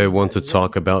is what I want to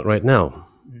talk about right now.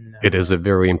 It is a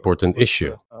very important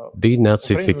issue.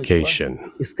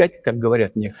 Denazification.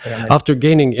 After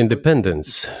gaining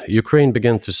independence, Ukraine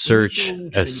began to search,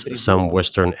 as some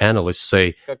Western analysts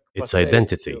say, its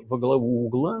identity.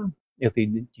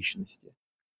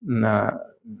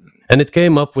 And it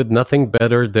came up with nothing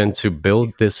better than to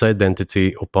build this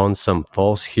identity upon some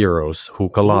false heroes who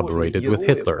collaborated with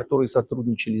Hitler.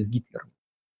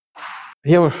 I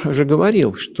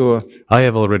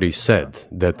have already said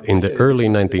that in the early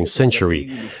 19th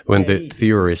century, when the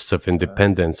theorists of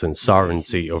independence and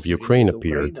sovereignty of Ukraine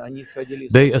appeared,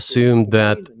 they assumed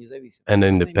that an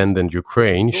independent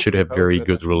Ukraine should have very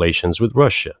good relations with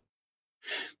Russia.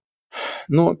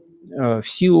 But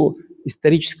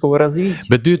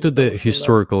due to the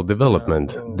historical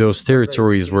development, those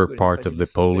territories were part of the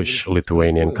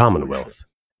Polish-Lithuanian Commonwealth.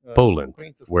 Poland,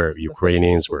 where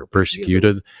Ukrainians were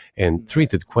persecuted and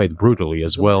treated quite brutally,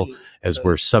 as well as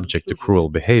were subject to cruel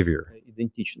behavior.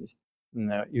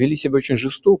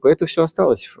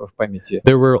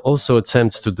 There were also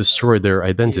attempts to destroy their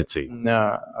identity.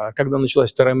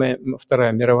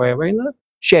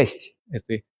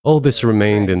 All this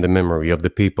remained in the memory of the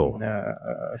people.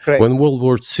 When World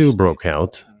War II broke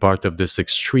out, part of this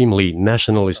extremely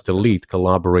nationalist elite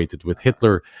collaborated with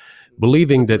Hitler,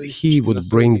 believing that he would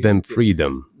bring them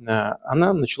freedom. The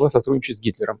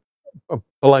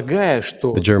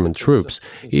German troops,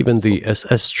 even the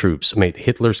SS troops, made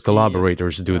Hitler's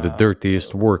collaborators do the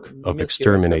dirtiest work of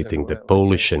exterminating the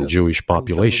Polish and Jewish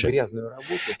population.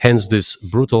 Hence this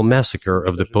brutal massacre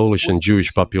of the Polish and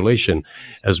Jewish population,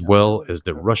 as well as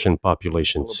the Russian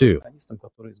population too.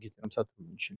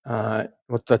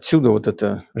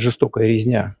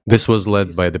 This was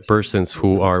led by the persons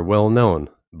who are well known: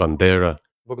 Bandera,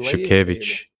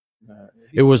 Shukevich.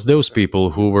 It was those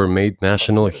people who were made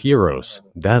national heroes.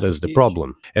 That is the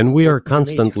problem. And we are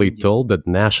constantly told that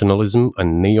nationalism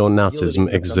and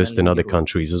neo-Nazism exist in other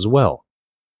countries as well.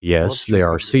 Yes, they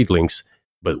are seedlings,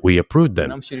 but we uproot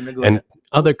them. And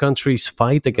other countries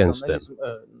fight against them.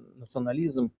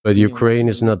 But Ukraine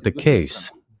is not the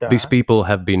case. These people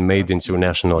have been made into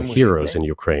national heroes in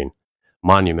Ukraine.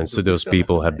 Monuments to those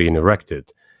people have been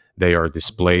erected. They are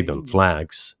displayed on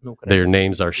flags. Their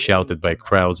names are shouted by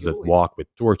crowds that walk with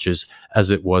torches,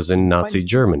 as it was in Nazi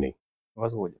Germany.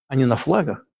 Они на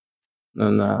флагах,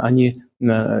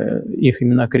 их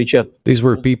имена кричат. These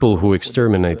were people who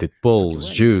exterminated Poles,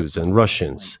 Jews, and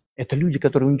Russians. Это люди,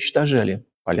 которые уничтожали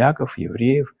поляков,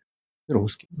 евреев,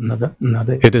 русских.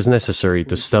 It is necessary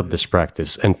to stop this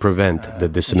practice and prevent the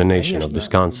dissemination of this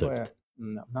concept.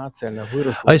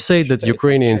 I say that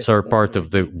Ukrainians are part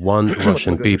of the one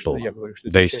Russian people.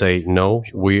 They say, no,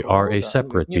 we are a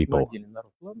separate people.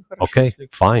 Okay,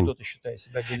 fine.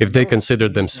 If they consider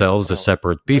themselves a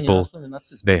separate people,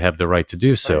 they have the right to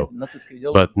do so,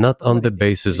 but not on the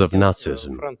basis of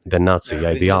Nazism, the Nazi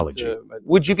ideology.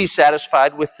 Would you be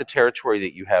satisfied with the territory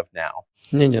that you have now?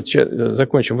 Нет, сейчас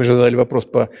закончим. Вы же задали вопрос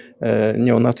по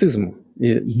неонацизму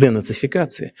и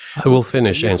денацификации. I will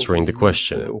finish answering the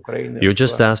question. You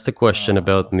just asked a question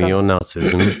about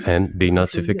neo-Nazism and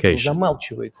denazification.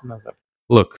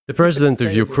 Look, the president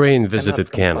of Ukraine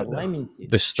visited Canada.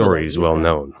 The story is well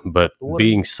known, but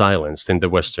being silenced in the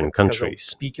Western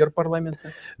countries.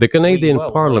 The Canadian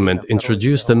Parliament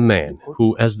introduced a man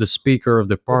who, as the Speaker of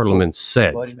the Parliament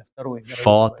said,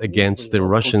 fought against the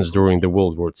Russians during the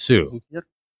World War II.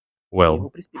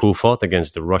 Well, who fought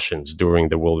against the Russians during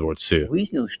the World War II?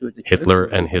 Hitler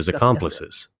and his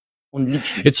accomplices.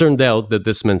 It turned out that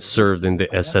this man served in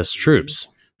the SS troops.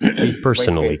 He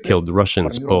personally killed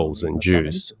Russians, Poles, and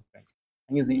Jews.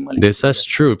 The SS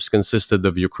troops consisted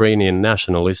of Ukrainian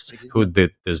nationalists who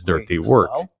did this dirty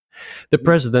work. The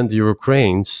president of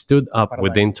Ukraine stood up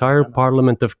with the entire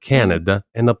Parliament of Canada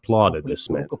and applauded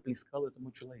this man.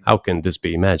 How can this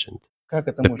be imagined?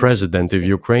 The president of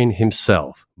Ukraine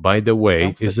himself, by the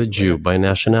way, is a Jew by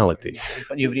nationality.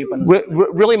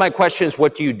 Really, my question is,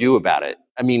 what do you do about it?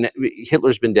 I mean,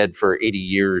 Hitler's been dead for 80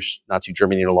 years. Nazi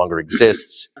Germany no longer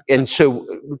exists. And so,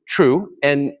 true.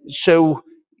 And so,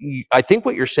 I think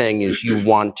what you're saying is you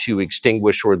want to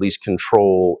extinguish or at least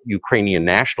control Ukrainian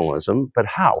nationalism. But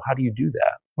how? How do you do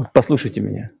that? Послушайте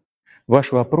меня.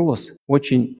 Ваш вопрос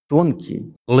очень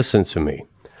тонкий. Listen to me.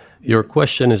 Your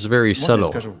question is very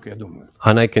subtle,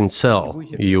 and I can tell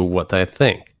you what I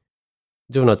think.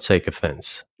 Do not take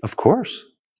offense. Of course.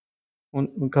 Он,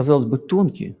 казалось бы,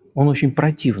 тонкий. Он очень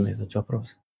противный, этот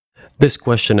вопрос. This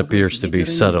question appears to be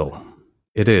subtle.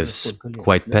 It is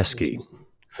quite pesky.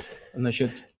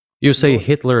 You say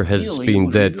Hitler has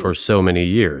been dead for so many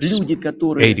years,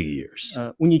 80 years.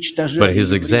 But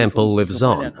his example lives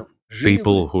on.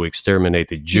 People who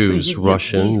exterminated Jews,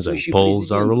 Russians, and Poles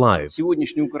are alive.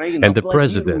 And the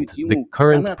president, the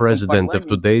current president of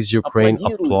today's Ukraine,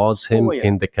 applauds him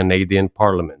in the Canadian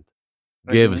Parliament,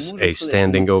 gives a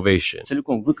standing ovation.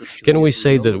 Can we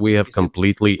say that we have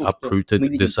completely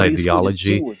uprooted this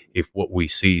ideology if what we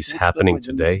see is happening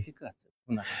today?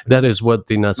 That is what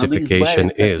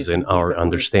denazification is in our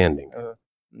understanding.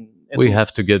 We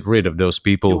have to get rid of those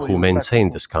people who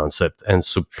maintain this concept and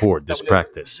support this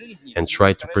practice and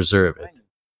try to preserve it.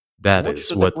 That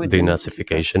is what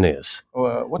denazification is.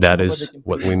 That is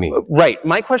what we mean. Right.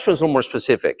 My question was a little more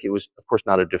specific. It was, of course,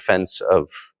 not a defense of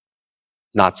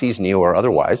Nazis, neo or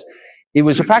otherwise. It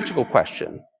was a practical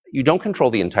question. You don't control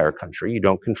the entire country. You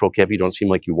don't control Kiev. You don't seem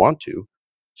like you want to.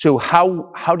 So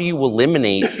how do you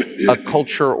eliminate a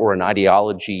culture or an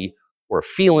ideology or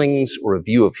feelings or a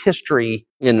view of history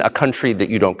in a country that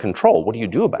you don't control? What do you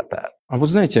do about that? А вы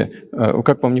знаете,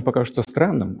 как вам не покажется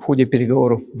странным, в ходе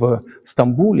переговоров в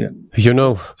Стамбуле... You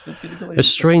know, as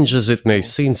strange as it may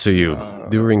seem to you,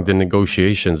 during the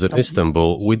negotiations in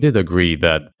Istanbul, we did agree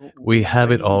that we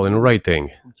have it all in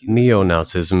writing.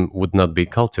 Neo-Nazism would not be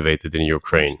cultivated in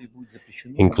Ukraine,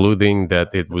 including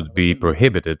that it would be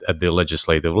prohibited at the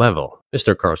legislative level.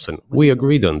 Mr. Carson, we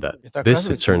agreed on that. This,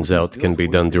 it turns out, can be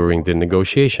done during the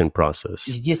negotiation process.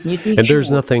 And there's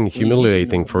nothing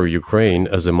humiliating for Ukraine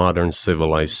as a modern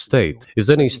civilized state. Is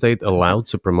any state allowed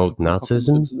to promote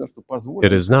Nazism?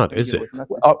 It is not, is it?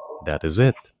 That is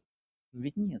it.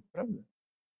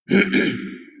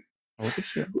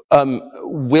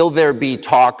 Will there be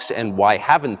talks, and why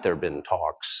haven't there been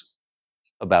talks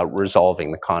about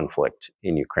resolving the conflict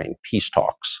in Ukraine, peace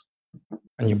talks?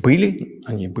 Они были,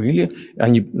 они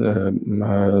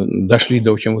дошли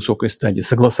до очень высокой стадии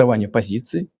согласования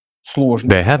позиций, сложно.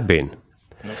 They have been.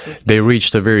 They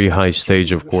reached a very high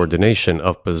stage of coordination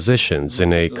of positions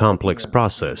in a complex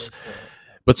process.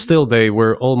 But still, they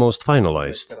were almost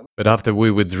finalized. But after we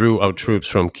withdrew our troops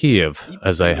from Kiev,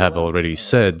 as I have already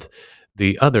said,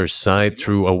 the other side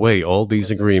threw away all these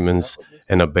agreements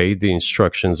and obeyed the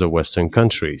instructions of Western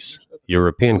countries,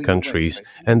 European countries,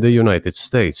 and the United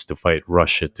States to fight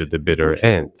Russia to the bitter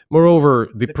end. Moreover,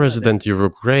 the president of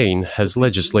Ukraine has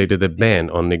legislated a ban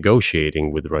on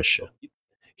negotiating with Russia.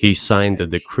 He signed a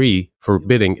decree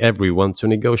forbidding everyone to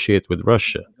negotiate with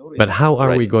Russia. But how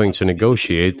are we going to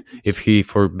negotiate if he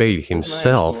forbade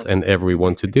himself and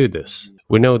everyone to do this?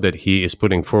 We know that he is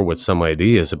putting forward some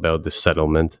ideas about the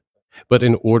settlement, but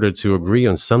in order to agree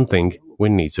on something, we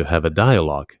need to have a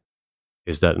dialogue.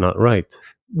 Is that not right?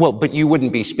 Well, but you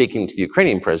wouldn't be speaking to the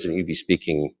Ukrainian president, you'd be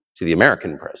speaking to the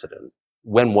American president.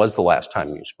 When was the last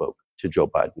time you spoke to Joe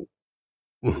Biden?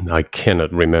 I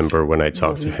cannot remember when I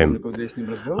talked to him.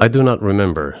 I do not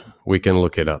remember. We can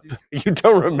look it up. You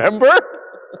don't remember?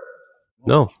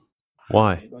 No.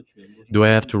 Why? Do I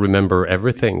have to remember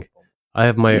everything? I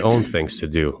have my own things to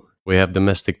do. We have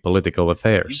domestic political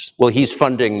affairs. Well, he's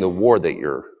funding the war that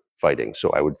you're fighting, so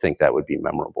I would think that would be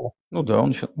memorable.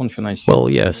 Well,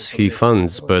 yes, he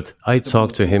funds, but I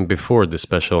talked to him before the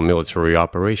special military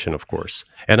operation, of course.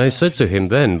 And I said to him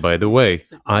then, by the way,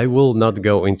 I will not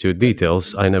go into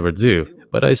details, I never do,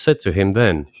 but I said to him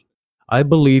then, I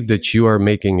believe that you are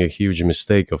making a huge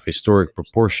mistake of historic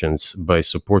proportions by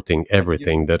supporting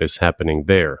everything that is happening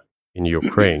there, in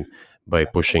Ukraine, by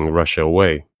pushing Russia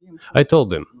away. I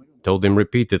told him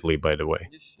repeatedly, by the way.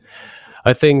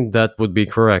 I think that would be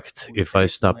correct if I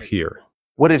stop here.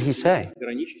 What did he say?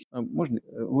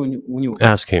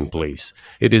 Ask him, please.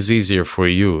 It is easier for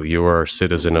you. You are a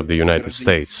citizen of the United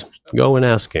States. Go and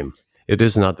ask him. It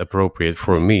is not appropriate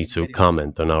for me to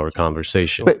comment on our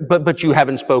conversation. But you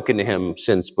haven't spoken to him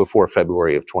since before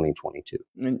February of 2022?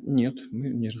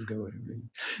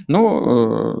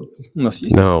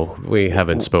 No, we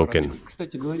haven't spoken.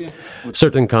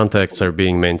 Certain contacts are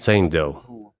being maintained, though.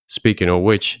 Speaking of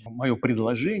which,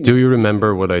 do you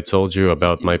remember what I told you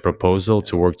about my proposal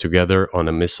to work together on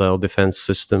a missile defense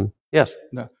system? Yes.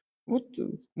 You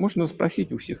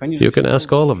can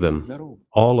ask all of them.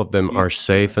 All of them are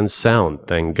safe and sound,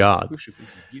 thank God.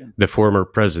 The former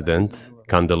president,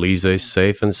 Condoleezza, is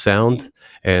safe and sound,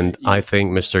 and I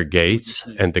think Mr. Gates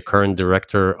and the current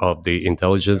director of the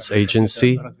intelligence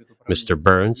agency, Mr.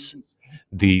 Burns,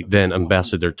 the then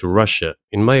ambassador to Russia,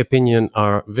 in my opinion,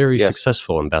 are very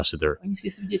successful ambassador.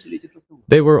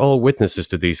 They were all witnesses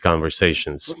to these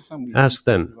conversations. Ask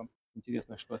them.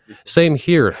 Same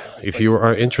here. If you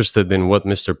are interested in what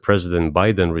Mr. President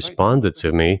Biden responded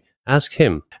to me, ask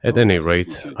him. At any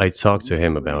rate, I talked to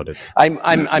him about it.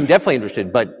 I'm definitely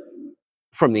interested, but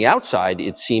from the outside,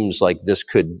 it seems like this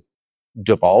could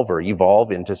devolve or evolve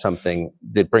into something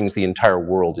that brings the entire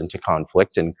world into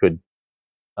conflict and could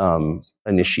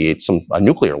initiate a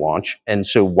nuclear launch. And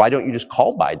so why don't you just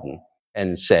call Biden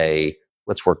and say,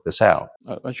 let's work this out?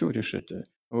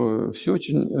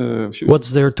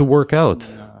 What's there to work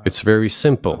out? It's very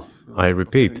simple. I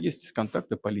repeat.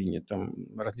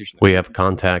 We have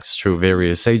contacts through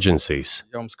various agencies.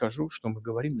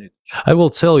 I will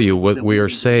tell you what we are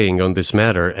saying on this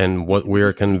matter and what we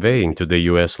are conveying to the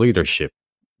US leadership.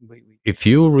 If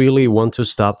you really want to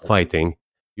stop fighting,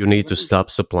 you need to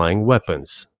stop supplying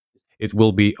weapons. It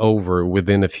will be over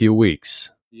within a few weeks.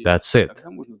 That's it.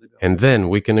 And then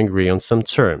we can agree on some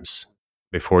terms.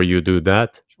 Before you do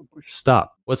that,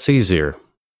 stop. What's easier?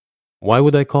 Why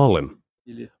would I call him?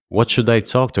 What should I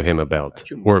talk to him about?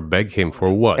 Or beg him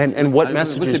for what? And what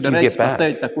messages do you get back?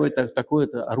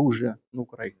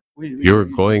 You're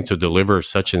going to deliver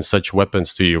such and such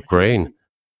weapons to Ukraine?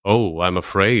 Oh, I'm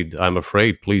afraid,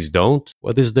 please don't.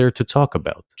 What is there to talk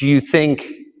about? Do you think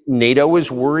NATO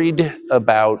is worried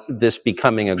about this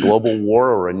becoming a global war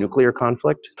or a nuclear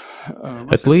conflict?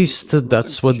 At least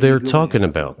that's what they're talking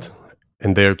about.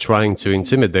 And they're trying to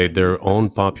intimidate their own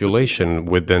population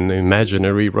with an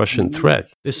imaginary Russian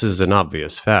threat. This is an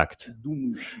obvious fact.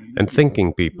 And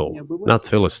thinking people, not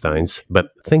Philistines, but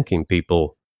thinking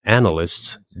people,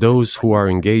 analysts, those who are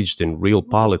engaged in real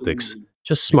politics,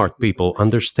 just smart people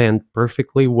understand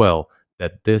perfectly well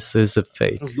that this is a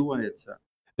fake.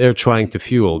 They're trying to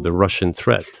fuel the Russian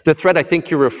threat. The threat I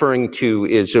think you're referring to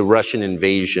is a Russian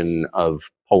invasion of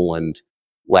Poland,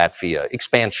 Latvia,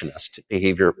 expansionist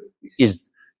behavior.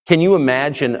 Can you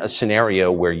imagine a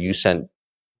scenario where you sent...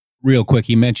 Real quick,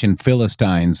 he mentioned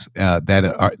Philistines.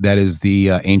 That is the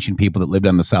ancient people that lived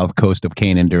on the south coast of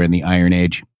Canaan during the Iron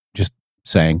Age. Just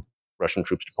saying. Russian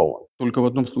troops to Poland? Только в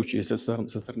одном случае, если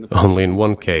со стороны Only in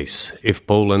one case, if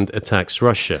Poland attacks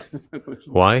Russia.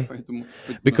 Why?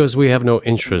 Because we have no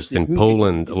interest in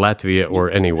Poland, Latvia,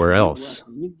 or anywhere else.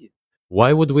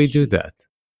 Why would we do that?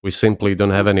 We simply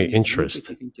don't have any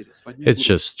interest. It's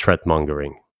just threat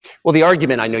mongering. Well, the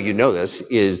argument, I know you know this,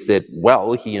 is that,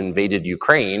 well, he invaded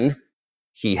Ukraine.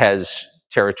 He has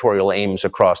territorial aims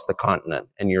across the continent.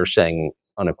 And you're saying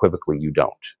unequivocally you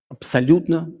don't.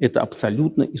 Это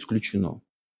абсолютно исключено.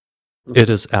 It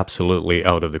is absolutely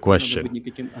out of the question.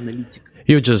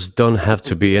 You just don't have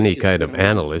to be any kind of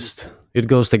analyst. It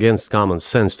goes against common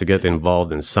sense to get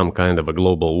involved in some kind of a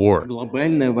global war.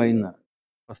 Глобальная война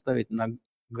поставить на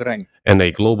грань. And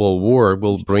a global war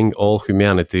will bring all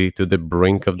humanity to the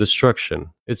brink of destruction.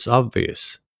 It's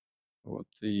obvious. Вот.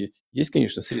 И есть,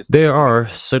 конечно, средства. There are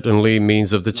certainly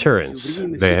means of deterrence.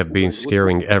 They have been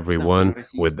scaring everyone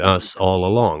with us all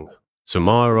along.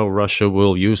 Tomorrow, Russia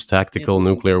will use tactical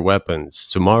nuclear weapons.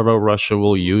 Tomorrow, Russia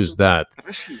will use that.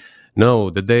 No,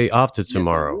 the day after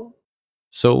tomorrow.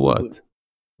 So what?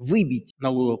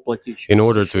 In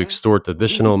order to extort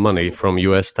additional money from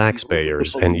US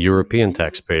taxpayers and European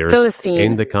taxpayers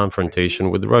in the confrontation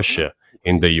with Russia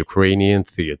in the Ukrainian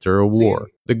theater of war.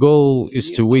 The goal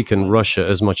is to weaken Russia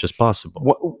as much as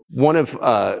possible. One of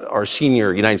our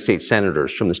senior United States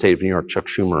senators from the state of New York, Chuck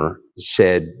Schumer,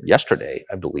 said yesterday,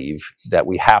 I believe, that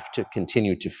we have to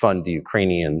continue to fund the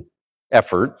Ukrainian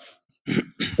effort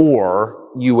or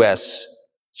US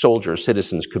soldiers,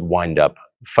 citizens could wind up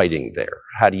fighting there.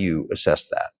 How do you assess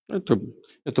that?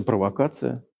 Это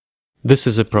провокация. This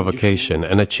is a provocation,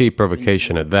 and a cheap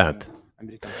provocation at that.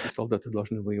 Американские солдаты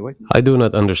должны воевать. I do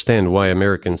not understand why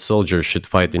American soldiers should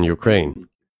fight in Ukraine.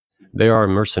 There are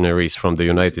mercenaries from the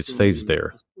United States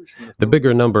there. The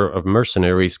bigger number of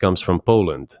mercenaries comes from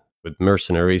Poland, with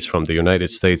mercenaries from the United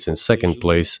States in second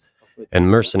place and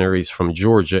mercenaries from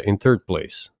Georgia in third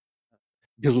place.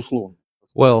 Безусловно.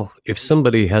 Well, if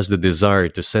somebody has the desire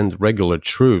to send regular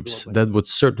troops, that would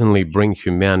certainly bring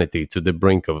humanity to the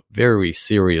brink of very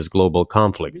serious global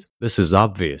conflict. This is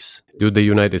obvious. Do the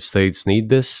United States need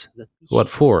this? What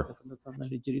for?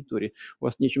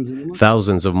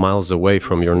 Thousands of miles away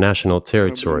from your national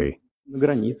territory.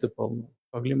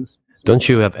 Don't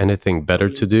you have anything better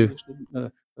to do?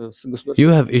 You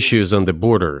have issues on the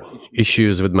border,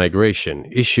 issues with migration,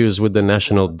 issues with the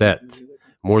national debt.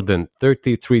 More than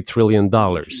 $33 trillion.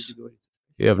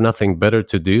 You have nothing better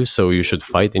to do, so you should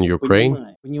fight in Ukraine?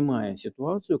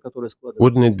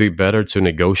 Wouldn't it be better to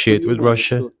negotiate with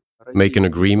Russia? Make an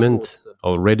agreement,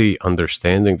 already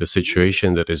understanding the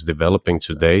situation that is developing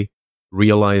today,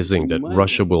 realizing that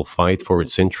Russia will fight for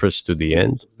its interests to the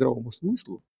end?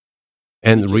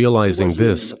 And realizing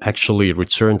this, actually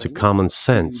return to common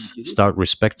sense, start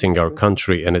respecting our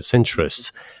country and its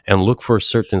interests, and look for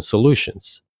certain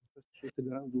solutions.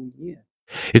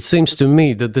 It seems to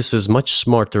me that this is much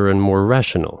smarter and more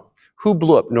rational. Who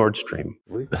blew up Nord Stream?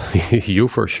 You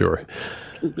for sure.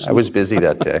 I was busy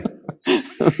that day.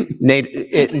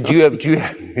 Nate, do you have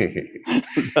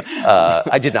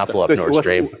I did not blow up Nord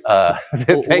Stream.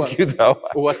 Thank you, though.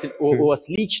 У вас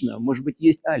лично, может быть,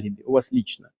 есть алиби. У вас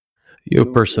лично. You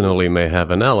personally may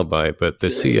have an alibi, but the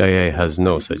CIA has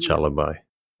no such alibi.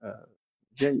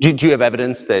 Do you have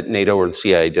evidence that NATO or the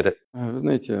CIA did it?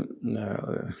 Знаете,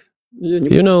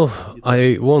 You know,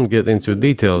 I won't get into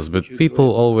details, but people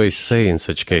always say in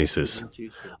such cases,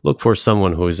 look for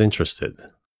someone who is interested.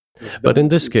 But in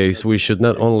this case, we should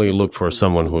not only look for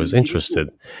someone who is interested,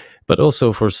 but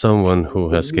also for someone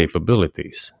who has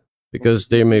capabilities. Because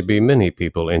there may be many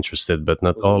people interested, but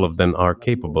not all of them are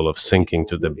capable of sinking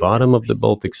to the bottom of the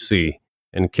Baltic Sea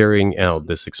and carrying out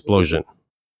this explosion.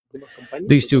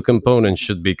 These two components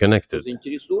should be connected.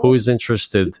 Who is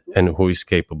interested and who is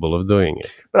capable of doing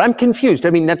it? But I'm confused. I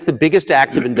mean, that's the biggest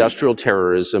act of industrial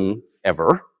terrorism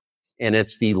ever, and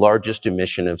it's the largest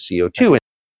emission of CO2.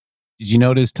 Did you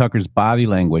notice Tucker's body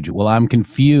language? Well, I'm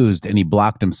confused, and he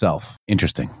blocked himself.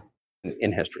 Interesting.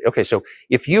 In history. Okay, so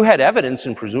if you had evidence,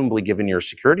 and presumably given your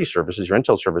security services, your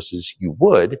intel services, you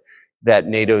would, that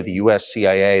NATO, the US,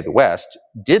 CIA, the West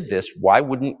did this, why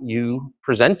wouldn't you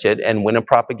present it and win a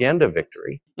propaganda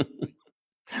victory?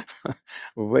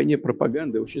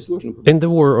 In the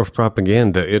war of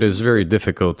propaganda, it is very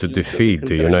difficult to defeat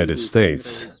the United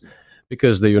States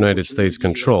because the United States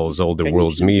controls all the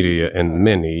world's media and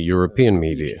many European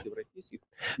media.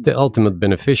 The ultimate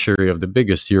beneficiary of the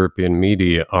biggest European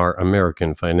media are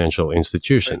American financial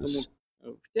institutions.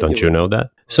 Don't you know that?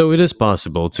 So it is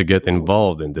possible to get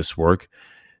involved in this work,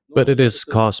 But it is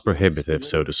cost prohibitive,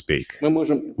 so to speak.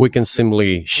 We can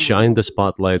simply shine the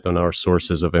spotlight on our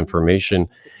sources of information,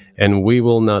 and we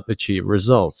will not achieve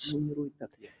results.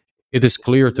 It is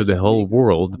clear to the whole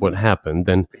world what happened,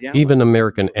 and even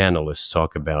American analysts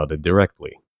talk about it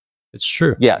directly. It's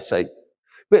true. Yes,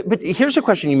 but here's a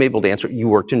question you may be able to answer. You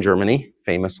worked in Germany,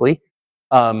 famously.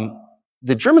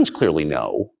 The Germans clearly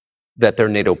know that their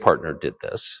NATO partner did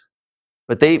this,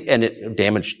 and it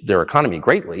damaged their economy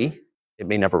greatly. It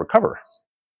may never recover.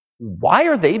 Why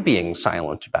are they being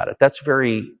silent about it? That's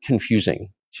very confusing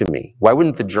to me. Why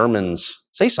wouldn't the Germans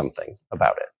say something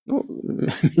about it?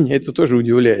 Меня это тоже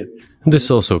удивляет.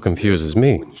 This also confuses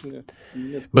me.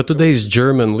 But today's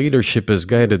German leadership is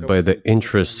guided by the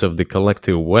interests of the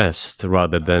collective West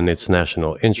rather than its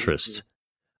national interests.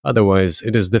 Otherwise,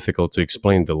 it is difficult to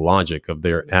explain the logic of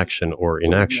their action or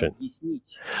inaction.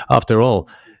 After all,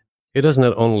 it is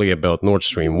not only about Nord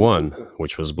Stream 1,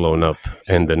 which was blown up,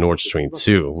 and the Nord Stream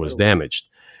 2 was damaged.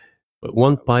 But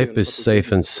one pipe is safe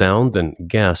and sound, and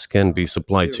gas can be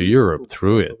supplied to Europe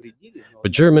through it.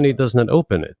 But Germany does not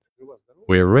open it.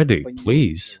 We're ready,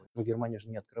 please.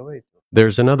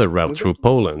 There's another route through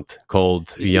Poland called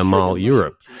Yamal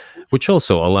Europe, which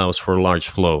also allows for large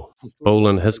flow.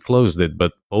 Poland has closed it,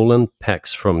 but Poland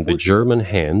pecks from the German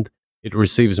hand. It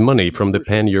receives money from the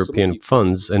pan-European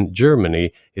funds, and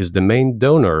Germany is the main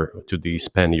donor to these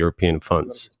pan-European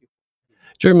funds.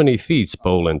 Germany feeds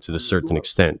Poland to a certain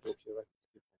extent,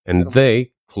 and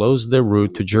they close their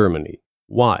route to Germany.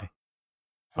 Why?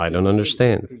 I don't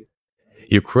understand.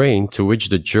 Ukraine, to which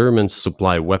the Germans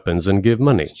supply weapons and give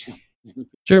money.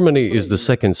 Germany is the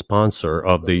second sponsor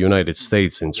of the United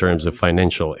States in terms of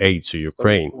financial aid to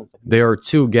Ukraine. There are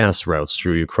 2 gas routes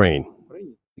through Ukraine.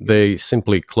 They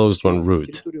simply closed one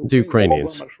route. The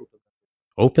Ukrainians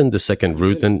open the second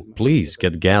route and please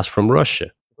get gas from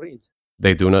Russia.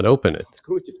 They do not open it.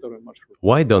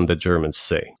 Why don't the Germans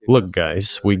say, look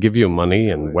guys, we give you money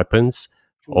and weapons,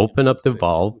 open up the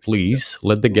valve, please,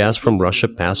 let the gas from Russia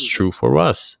pass through for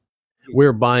us.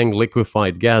 We're buying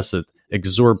liquefied gas at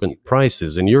exorbitant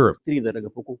prices in Europe,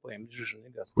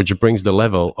 which brings the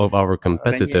level of our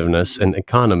competitiveness and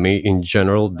economy in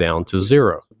general down to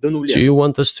zero. So you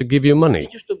want us to give you money?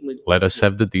 Let us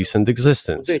have the decent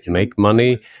existence. Make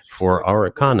money for our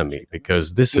economy,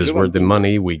 because this is where the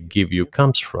money we give you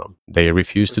comes from. They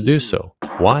refuse to do so.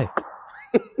 Why?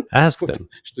 Ask them.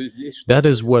 That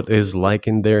is what is like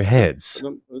in their heads.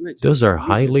 Those are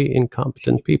highly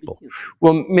incompetent people.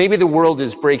 Well, maybe the world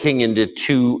is breaking into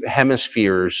 2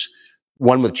 hemispheres,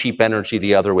 one with cheap energy,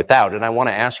 the other without. And I want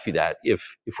to ask you that.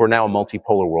 If we're now a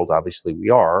multipolar world, obviously we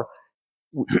are,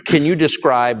 can you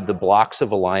describe the blocks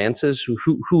of alliances?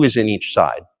 Who is in each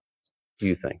side, do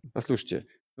you think?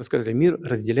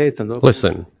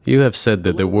 Listen, you have said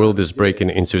that the world is breaking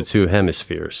into 2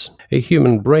 hemispheres. A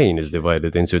human brain is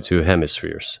divided into 2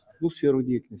 hemispheres.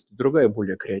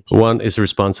 One is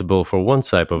responsible for one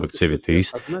type of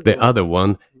activities, the other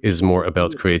one is more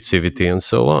about creativity and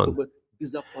so on.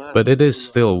 But it is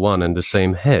still one and the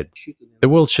same head. The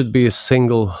world should be a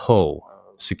single whole.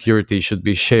 Security should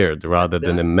be shared rather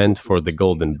than meant for the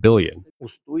golden billion.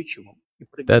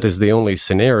 That is the only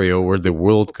scenario where the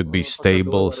world could be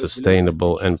stable,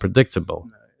 sustainable, and predictable.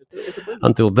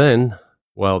 Until then,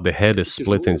 while the head is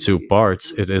split in 2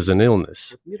 parts, it is an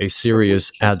illness, a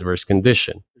serious adverse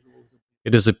condition.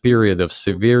 It is a period of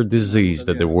severe disease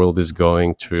that the world is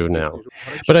going through now.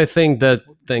 But I think that,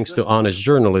 thanks to honest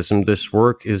journalism, this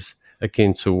work is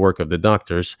akin to work of the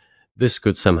doctors. This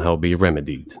could somehow be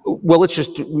remedied. Well, let's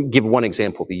just give one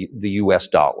example, the US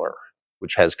dollar,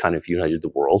 which has kind of united the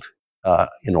world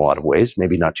in a lot of ways,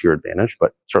 maybe not to your advantage,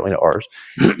 but certainly to ours.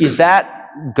 Is that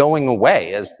going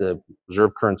away as the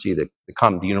reserve currency, the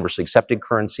universally accepted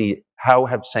currency? How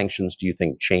have sanctions, do you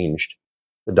think, changed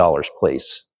the dollar's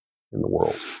place in the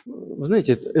world?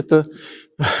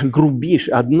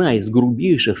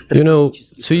 You know,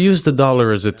 to use the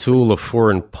dollar as a tool of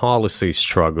foreign policy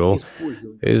struggle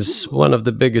is one of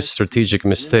the biggest strategic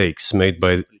mistakes made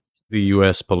by the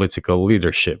US political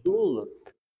leadership.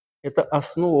 Это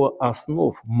основа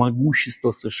основ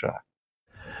могущества США.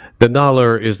 The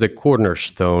dollar is the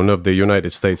cornerstone of the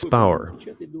United States power.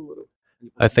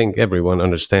 I think everyone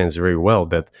understands very well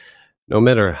that no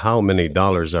matter how many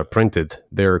dollars are printed,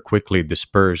 they are quickly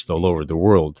dispersed all over the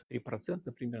world. 3%,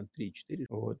 примерно 3-4.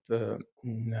 Вот,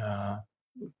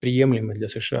 приемлемо для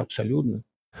США абсолютно.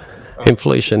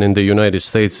 Inflation in the United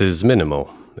States is minimal.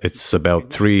 It's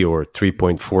about 3 or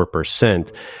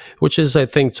 3.4%, which is, I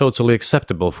think, totally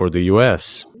acceptable for the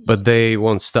US. But they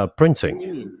won't stop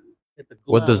printing.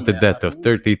 What does the debt of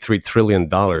 $33 trillion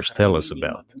tell us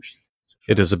about?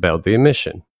 It is about the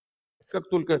emission. Как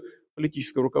только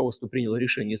политическое руководство приняло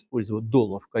решение использовать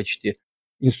доллар в качестве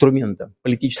инструмента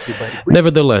политической борьбы.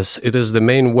 Nevertheless, it is the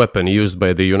main weapon used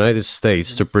by the United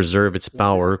States to preserve its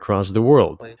power across the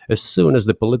world. As soon as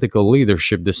the political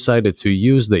leadership decided to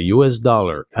use the US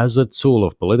dollar as a tool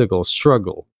of political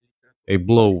struggle, a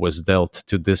blow was dealt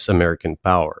to this American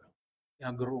power.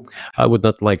 I would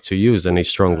not like to use any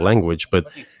strong language, but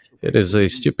it is a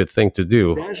stupid thing to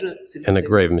do and a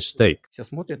grave mistake.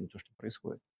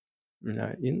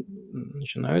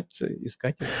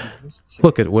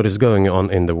 Look at what is going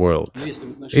on in the world.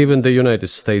 Even the United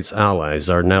States allies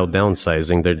are now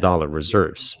downsizing their dollar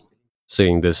reserves.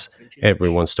 Seeing this,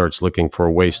 everyone starts looking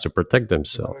for ways to protect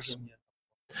themselves.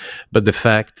 But the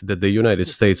fact that the United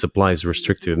States applies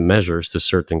restrictive measures to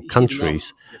certain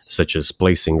countries, such as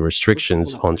placing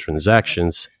restrictions on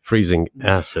transactions, freezing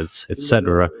assets,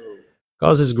 etc.,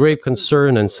 causes grave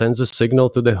concern and sends a signal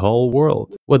to the whole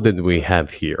world. What did we have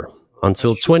here?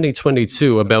 Until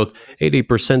 2022, about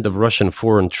 80% of Russian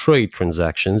foreign trade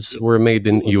transactions were made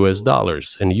in US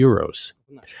dollars and euros.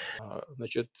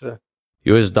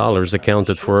 US dollars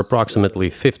accounted for approximately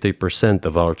 50%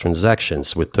 of our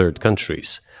transactions with third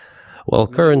countries, while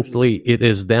currently it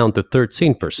is down to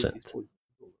 13%.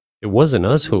 It wasn't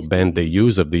us who banned the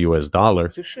use of the US dollar.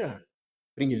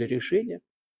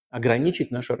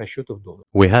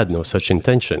 We had no such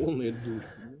intention.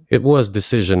 It was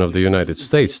decision of the United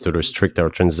States to restrict our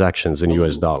transactions in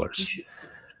US dollars.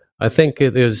 I think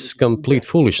it is complete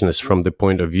foolishness from the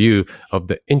point of view of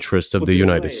the interests of the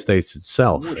United States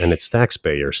itself and its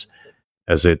taxpayers,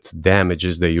 as it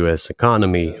damages the US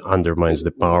economy, undermines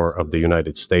the power of the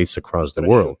United States across the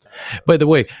world. By the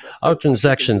way, our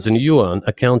transactions in yuan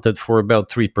accounted for about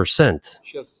 3%.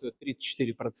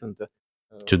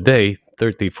 Today,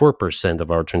 34%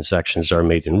 of our transactions are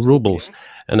made in rubles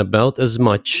and about as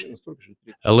much,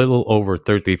 a little over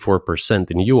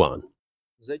 34% in yuan.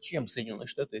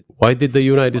 Why did the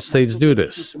United States do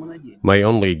this? My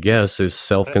only guess is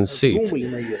self-conceit.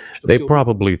 They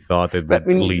probably thought it would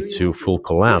lead to full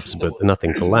collapse, but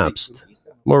nothing collapsed.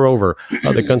 Moreover,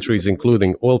 other countries,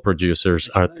 including oil producers,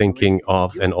 are thinking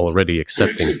of and already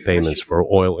accepting payments for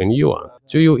oil in yuan.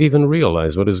 Do you even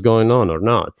realize what is going on or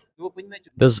not?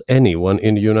 Does anyone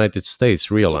in the United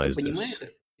States realize this?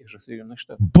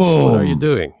 Boom! What are you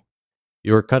doing?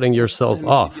 You're cutting yourself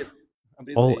off.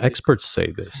 All experts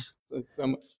say this.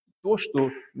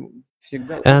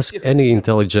 Ask any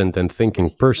intelligent and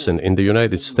thinking person in the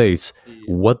United States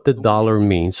what the dollar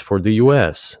means for the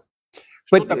US.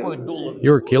 But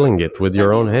you're killing it with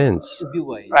your own hands.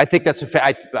 I think that's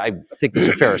I think that's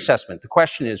a fair assessment. The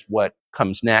question is what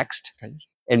comes next,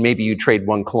 and maybe you trade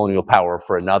one colonial power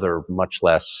for another, much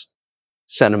less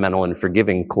sentimental and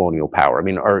forgiving colonial power. I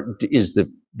mean, is the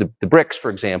BRICS,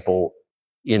 for example,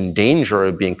 in danger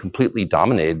of being completely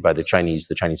dominated by the Chinese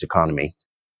economy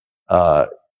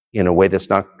in a way that's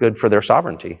not good for their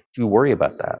sovereignty? Do you worry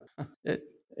about that?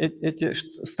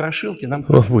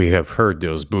 Well, we have heard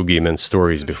those boogeyman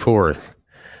stories before.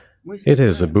 It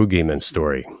is a boogeyman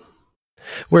story.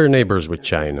 We're neighbors with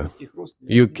China.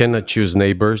 You cannot choose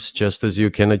neighbors just as you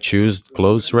cannot choose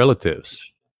close relatives.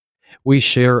 We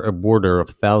share a border of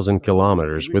 1,000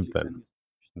 kilometers with them.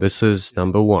 This is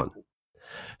number one.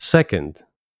 Second,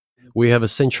 we have a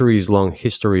centuries-long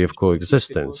history of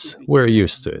coexistence. We're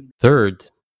used to it. Third,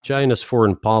 China's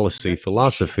foreign policy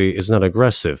philosophy is not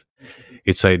aggressive.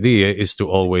 Its idea is to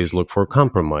always look for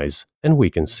compromise, and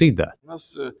we can see that.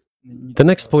 The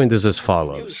next point is as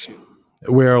follows.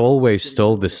 We are always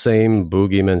told the same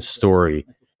boogeyman story,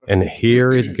 and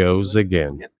here it goes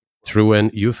again, through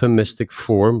an euphemistic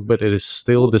form, but it is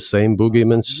still the same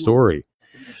boogeyman story.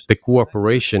 The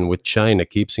cooperation with China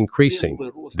keeps increasing.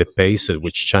 The pace at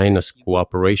which China's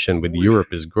cooperation with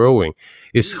Europe is growing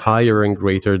is higher and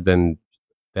greater than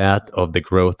that of the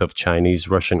growth of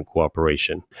Chinese-Russian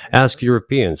cooperation. Ask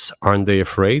Europeans, aren't they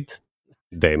afraid?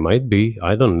 They might be,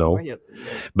 I don't know.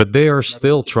 But they are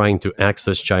still trying to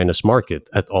access China's market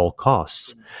at all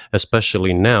costs,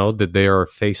 especially now that they are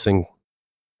facing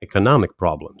economic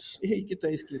problems.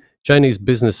 Chinese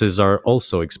businesses are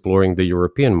also exploring the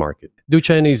European market. Do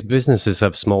Chinese businesses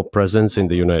have small presence in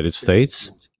the United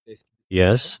States?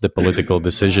 Yes, the political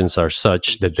decisions are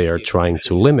such that they are trying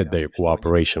to limit their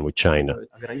cooperation with China.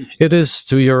 It is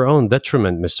to your own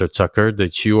detriment, Mr. Tucker,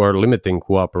 that you are limiting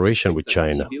cooperation with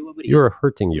China. You are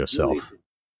hurting yourself.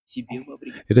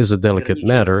 It is a delicate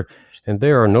matter, and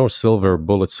there are no silver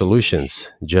bullet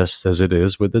solutions, just as it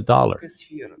is with the dollar.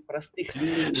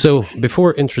 So,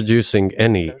 before introducing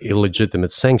any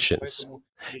illegitimate sanctions,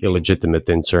 illegitimate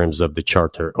in terms of the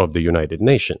Charter of the United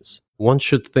Nations, one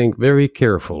should think very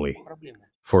carefully.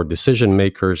 For decision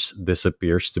makers, this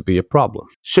appears to be a problem.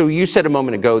 So you said a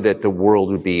moment ago that the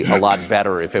world would be a lot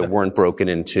better if it weren't broken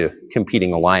into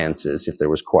competing alliances, if there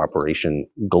was cooperation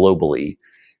globally.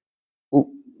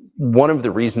 One of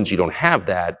the reasons you don't have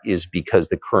that is because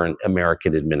the current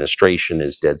American administration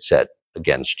is dead set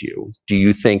against you. Do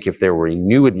you think if there were a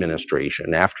new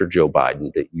administration after Joe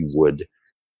Biden that you would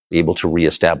be able to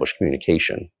reestablish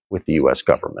communication with the U.S.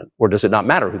 government? Or does it not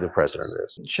matter who the president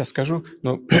is? Сейчас скажу,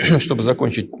 но чтобы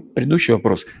закончить предыдущий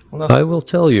вопрос. I will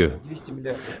tell you,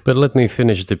 but let me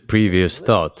finish the previous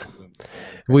thought.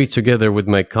 We, together with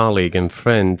my colleague and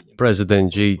friend,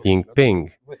 President Xi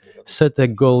Jinping, set a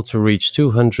goal to reach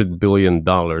 $200 billion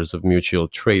of mutual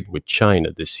trade with China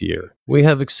this year. We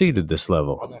have exceeded this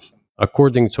level.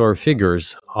 According to our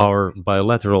figures, our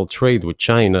bilateral trade with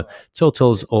China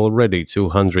totals already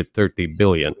 $230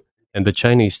 billion, and the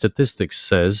Chinese statistics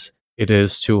says it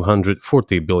is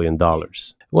 $240 billion.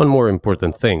 One more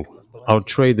important thing, our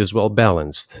trade is well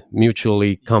balanced,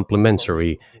 mutually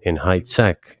complementary in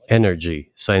high-tech,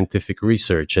 energy, scientific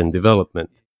research and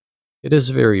development. It is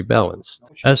very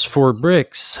balanced. As for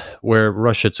BRICS, where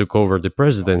Russia took over the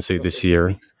presidency this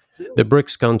year, the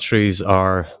BRICS countries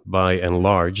are, by and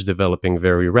large, developing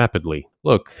very rapidly.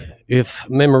 Look, if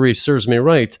memory serves me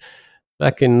right,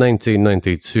 back in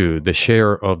 1992, the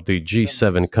share of the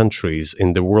G7 countries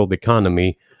in the world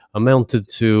economy amounted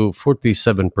to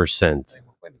 47%,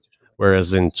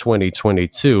 whereas in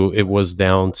 2022, it was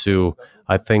down to,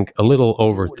 I think, a little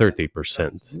over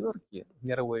 30%.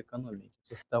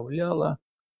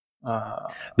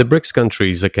 The BRICS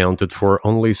countries accounted for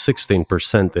only 16%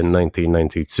 in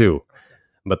 1992,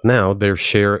 but now their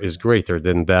share is greater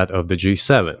than that of the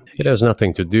G7. It has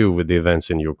nothing to do with the events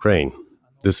in Ukraine.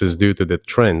 This is due to the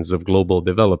trends of global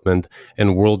development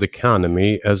and world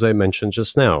economy, as I mentioned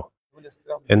just now.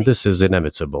 And this is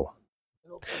inevitable.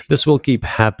 This will keep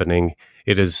happening.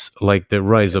 It is like the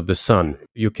rise of the sun.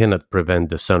 You cannot prevent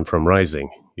the sun from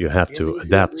rising. You have to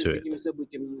adapt to it.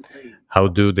 How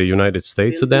do the United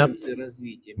States adapt?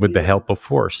 With the help of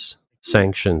force,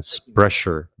 sanctions,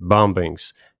 pressure,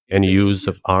 bombings, and use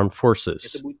of armed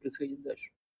forces.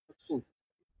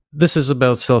 This is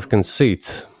about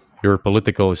self-conceit. Your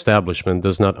political establishment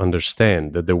does not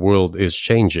understand that the world is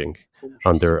changing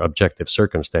under objective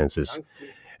circumstances.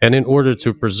 And in order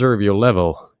to preserve your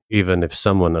level, even if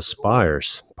someone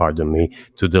aspires,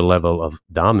 to the level of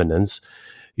dominance,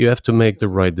 you have to make the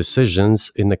right decisions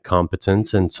in a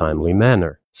competent and timely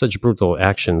manner. Such brutal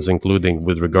actions, including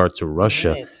with regard to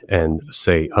Russia and,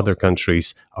 say, other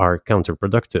countries, are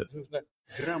counterproductive.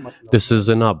 This is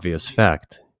an obvious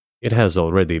fact. It has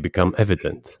already become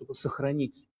evident.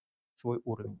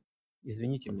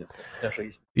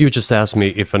 You just asked me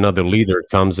if another leader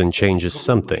comes and changes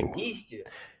something.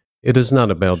 It is not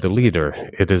about the leader.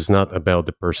 It is not about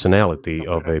the personality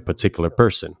of a particular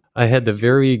person. I had a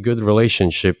very good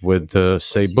relationship with,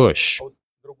 say, Bush.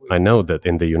 I know that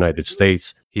in the United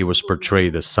States, he was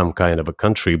portrayed as some kind of a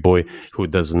country boy who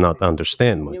does not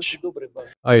understand much.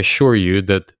 I assure you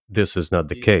that this is not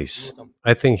the case.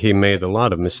 I think he made a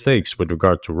lot of mistakes with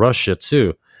regard to Russia,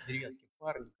 too.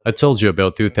 I told you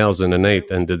about 2008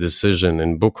 and the decision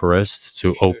in Bucharest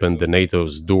to open the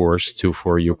NATO's doors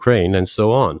for Ukraine and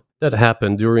so on. That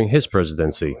happened during his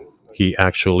presidency. He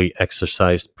actually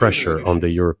exercised pressure on the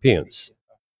Europeans.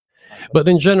 But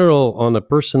in general, on a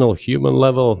personal human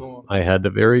level, I had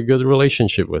a very good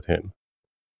relationship with him.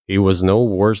 He was no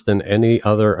worse than any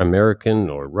other American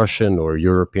or Russian or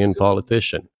European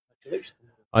politician.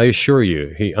 I assure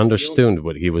you, he understood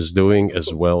what he was doing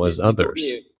as well as others.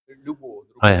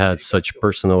 I had such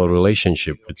personal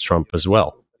relationship with Trump as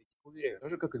well.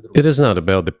 It is not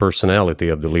about the personality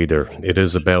of the leader. It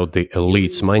is about the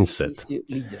elite's mindset.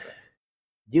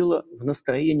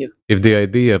 If the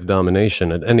idea of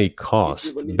domination at any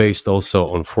cost, based also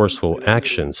on forceful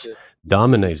actions,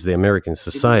 dominates the American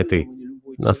society,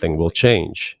 nothing will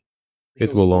change.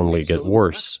 It will only get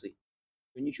worse.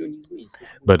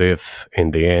 But if,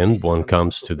 in the end, one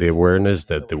comes to the awareness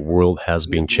that the world has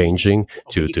been changing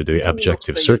due to the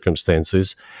objective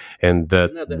circumstances, and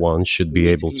that one should be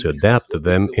able to adapt to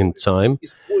them in time,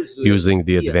 using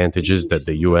the advantages that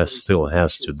the US still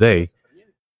has today,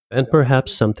 then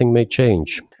perhaps something may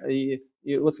change.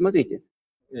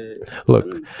 Look,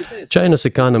 China's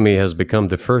economy has become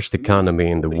the first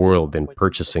economy in the world in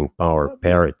purchasing power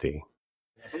parity.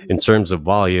 In terms of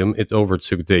volume, it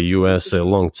overtook the US a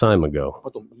long time ago.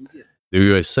 The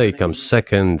USA comes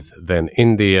second, then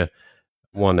India,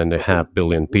 1.5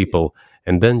 billion people,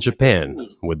 and then Japan,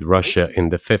 with Russia in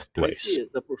the fifth place.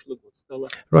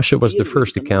 Russia was the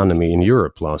first economy in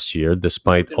Europe last year,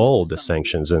 despite all the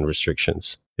sanctions and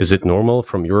restrictions. Is it normal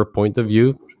from your point of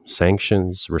view?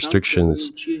 Sanctions,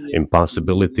 restrictions,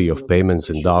 impossibility of payments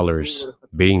in dollars,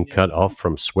 being cut off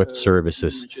from SWIFT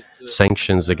services,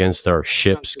 sanctions against our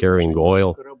ships carrying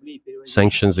oil,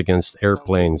 sanctions against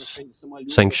airplanes,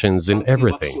 sanctions in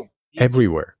everything,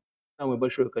 everywhere.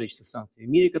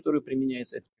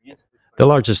 The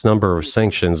largest number of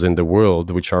sanctions in the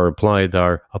world which are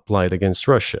applied against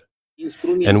Russia.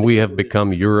 And we have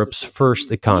become Europe's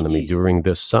first economy during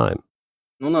this time.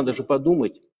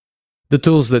 The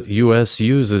tools that US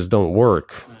uses don't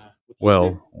work.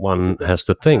 Well, one has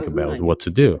to think about what to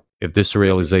do. If this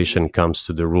realization comes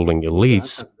to the ruling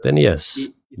elites, then yes,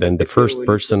 then the first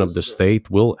person of the state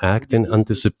will act in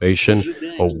anticipation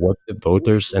of what the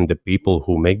voters and the people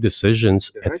who make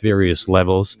decisions at various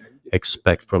levels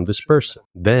expect from this person.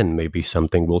 Then maybe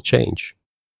something will change.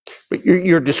 But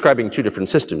you're describing two different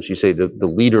systems. You say that the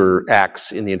leader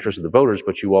acts in the interest of the voters,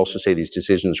 but you also say these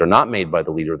decisions are not made by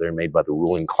the leader, they're made by the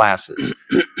ruling classes.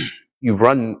 You've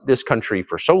run this country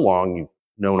for so long, you've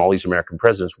known all these American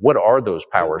presidents. What are those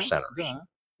power centers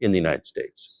in the United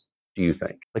States, do you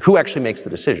think? Like, who actually makes the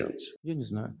decisions? I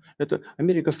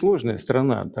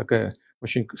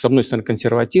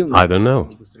don't know.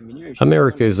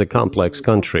 America is a complex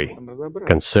country,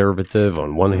 conservative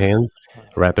on one hand,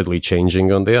 rapidly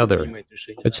changing on the other.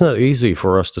 It's not easy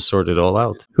for us to sort it all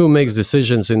out. Who makes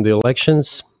decisions in the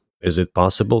elections? Is it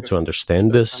possible to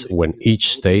understand this when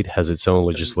each state has its own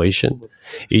legislation?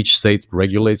 Each state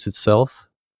regulates itself?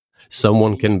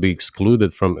 Someone can be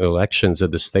excluded from elections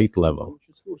at the state level.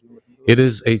 It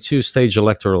is a two-stage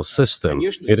electoral system.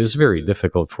 It is very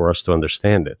difficult for us to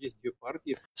understand it.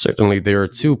 Certainly, there are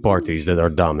two parties that are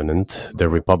dominant, the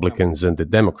Republicans and the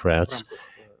Democrats.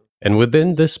 And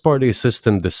within this party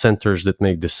system, the centers that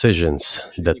make decisions,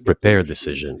 that prepare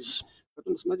decisions.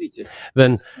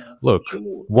 Then, look,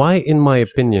 why, in my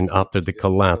opinion, after the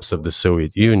collapse of the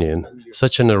Soviet Union,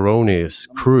 such an erroneous,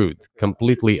 crude,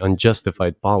 completely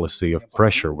unjustified policy of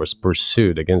pressure was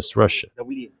pursued against Russia?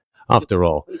 After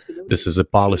all, this is a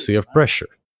policy of pressure.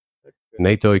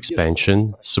 NATO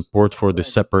expansion, support for the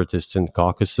separatists in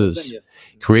Caucasus,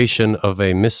 creation of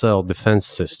a missile defense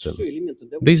system.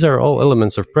 These are all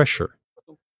elements of pressure.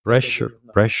 Pressure,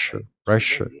 pressure,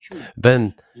 pressure.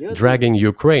 Then, dragging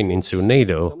Ukraine into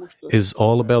NATO is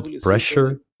all about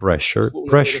pressure, pressure,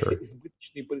 pressure.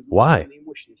 Why?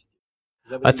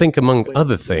 I think, among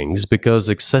other things, because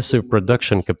excessive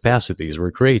production capacities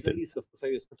were created.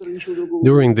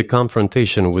 During the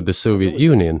confrontation with the Soviet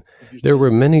Union, there were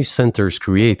many centers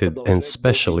created and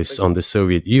specialists on the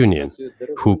Soviet Union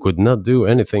who could not do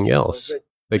anything else.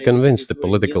 They convinced the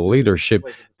political leadership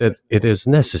that it is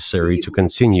necessary to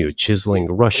continue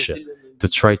chiseling Russia, to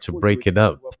try to break it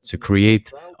up, to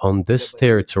create on this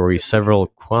territory several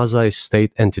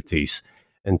quasi-state entities,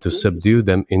 and to subdue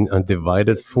them in a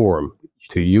divided form,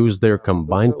 to use their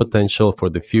combined potential for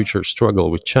the future struggle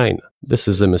with China. This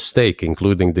is a mistake,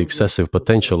 including the excessive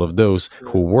potential of those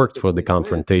who worked for the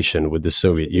confrontation with the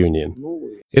Soviet Union.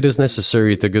 It is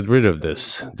necessary to get rid of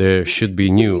this. There should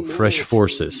be new, fresh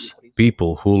forces,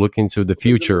 people who look into the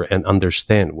future and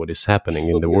understand what is happening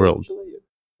in the world.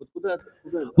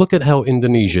 Look at how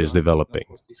Indonesia is developing.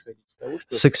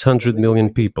 600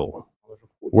 million people.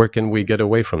 Where can we get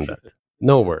away from that?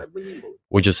 Nowhere.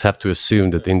 We just have to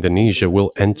assume that Indonesia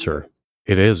will enter,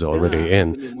 it is already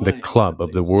in, the club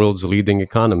of the world's leading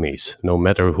economies, no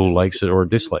matter who likes it or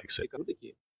dislikes it.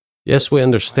 Yes, we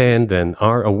understand and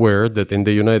are aware that in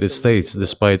the United States,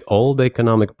 despite all the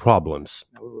economic problems,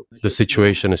 the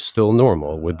situation is still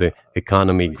normal, with the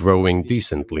economy growing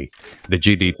decently. The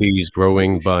GDP is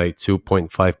growing by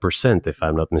 2.5%, if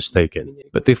I'm not mistaken.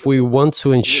 But if we want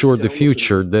to ensure the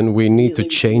future, then we need to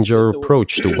change our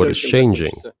approach to what is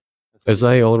changing. As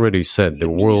I already said, the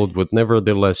world would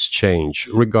nevertheless change,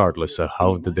 regardless of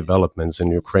how the developments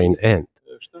in Ukraine end.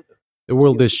 The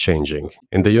world is changing.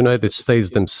 In the United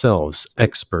States themselves,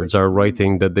 experts are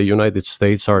writing that the United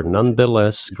States are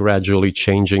nonetheless gradually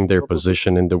changing their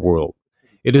position in the world.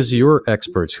 It is your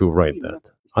experts who write that.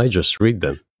 I just read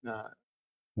them.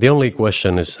 The only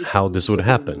question is how this would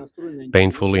happen,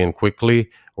 painfully and quickly,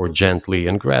 or gently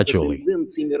and gradually.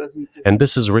 And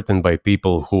this is written by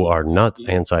people who are not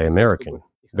anti-American.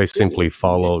 They simply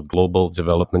follow global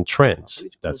development trends.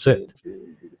 That's it.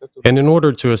 And in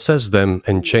order to assess them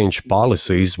and change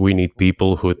policies, we need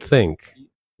people who think,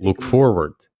 look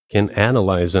forward, can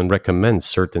analyze and recommend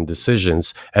certain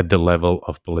decisions at the level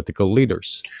of political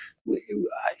leaders.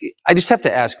 I just have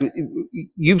to ask,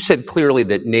 you've said clearly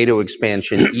that NATO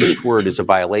expansion eastward is a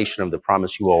violation of the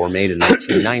promise you all were made in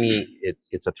 1990.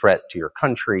 It's a threat to your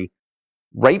country.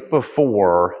 Right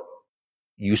before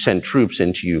you sent troops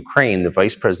into Ukraine, the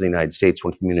Vice President of the United States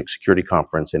went to the Munich Security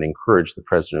Conference and encouraged the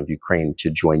President of Ukraine to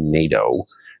join NATO.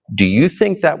 Do you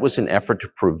think that was an effort to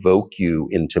provoke you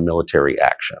into military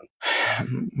action?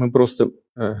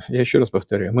 Я еще раз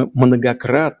повторяю, мы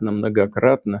многократно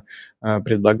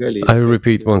предлагали... I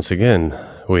repeat once again,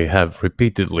 we have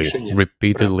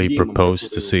repeatedly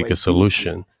proposed to seek a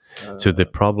solution to the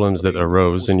problems that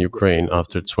arose in Ukraine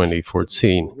after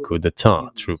 2014 coup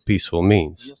d'etat through peaceful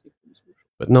means.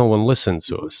 But no one listened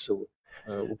to us.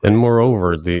 And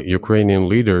moreover, the Ukrainian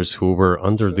leaders who were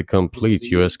under the complete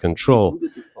US control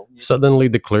suddenly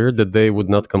declared that they would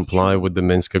not comply with the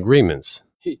Minsk agreements.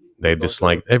 They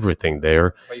disliked everything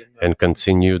there and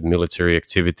continued military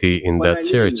activity in that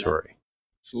territory.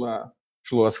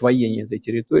 Шло освоение этой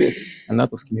территории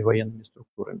натовскими военными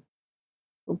структурами.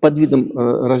 Под видом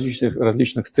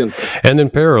различных центров. And in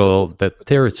parallel, that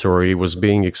territory was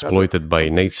being exploited by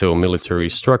NATO military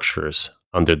structures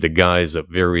under the guise of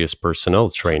various personnel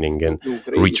training and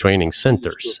retraining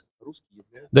centers.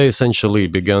 They essentially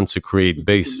began to create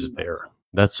bases there.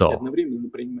 That's all.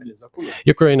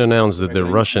 Ukraine announced that the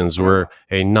Russians were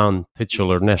a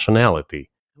non-titular nationality,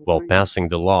 while passing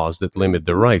the laws that limit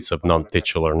the rights of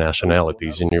non-titular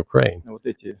nationalities in Ukraine.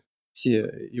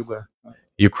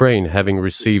 Ukraine, having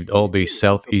received all these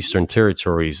southeastern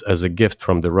territories as a gift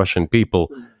from the Russian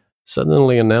people,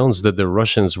 suddenly announced that the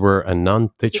Russians were a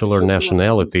non-titular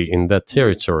nationality in that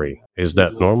territory. Is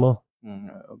that normal?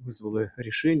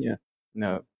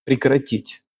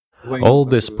 All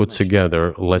this put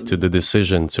together led to the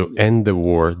decision to end the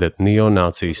war that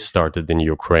neo-Nazis started in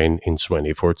Ukraine in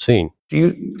 2014.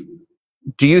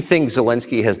 Do you think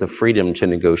Zelensky has the freedom to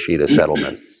negotiate a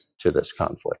settlement to this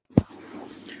conflict?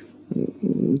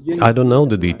 I don't know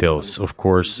the details. Of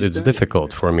course, it's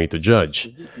difficult for me to judge.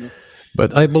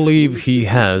 But I believe he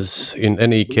has, in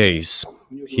any case,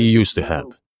 he used to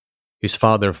have. His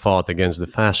father fought against the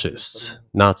fascists,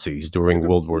 Nazis, during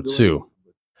World War II.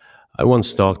 I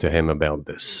once talked to him about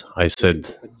this. I said,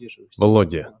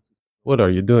 Volodya, what are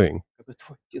you doing?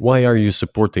 Why are you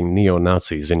supporting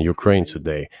neo-Nazis in Ukraine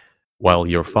today, while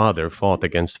your father fought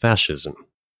against fascism?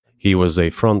 He was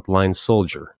a frontline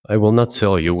soldier. I will not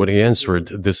tell you what he answered.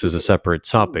 This is a separate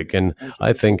topic, and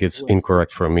I think it's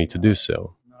incorrect for me to do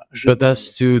so. But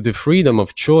as to the freedom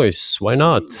of choice, why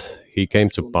not? He came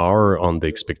to power on the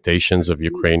expectations of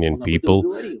Ukrainian people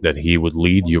that he would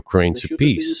lead Ukraine to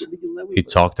peace. He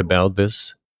talked about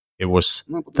this. It was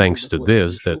thanks to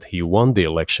this that he won the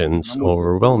elections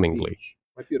overwhelmingly.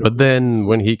 But then,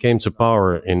 when he came to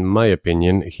power, in my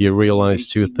opinion, he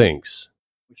realized two things.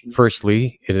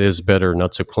 Firstly, it is better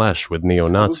not to clash with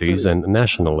neo-Nazis and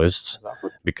nationalists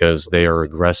because they are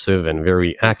aggressive and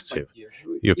very active.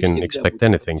 You can expect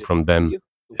anything from them.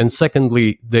 And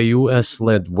secondly, the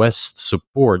US-led West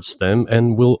supports them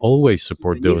and will always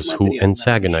support those who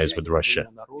antagonize with Russia.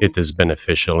 It is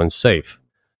beneficial and safe.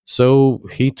 So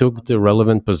he took the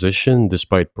relevant position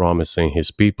despite promising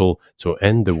his people to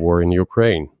end the war in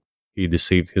Ukraine. He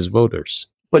deceived his voters.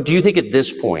 But do you think at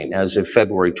this point, as of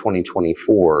February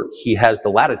 2024, he has the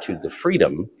latitude, the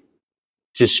freedom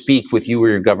to speak with you or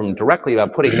your government directly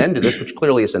about putting an end to this, which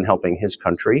clearly isn't helping his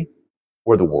country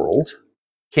or the world?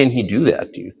 Can he do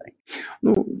that, do you think?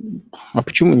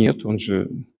 Почему нет? Он же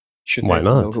Why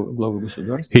not?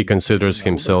 He considers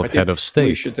himself head of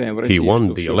state. He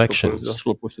won the elections.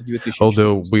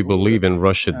 Although we believe in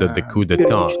Russia that the coup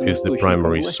d'etat is the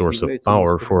primary source of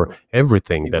power for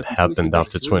everything that happened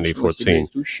after 2014.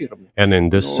 And in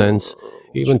this sense,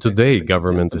 even today,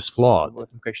 government is flawed.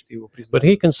 But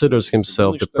he considers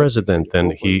himself the president,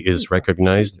 and he is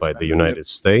recognized by the United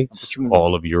States,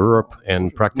 all of Europe,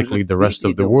 and practically the rest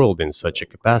of the world in such a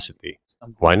capacity.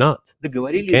 Why not?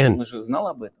 He can.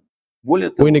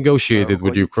 We negotiated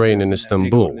with Ukraine in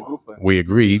Istanbul. We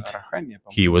agreed.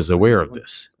 He was aware of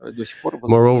this.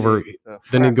 Moreover,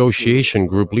 the negotiation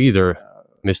group leader,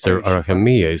 Mr.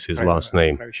 Arahamiya is his last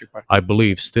name, I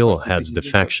believe still heads the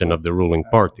faction of the ruling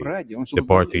party, the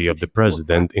party of the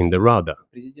president in the Rada.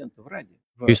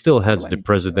 He still heads the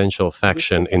presidential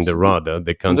faction in the Rada,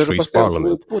 the country's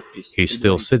parliament. He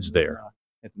still sits there.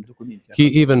 He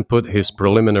even put his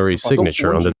preliminary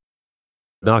signature on the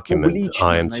document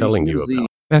I am telling you about.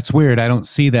 That's weird. I don't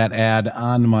see that ad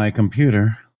on my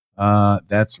computer.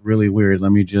 That's really weird.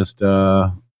 Let me just,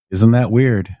 isn't that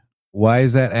weird? Why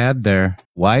is that ad there?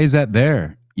 Why is that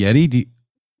there? Yeti, do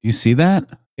you see that?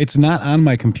 It's not on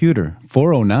my computer.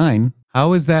 409.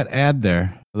 How is that ad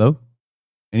there? Hello?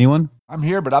 Anyone? I'm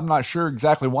here, but I'm not sure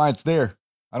exactly why it's there.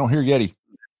 I don't hear Yeti.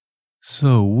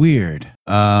 So weird.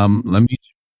 Let me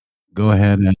go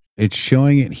ahead and it's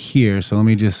showing it here. So let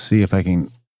me just see if I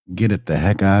can get it the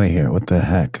heck out of here. What the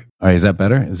heck? All right, is that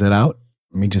better? Is that out?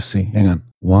 Let me just see. Hang on.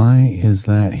 Why is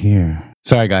that here?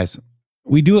 Sorry, guys.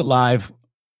 We do it live.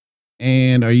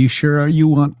 And are you sure you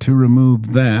want to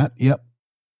remove that? Yep.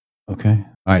 Okay.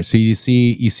 All right. So you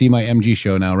see my MG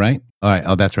show now, right? All right.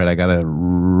 Oh, that's right. I gotta.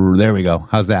 There we go.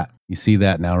 How's that? You see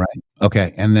that now, right?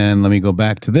 Okay. And then let me go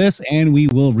back to this, and we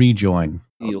will rejoin.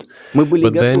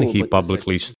 But then he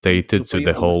publicly stated to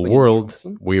the whole world,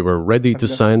 we were ready to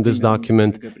sign this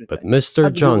document, but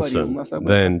Mr. Johnson,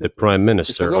 then the Prime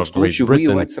Minister of Great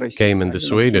Britain, came and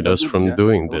dissuaded us from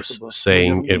doing this,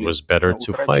 saying it was better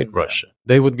to fight Russia.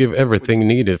 They would give everything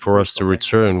needed for us to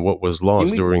return what was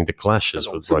lost during the clashes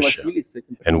with Russia.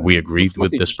 And we agreed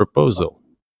with this proposal.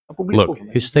 Look,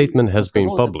 his statement has been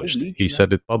published. He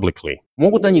said it publicly.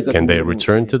 Can they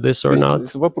return to this or not?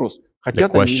 The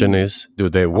question is, do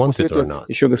they want it or not?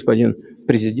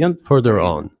 Further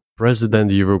on,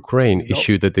 President of Ukraine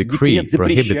issued a decree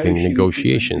prohibiting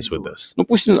negotiations with us.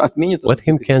 Let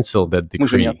him cancel that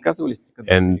decree,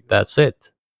 and that's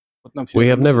it. We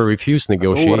have never refused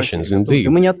negotiations, indeed.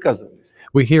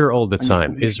 We hear all the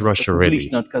time, is Russia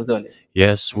ready?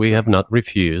 Yes, we have not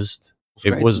refused.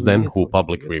 It was them who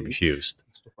publicly refused.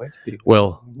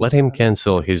 Well, let him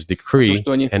cancel his decree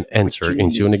and enter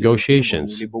into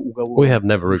negotiations. We have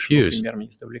never refused.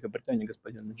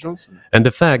 And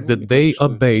the fact that they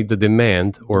obeyed the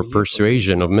demand or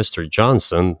persuasion of Mr.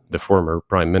 Johnson, the former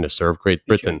Prime Minister of Great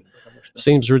Britain,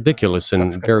 seems ridiculous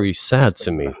and very sad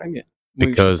to me.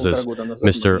 Because, as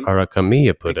Mr.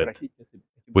 Arakamiya put it,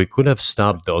 we could have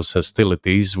stopped those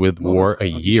hostilities with war a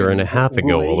year and a half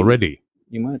ago already.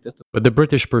 But the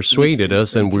British persuaded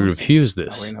us and we refused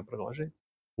this.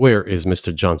 Where is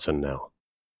Mr. Johnson now?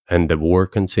 And the war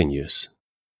continues.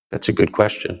 That's a good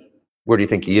question. Where do you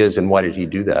think he is and why did he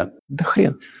do that?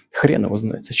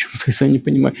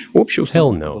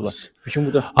 Hell knows.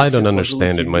 I don't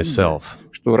understand it myself.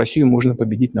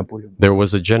 There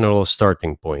was a general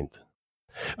starting point.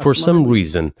 For some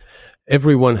reason,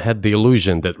 everyone had the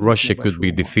illusion that Russia could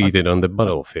be defeated on the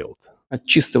battlefield.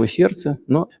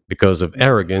 Because of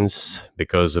arrogance,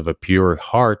 because of a pure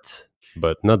heart,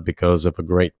 but not because of a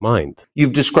great mind.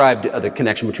 You've described the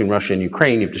connection between Russia and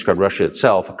Ukraine. You've described Russia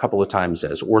itself a couple of times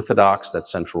as orthodox. That's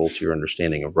central to your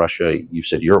understanding of Russia. You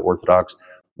said you're orthodox.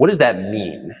 What does that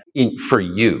mean for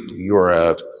you? You're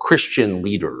a Christian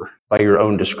leader by your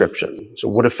own description. So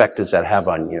what effect does that have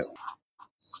on you?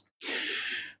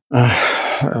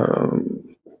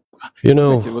 You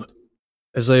know,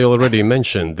 as I already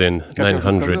mentioned, in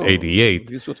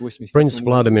 988, Prince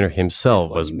Vladimir himself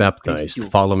was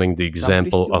baptized following the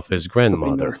example of his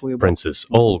grandmother, Princess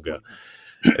Olga.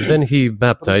 And then he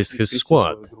baptized his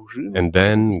squad. And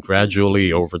then,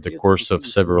 gradually, over the course of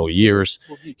several years,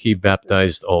 he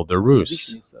baptized all the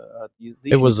Rus.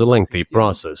 It was a lengthy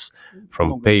process,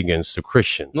 from pagans to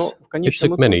Christians. It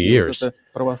took many years.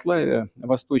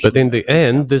 But in the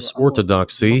end, this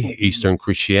orthodoxy, Eastern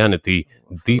Christianity,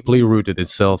 deeply rooted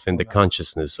itself in the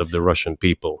consciousness of the Russian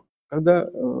people.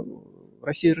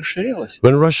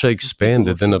 When Russia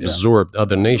expanded and absorbed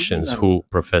other nations who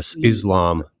profess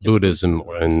Islam, Buddhism,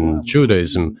 and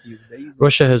Judaism,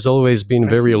 Russia has always been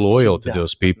very loyal to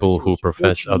those people who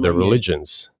profess other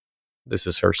religions. This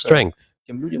is her strength.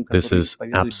 This is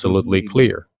absolutely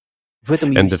clear.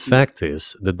 And the fact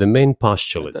is that the main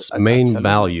postulates, main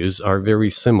values are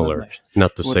very similar,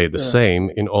 not to say the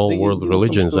same, in all world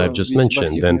religions I've just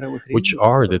mentioned, and which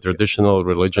are the traditional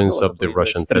religions of the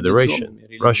Russian Federation,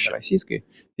 Russia.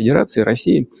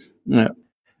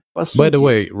 By the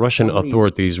way, Russian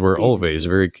authorities were always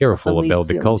very careful about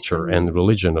the culture and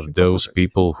religion of those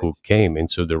people who came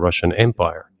into the Russian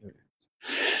Empire.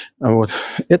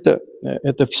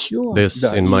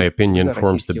 This, in my opinion,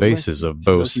 forms the basis of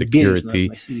both security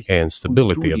and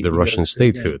stability of the Russian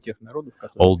statehood.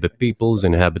 All the peoples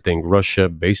inhabiting Russia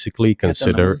basically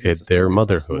consider it their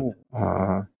motherhood.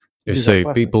 If, say,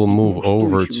 people move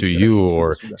over to you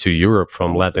or to Europe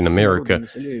from Latin America,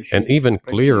 an even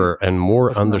clearer and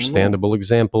more understandable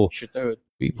example,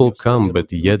 people come,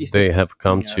 but yet they have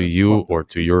come to you or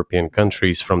to European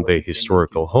countries from their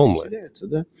historical homeland.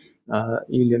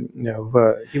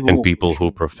 And people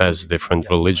who profess different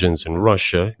religions in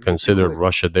Russia consider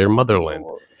Russia their motherland.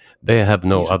 They have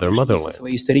no other motherland.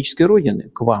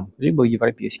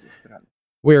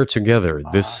 We are together.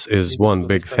 This is one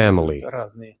big family.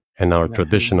 And our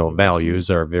traditional values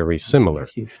are very similar.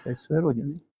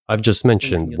 I've just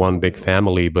mentioned one big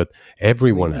family, but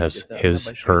everyone has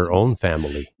her own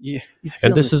family.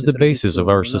 And this is the basis of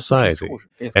our society.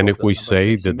 And if we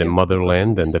say that the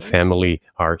motherland and the family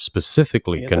are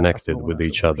specifically connected with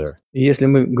each other, Если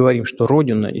мы говорим, что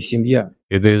родина и семья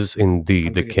it is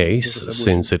indeed the case,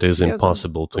 since it is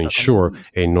impossible to ensure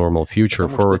a normal future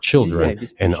for our children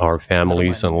and our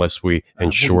families unless we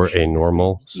ensure a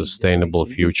normal, sustainable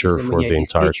future for the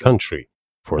entire country,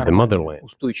 for the motherland.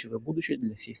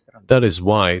 That is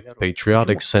why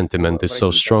patriotic sentiment is so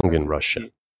strong in Russia.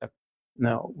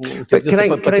 But can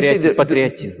I say that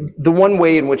the one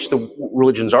way in which the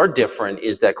religions are different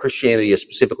is that Christianity is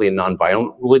specifically a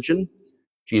nonviolent religion.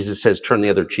 Jesus says, turn the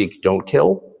other cheek, don't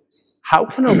kill. How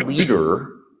can a leader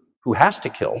who has to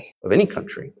kill of any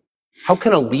country, how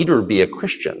can a leader be a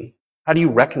Christian? How do you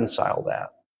reconcile that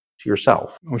to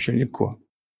yourself? Очень легко.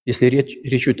 Если речь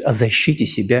идет о защите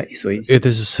себя и своей It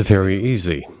is very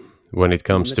easy when it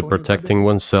comes to protecting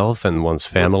oneself and one's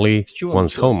family,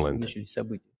 one's homeland.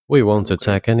 We won't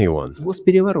attack anyone.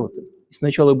 Госперевороты. С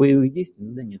начала боевых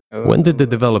действий, да нет. When did the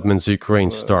developments in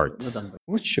Ukraine start?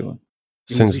 Вот с чего.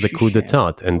 Since the coup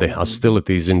d'etat and the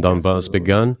hostilities in Donbass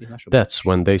began, that's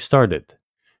when they started.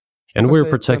 And we're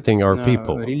protecting our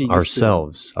people,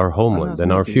 ourselves, our homeland,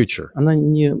 and our future. Она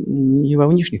не во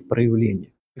внешних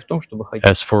проявлениях.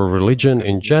 As for religion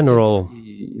in general,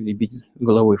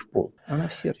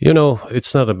 you know,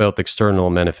 it's not about external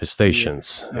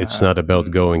manifestations. It's not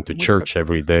about going to church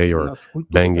every day or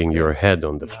banging your head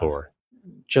on the floor.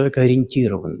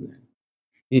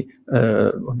 It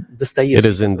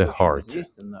is in the heart.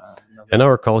 And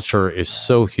our culture is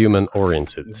so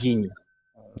human-oriented.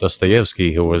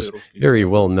 Dostoevsky, who was very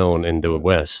well known in the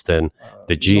West and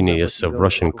the genius of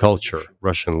Russian culture,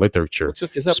 Russian literature,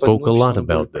 spoke a lot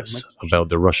about this, about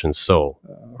the Russian soul.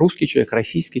 Русский человек,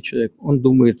 российский человек, он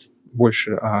думает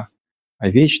больше о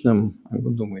вечном,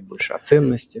 он думает больше о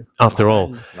ценностях. After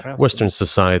all, Western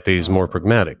society is more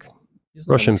pragmatic.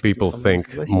 Russian people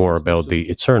think more about the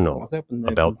eternal,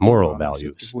 about moral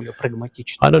values.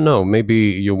 I don't know, maybe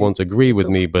you won't agree with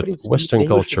me, but Western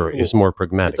culture is more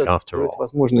pragmatic after all.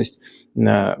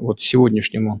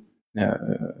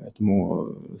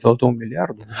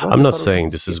 I'm not saying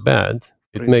this is bad.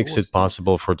 It makes it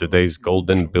possible for today's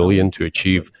golden billion to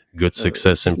achieve good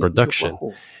success in production,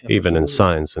 even in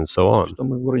science and so on.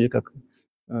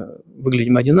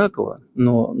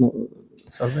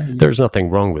 There's nothing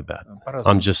wrong with that.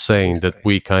 I'm just saying that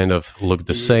we kind of look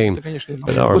the same,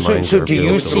 but our minds So are do you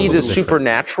built a see little the different.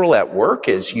 supernatural at work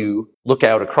as you look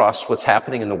out across what's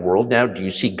happening in the world now? Do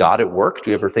you see God at work? Do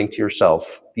you ever think to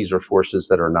yourself, these are forces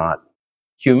that are not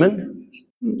human?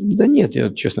 Да нет, я,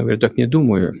 честно говоря, так не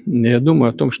думаю. Я думаю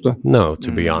о том, что... No,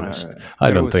 to be honest,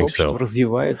 I don't think so.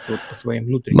 развивается вот по своим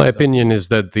внутренним... My opinion is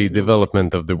that the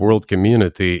development of the world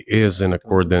community is in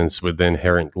accordance with the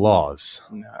inherent laws,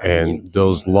 and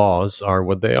those laws are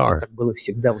what they are. Так было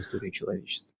всегда в истории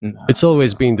человечества. It's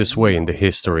always been this way in the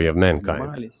history of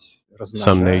mankind.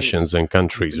 Some nations and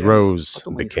countries rose,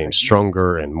 became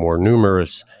stronger and more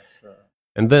numerous,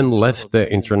 and then left the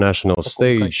international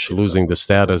stage, losing the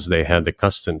status they had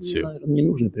accustomed to. Не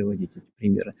нужно приводить эти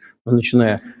примеры. Но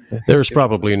начиная... There's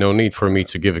probably no need for me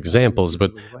to give examples,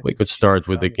 but we could start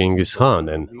with the Genghis Khan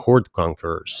and horde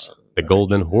conquerors, the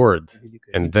Golden Horde,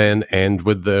 and then end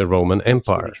with the Roman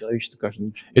Empire.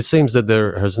 It seems that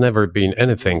there has never been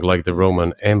anything like the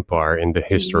Roman Empire in the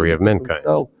history of mankind.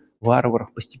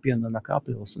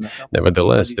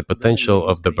 Nevertheless, the potential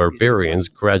of the barbarians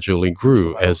gradually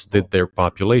grew, as did their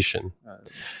population.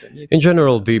 In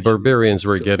general, the barbarians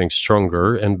were getting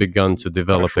stronger and begun to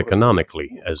develop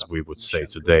economically, as we would say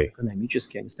today.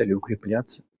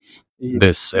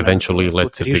 This eventually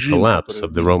led to the collapse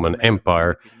of the Roman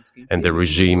Empire and the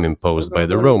regime imposed by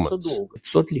the Romans.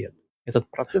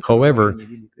 However,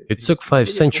 it took 5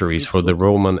 centuries for the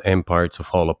Roman Empire to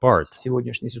fall apart.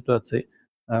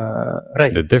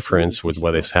 The difference with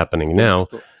what is happening now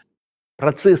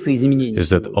is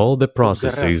that all the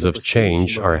processes of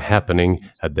change are happening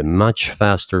at a much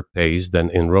faster pace than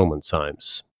in Roman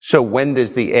times. So when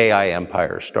does the AI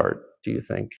empire start, do you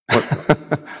think?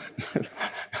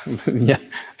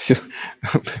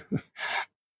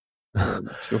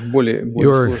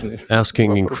 You're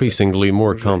asking increasingly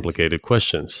more complicated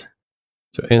questions.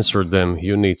 To answer them,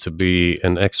 you need to be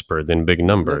an expert in big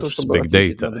numbers, big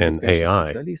data, and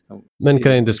AI.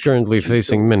 Mankind is currently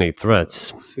facing many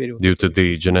threats. Due to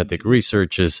the genetic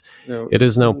researches, it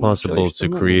is now possible to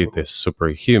create a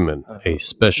superhuman, a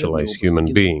specialized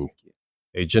human being.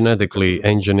 a genetically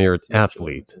engineered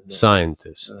athlete,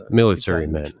 scientist, military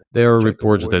man. There are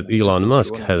reports that Elon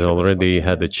Musk had already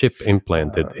had a chip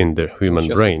implanted in the human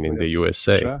brain in the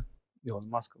USA. What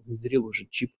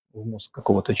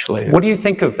do you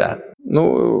think of that?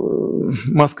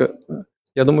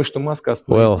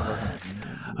 Well,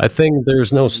 I think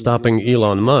there's no stopping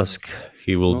Elon Musk.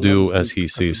 He will do as he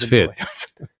sees fit.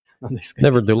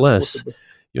 Nevertheless,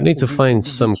 you need to find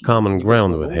some common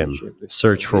ground with him,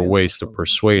 search for ways to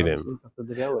persuade him.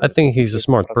 I think he's a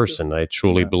smart person, I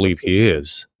truly believe he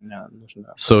is.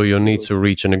 So you need to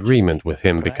reach an agreement with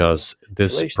him because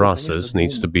this process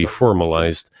needs to be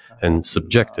formalized and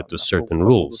subjected to certain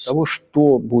rules.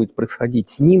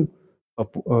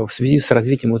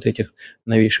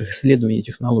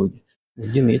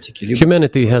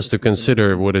 Humanity has to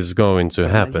consider what is going to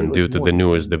happen due to the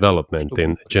newest development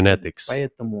in genetics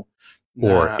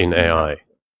or in AI.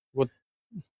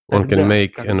 One can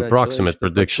make an approximate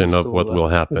prediction of what will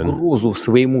happen.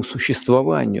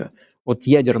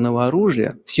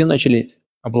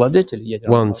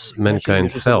 Once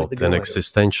mankind felt an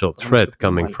existential threat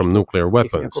coming from nuclear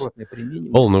weapons,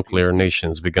 all nuclear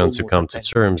nations began to come to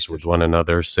terms with one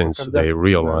another since they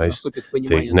realized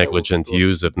the negligent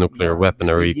use of nuclear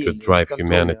weaponry could drive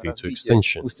humanity to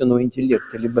extinction.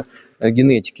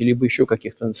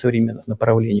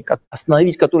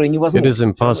 It is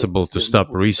impossible to stop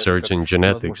research in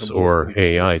genetics or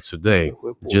AI today,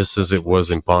 just as it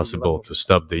was impossible to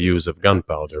stop the use of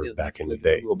gunpowder back in the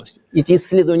day.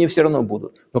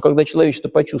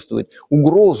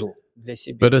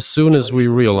 But as soon as we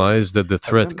realize that the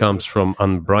threat comes from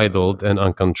unbridled and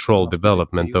uncontrolled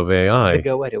development of AI,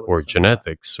 or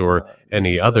genetics, or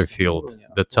any other field,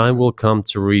 the time will come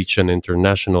to reach an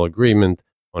international agreement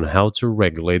on how to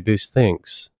regulate these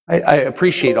things. I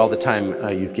appreciate all the time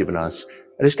you've given us.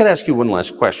 I just got to ask you one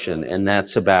last question, and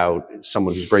that's about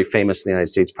someone who's very famous in the United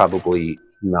States, probably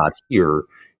not here,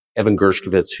 Evan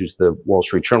Gershkovich, who's the Wall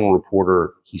Street Journal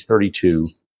reporter. He's 32,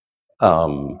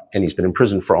 and he's been in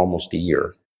prison for almost a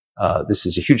year. This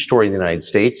is a huge story in the United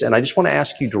States, and I just want to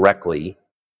ask you directly,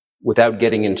 without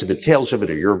getting into the details of it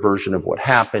or your version of what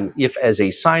happened, if as a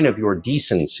sign of your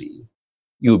decency,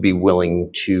 you would be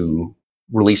willing to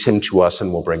release him to us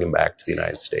and we'll bring him back to the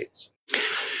United States.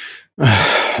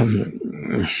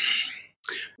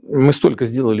 Мы столько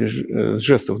сделали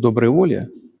жестов доброй воли,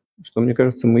 что, мне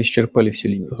кажется, мы исчерпали все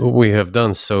лимиты. We have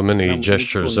done so many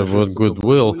gestures of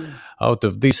goodwill out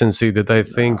of decency that I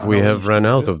think we have run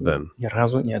out of them. Ни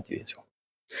разу не ответил.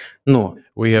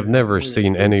 We have never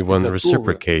seen anyone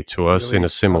reciprocate to us in a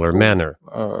similar manner.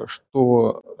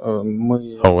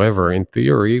 However, in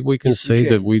theory, we can say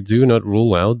that we do not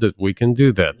rule out that we can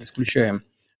do that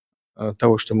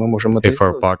if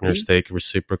our partners take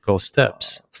reciprocal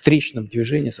steps.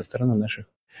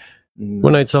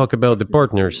 When I talk about the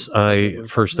partners, I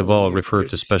first of all refer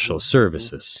to special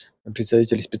services.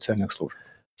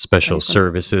 Special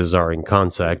services are in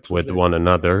contact with one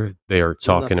another. They are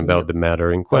talking about the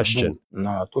matter in question.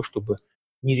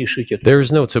 There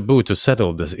is no taboo to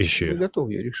settle this issue.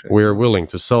 We are willing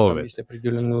to solve it.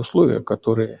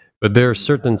 But there are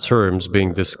certain terms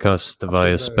being discussed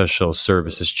via special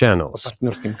services channels.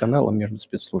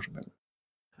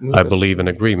 I believe an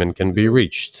agreement can be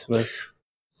reached.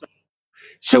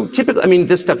 So typically, I mean,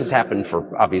 this stuff has happened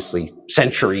for obviously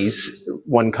centuries.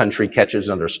 One country catches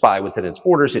another spy within its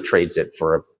borders, it trades it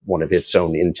for one of its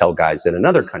own intel guys in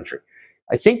another country.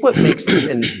 I think what makes,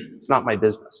 and it's not my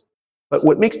business, but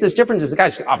what makes this different is the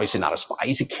guy's obviously not a spy,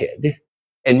 he's a kid.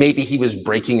 And maybe he was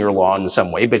breaking your law in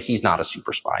some way, but he's not a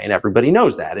super spy, and everybody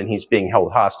knows that. And he's being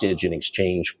held hostage in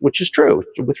exchange, which is true.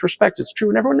 With respect, it's true,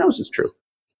 and everyone knows it's true.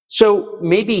 So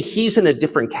maybe he's in a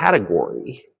different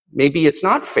category. Maybe it's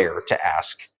not fair to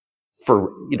ask for,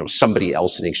 somebody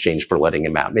else in exchange for letting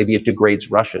him out. Maybe it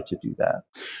degrades Russia to do that.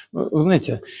 Вы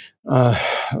знаете,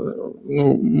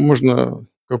 можно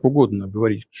как угодно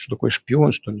говорить, что такое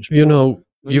шпион, что не шпион.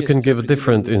 You can give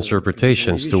different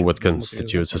interpretations to what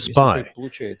constitutes a spy,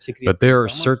 but there are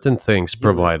certain things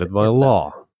provided by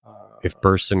law. If a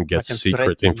person gets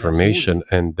secret information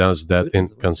and does that in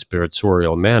a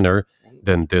conspiratorial manner,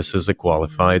 then this is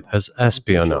qualified as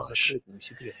espionage.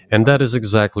 And that is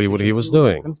exactly what he was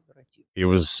doing. He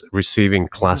was receiving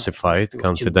classified,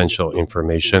 confidential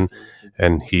information,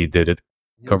 and he did it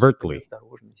covertly.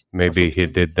 Maybe he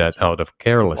did that out of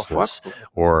carelessness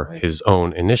or his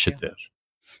own initiative.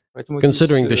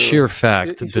 Considering the sheer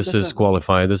fact, this is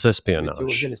qualified as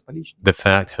espionage. The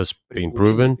fact has been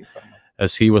proven,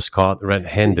 as he was caught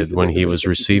red-handed when he was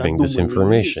receiving this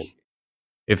information.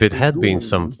 If it had been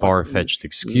some far-fetched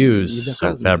excuse,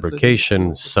 some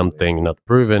fabrication, something not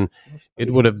proven,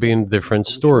 it would have been a different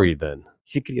story then.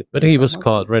 But he was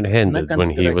caught red-handed when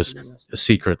he was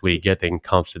secretly getting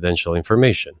confidential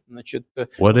information.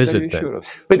 What is it then?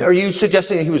 But are you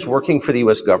suggesting that he was working for the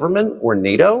U.S. government or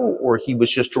NATO, or he was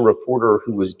just a reporter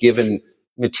who was given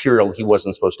material he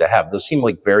wasn't supposed to have? Those seem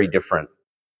like very different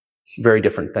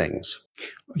things.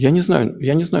 Я не знаю,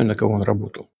 на кого он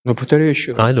работал. Но повторяю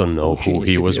еще раз. I don't know who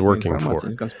he was working for,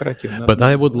 but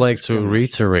I would like to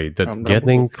reiterate that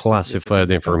getting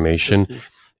classified information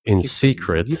in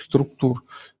secret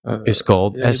is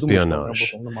called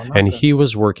espionage, and he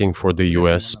was working for the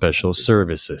U.S. Special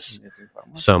Services,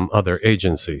 some other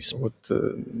agencies.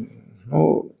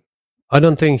 I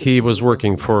don't think he was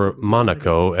working for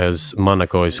Monaco, as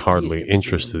Monaco is hardly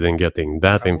interested in getting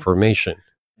that information.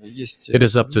 It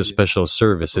is up to special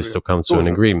services to come to an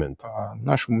agreement.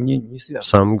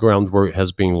 Some groundwork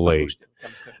has been laid.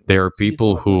 There are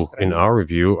people who, in our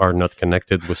view, are not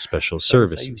connected with special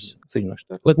services.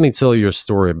 Let me tell you a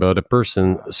story about a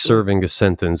person serving a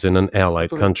sentence in an allied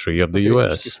country of the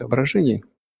US.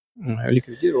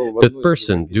 That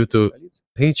person, due to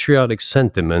patriotic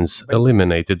sentiments,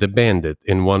 eliminated a bandit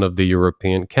in one of the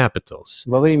European capitals.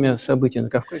 During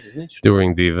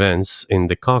the events in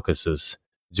the Caucasus,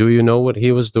 do you know what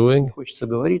he was doing?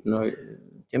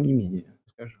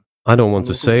 I don't want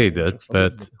to say that,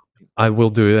 but I will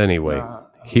do it anyway.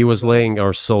 He was laying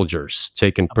our soldiers,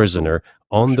 taken prisoner,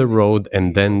 on the road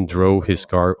and then drove his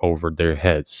car over their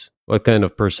heads. What kind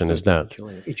of person is that?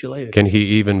 Can he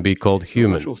even be called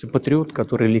human? But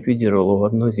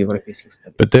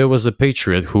there was a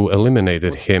patriot who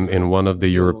eliminated him in one of the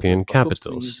European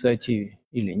capitals.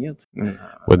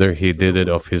 Whether he did it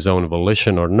of his own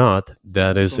volition or not,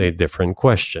 that is a different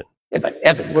question. Yeah, but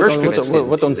Evan Gershkovich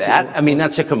didn't do that. I mean,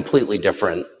 that's a completely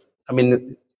different. I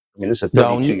mean, this is a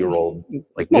 32-year-old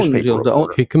newspaper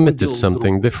reporter. He committed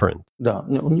something different.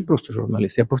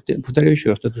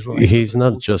 He's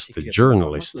not just a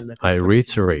journalist. I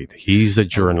reiterate, he's a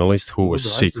journalist who was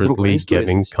secretly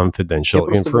getting confidential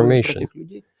information.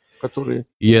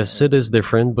 Yes, it is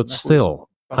different, but still,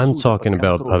 I'm talking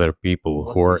about other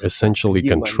people who are essentially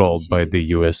controlled by the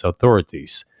U.S.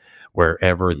 authorities,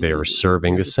 wherever they are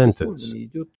serving a sentence.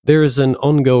 There is an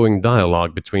ongoing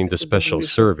dialogue between the special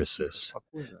services.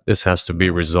 This has to be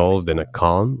resolved in a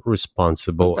calm,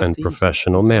 responsible, and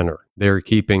professional manner. They are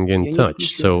keeping in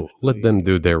touch, so let them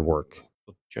do their work.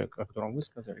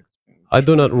 I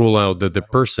do not rule out that the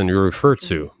person you refer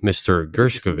to, Mr.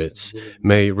 Gershkovich,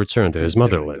 may return to his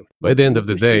motherland. By the end of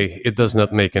the day, it does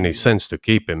not make any sense to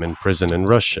keep him in prison in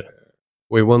Russia.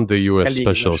 We want the U.S.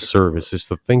 Special Services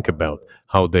to think about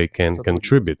how they can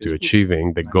contribute to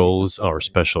achieving the goals our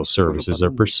special services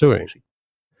are pursuing.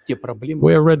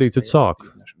 We are ready to talk.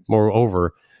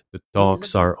 Moreover, the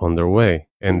talks are underway,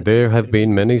 and there have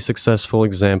been many successful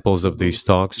examples of these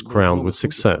talks crowned with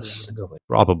success.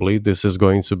 Probably this is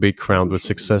going to be crowned with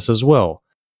success as well.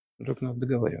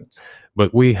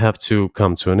 But we have to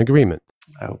come to an agreement.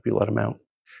 I hope you let him out.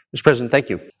 Mr. President, thank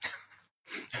you.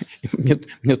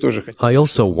 I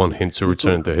also want him to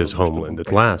return to his homeland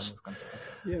at last.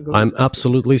 I'm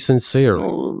absolutely sincere.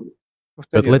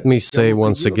 But let me say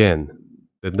once again,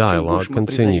 the dialogue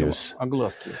continues.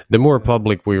 The more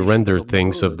public we render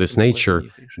things of this nature,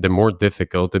 the more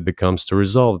difficult it becomes to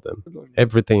resolve them.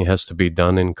 Everything has to be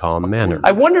done in calm manner.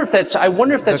 I wonder if that's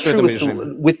true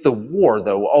with the war,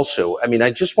 though. Also, I mean,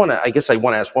 I want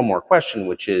to ask one more question,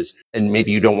 which is, and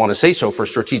maybe you don't want to say so for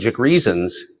strategic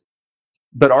reasons,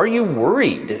 but are you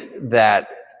worried that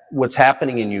what's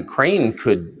happening in Ukraine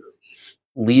could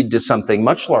lead to something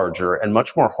much larger and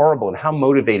much more horrible? And how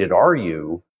motivated are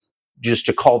you just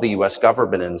to call the U.S.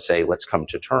 government and say, let's come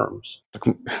to terms?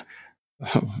 I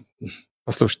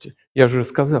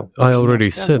already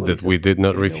said that we did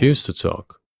not refuse to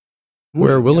talk. We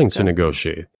are willing to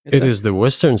negotiate. It is the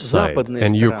Western side,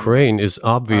 and Ukraine is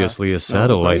obviously a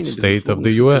satellite state of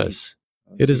the U.S.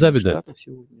 It is evident.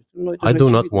 I do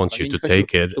not want you to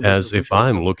take it as if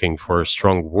I'm looking for a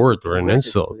strong word or an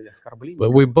insult,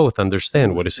 but we both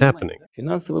understand what is happening.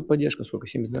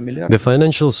 The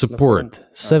financial support,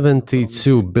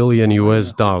 $72 billion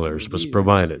was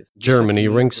provided. Germany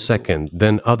ranks second,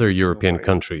 then other European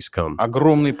countries come.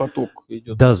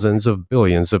 Dozens of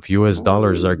billions of US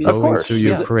dollars are going to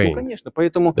Ukraine.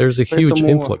 There's a huge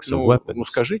influx of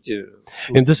weapons.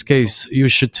 In this case, you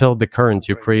should tell the current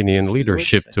Ukrainian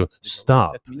leadership to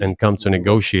stop and come to a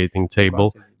negotiating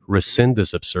table, rescind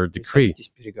this absurd decree.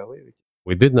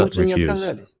 We did not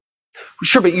refuse.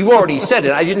 Sure, but you already said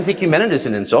it. I didn't think you meant it as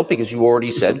an insult, because you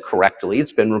already said correctly,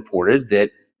 it's been reported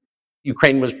that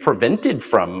Ukraine was prevented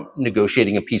from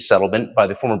negotiating a peace settlement by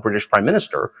the former British Prime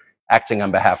Minister. acting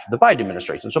on behalf of the Biden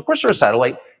administration. So of course, there's a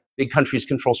satellite. Big countries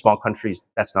control small countries.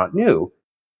 That's not new.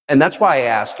 And that's why I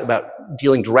asked about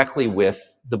dealing directly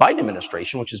with the Biden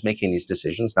administration, which is making these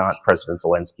decisions, not President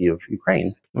Zelensky of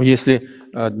Ukraine. Если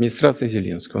администрация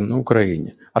Зеленского на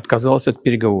Украине отказалась от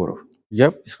переговоров,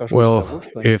 well,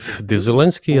 if the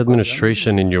Zelensky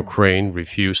administration in Ukraine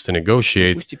refused to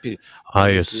negotiate,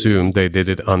 I assume they did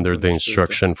it under the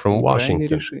instruction from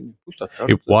Washington.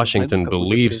 If Washington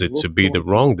believes it to be the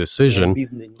wrong decision,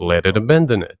 let it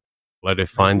abandon it. Let it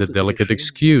find a delicate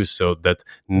excuse so that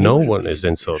no one is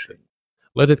insulted.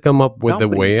 Let it come up with a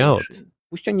way out.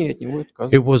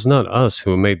 It was not us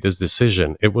who made this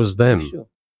decision, it was them.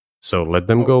 So let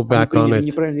them go back on it.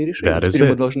 That is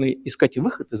it.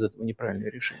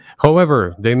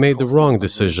 However, they made the wrong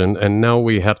decision, and now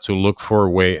we have to look for a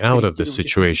way out of the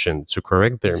situation to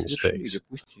correct their mistakes.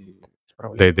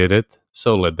 They did it,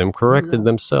 so let them correct it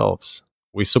themselves.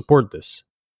 We support this.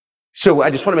 So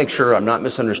I just want to make sure I'm not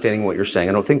misunderstanding what you're saying.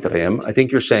 I don't think that I am. I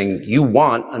think you're saying you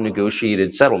want a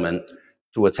negotiated settlement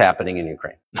to what's happening in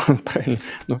Ukraine.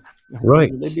 Right.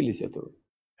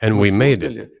 And we made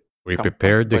it. We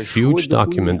prepared a huge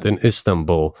document in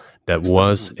Istanbul that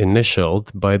was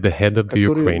initialed by the head of the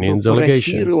Ukrainian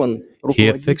delegation. He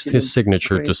affixed his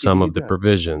signature to some of the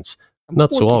provisions, not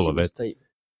to all of it.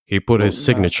 He put his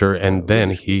signature and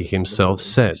then he himself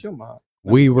said,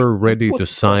 we were ready to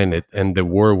sign it and the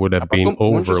war would have been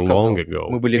over long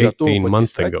ago, 18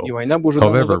 months ago.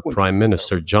 However, Prime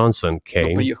Minister Johnson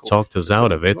came, talked us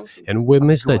out of it, and we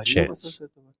missed that chance.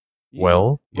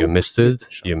 Well, you missed it,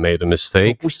 you made a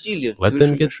mistake, let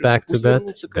them get back to that,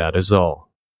 that is all.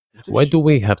 Why do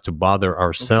we have to bother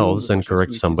ourselves and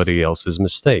correct somebody else's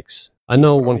mistakes? I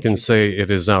know one can say it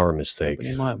is our mistake.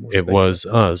 It was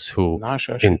us who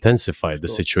intensified the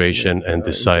situation and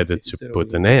decided to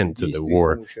put an end to the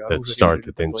war that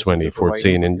started in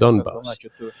 2014 in Donbass,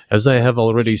 as I have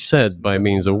already said, by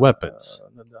means of weapons.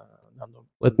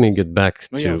 Let me get back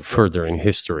to further in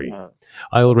history.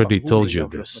 I already told you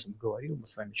this.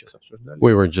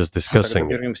 We were just discussing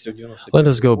it. Let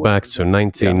us go back to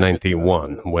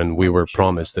 1991, when we were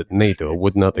promised that NATO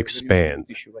would not expand,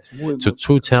 to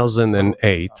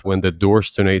 2008, when the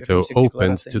doors to NATO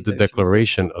opened to the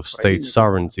declaration of state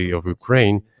sovereignty of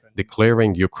Ukraine,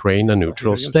 declaring Ukraine a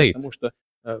neutral state.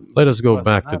 Let us go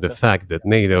back to the fact that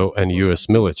NATO and US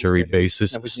military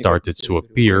bases started to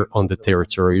appear on the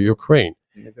territory of Ukraine,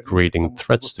 creating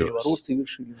threats to us.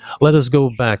 Let us go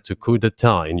back to coup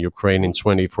d'etat in Ukraine in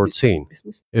 2014.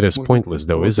 It is pointless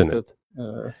though, isn't it?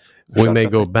 We may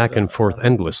go back and forth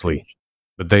endlessly,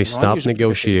 but they stopped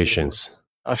negotiations.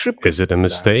 Is it a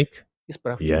mistake?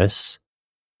 Yes.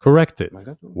 Correct it.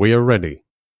 We are ready.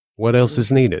 What else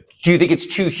is needed? Do you think it's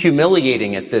too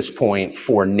humiliating at this point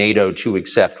for NATO to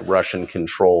accept Russian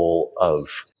control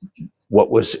of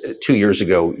what was 2 years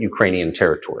ago Ukrainian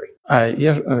territory?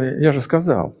 Я же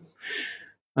сказал.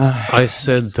 I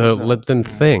said let them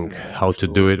think how to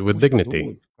do it with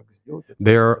dignity.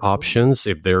 There are options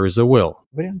if there is a will.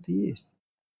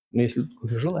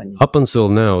 Up until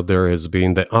now, there has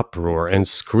been the uproar and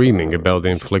screaming about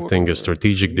inflicting a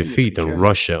strategic defeat on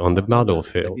Russia on the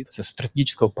battlefield.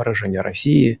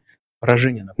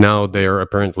 Now they are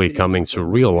apparently coming to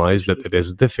realize that it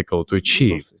is difficult to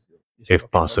achieve,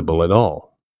 if possible at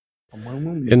all.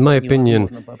 In my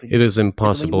opinion, it is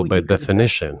impossible by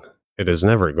definition. It is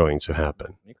never going to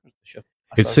happen.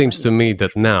 It seems to me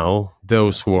that now,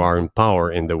 those who are in power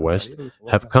in the West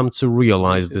have come to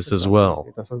realize this as well.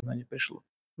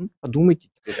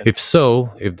 If so,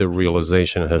 if the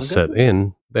realization has set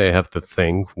in, they have to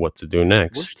think what to do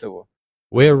next.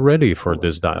 We are ready for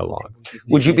this dialogue.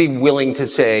 Would you be willing to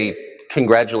say,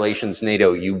 congratulations,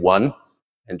 NATO, you won,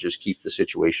 and just keep the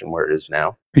situation where it is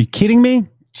now? Are you kidding me?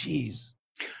 Jeez.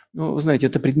 Ну, вы знаете,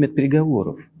 это предмет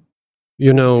переговоров.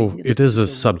 You know, it is a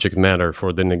subject matter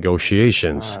for the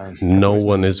negotiations. No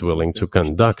one is willing to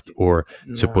conduct, or,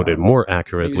 to put it more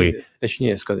accurately,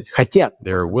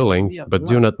 they're willing, but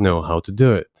do not know how to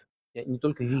do it.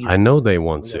 I know they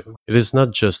want to. It is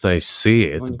not just I see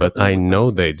it, but I know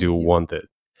they do want it.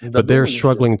 But they're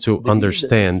struggling to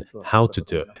understand how to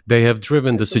do it. They have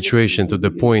driven the situation to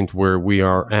the point where we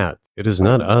are at. It is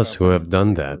not us who have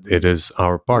done that. It is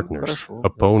our partners,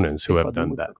 opponents who have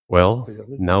done that. Well,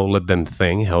 now let them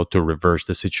think how to reverse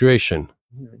the situation.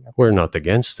 We're not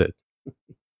against it.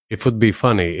 It would be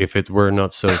funny if it were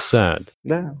not so sad.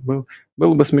 Да,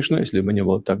 было бы смешно, если бы не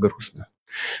было так грустно.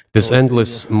 This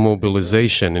endless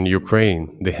mobilization in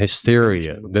Ukraine, the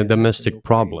hysteria, the domestic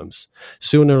problems,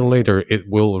 sooner or later it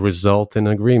will result in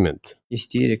agreement.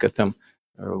 Истерика, там,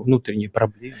 внутренние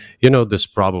проблемы. You know, this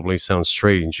probably sounds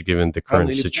strange given the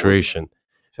current situation,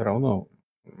 Все равно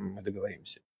мы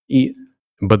договоримся. И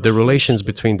But the relations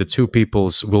between the two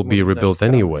peoples will be rebuilt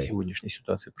anyway. сегодняшней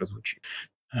ситуации прозвучит.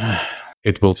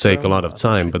 It will take a lot of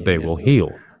time, but they will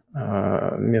heal.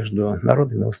 Между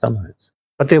народами восстановится.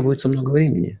 Потребуется много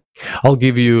времени. I'll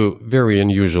give you very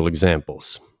unusual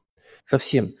examples.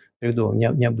 Совсем приведу вам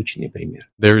необычный пример.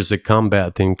 There is a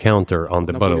combat encounter on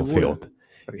the battlefield.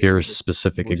 Here's a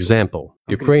specific example.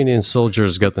 Ukrainian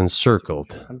soldiers got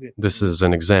encircled. This is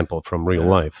an example from real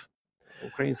life.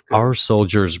 Our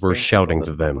soldiers were shouting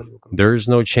to them, "There is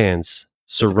no chance.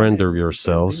 Surrender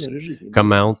yourselves.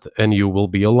 Come out and you will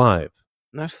be alive."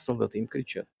 Наши солдаты им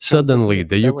кричат. Suddenly,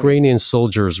 the Ukrainian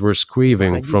soldiers were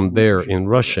screaming from there in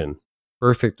Russian,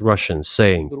 perfect Russian,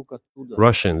 saying,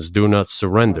 "Russians, do not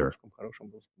surrender."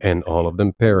 And all of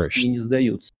them perished.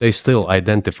 They still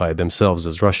identify themselves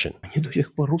as Russian. Они до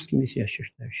сих пор русскими себя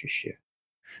ощущают.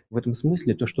 В этом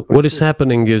смысле то, что What is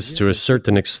happening is, to a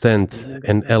certain extent,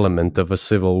 an element of a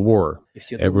civil war.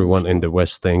 Everyone in the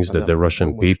West thinks that the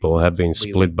Russian people have been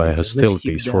split by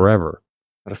hostilities forever.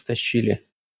 растащили.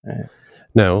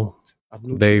 No,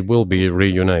 they will be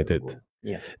reunited.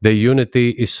 The unity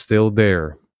is still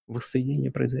there.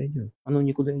 Воссоединение произойдет. Оно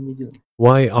никуда и не делось.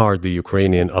 Why are the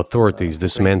Ukrainian authorities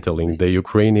dismantling the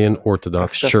Ukrainian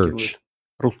Orthodox Church?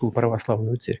 Русскую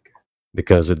православную церковь.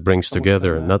 Because it brings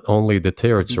together not only the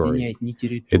territory,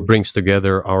 it brings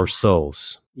together our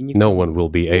souls. No one will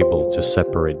be able to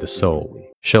separate the soul.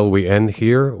 Shall we end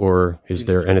here, or is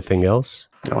there anything else?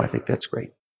 No, I think that's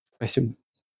great.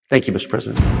 Thank you, Mr.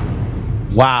 President.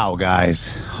 Wow, guys.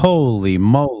 Holy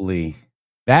moly.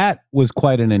 That was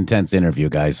quite an intense interview,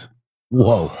 guys.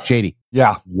 Whoa, Shady.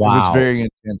 Yeah, wow. It was very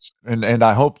intense. And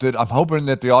I'm hoping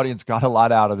that the audience got a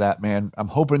lot out of that, man. I'm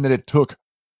hoping that it took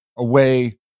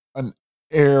away an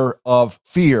air of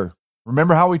fear.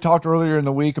 Remember how we talked earlier in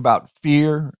the week about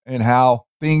fear and how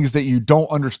things that you don't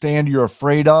understand you're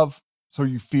afraid of, so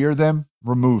you fear them?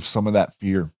 Remove some of that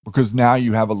fear, because now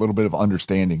you have a little bit of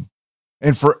understanding.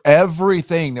 And for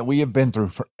everything that we have been through,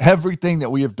 for everything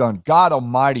that we have done, God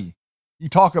Almighty, you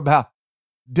talk about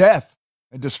death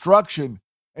and destruction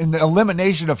and the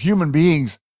elimination of human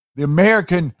beings, the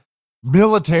American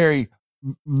military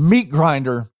meat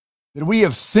grinder that we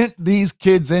have sent these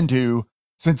kids into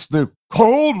since the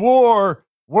Cold War,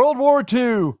 World War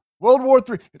II, World War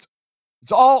III.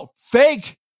 It's all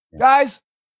fake, guys.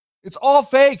 It's all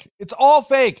fake. It's all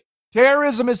fake.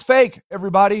 Terrorism is fake,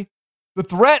 everybody. The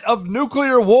threat of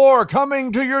nuclear war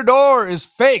coming to your door is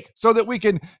fake, so that we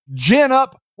can gin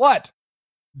up what?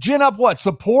 Gin up what?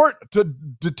 Support to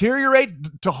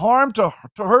deteriorate, to harm, to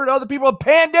hurt other people.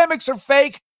 Pandemics are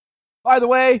fake, by the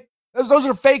way. Those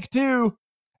are fake too.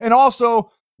 And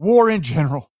also, war in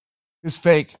general is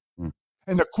fake.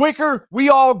 And the quicker we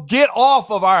all get off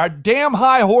of our damn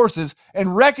high horses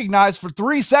and recognize for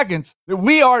 3 seconds that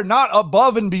we are not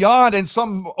above and beyond and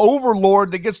some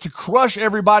overlord that gets to crush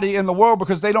everybody in the world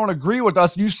because they don't agree with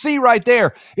us. You see right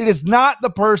there, it is not the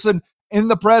person in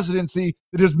the presidency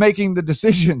that is making the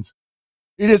decisions.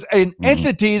 It is an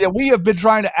entity that we have been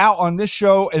trying to out on this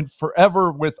show and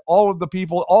forever with all the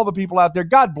people out there.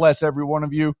 God bless every one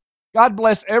of you. God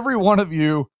bless every one of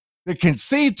you that can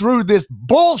see through this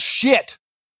bullshit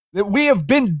that we have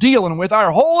been dealing with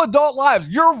our whole adult lives.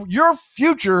 Your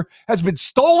future has been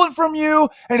stolen from you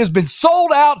and has been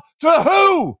sold out to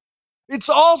who? It's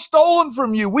all stolen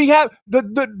from you. We have the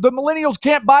millennials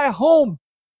can't buy a home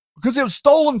because it was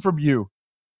stolen from you.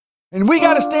 And we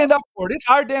got to stand up for it. It's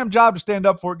our damn job to stand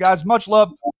up for it, guys. Much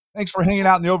love. Thanks for hanging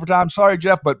out in the overtime. Sorry,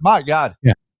 Jeff, but my God.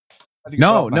 Yeah.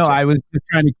 No, I was just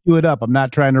trying to cue it up. I'm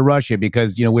not trying to rush it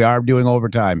because, we are doing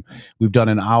overtime. We've done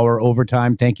an hour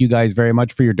overtime. Thank you guys very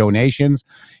much for your donations.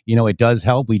 It does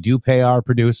help. We do pay our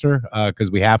producer because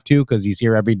we have to, because he's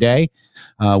here every day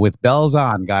with bells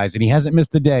on, guys. And he hasn't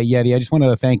missed a day yet. I just want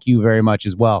to thank you very much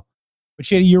as well. But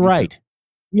Shady, you're right.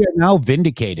 We are now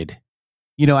vindicated.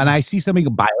 And I see something,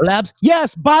 biolabs.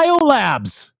 Yes,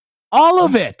 biolabs. All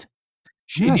of it.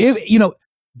 Yes.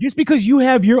 Just because you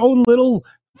have your own little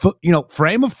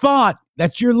frame of thought,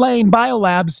 that's your lane,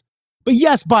 biolabs. But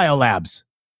yes, biolabs.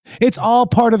 It's all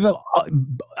part of the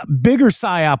bigger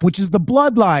psyop, which is the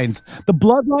bloodlines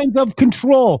of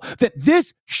control that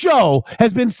this show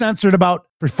has been censored about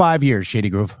for 5 years, Shady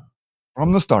Groove.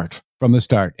 From the start.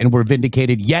 And we're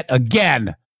vindicated yet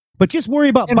again. But just worry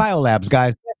about biolabs,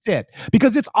 guys. That's it.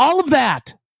 Because it's all of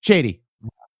that, Shady.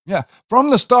 Yeah, from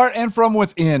the start and from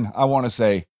within, I want to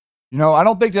say. I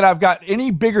don't think that I've got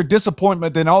any bigger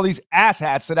disappointment than all these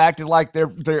asshats that acted like they're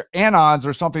anons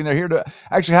or something. They're here to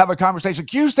actually have a conversation.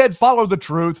 Q said, follow the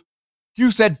truth.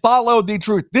 Q said, follow the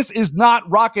truth. This is not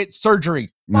rocket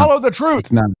surgery. Follow the truth.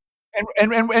 It's not.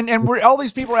 And we're all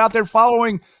these people are out there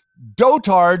following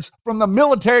dotards from the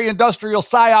military-industrial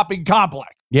psyoping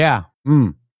complex. Yeah.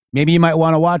 Maybe you might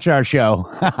want to watch our show.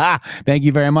 Thank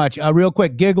you very much. Real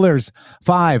quick, Gigglers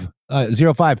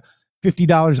 505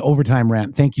 $50 overtime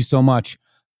rant. Thank you so much.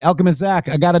 Alchemist Zach,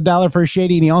 I got $1 for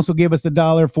Shady, and he also gave us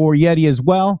 $1 for Yeti as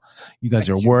well. You guys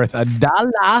are worth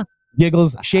 $1.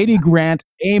 Giggles, Shady Grant,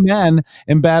 amen.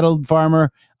 Embattled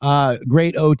Farmer,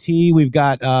 great OT. We've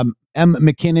got M.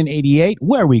 McKinnon 88.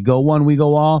 Where we go, one we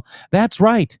go all. That's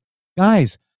right,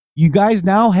 guys. You guys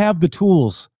now have the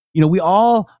tools. You know, we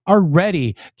all are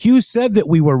ready. Q said that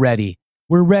we were ready.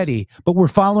 We're ready, but we're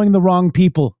following the wrong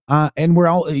people. And we're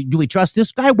all, do we trust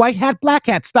this guy? White hat, black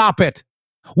hat. Stop it.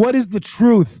 What is the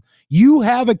truth? You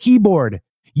have a keyboard.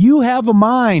 You have a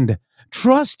mind.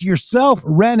 Trust yourself,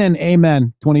 Renan.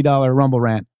 Amen. $20 Rumble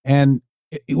rant. And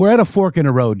we're at a fork in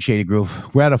the road, Shady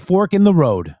Groove. We're at a fork in the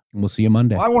road. And we'll see you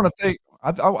Monday. Well, I want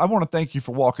to thank you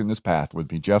for walking this path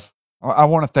with me, Jeff. I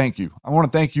want to thank you. I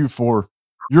want to thank you for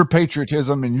your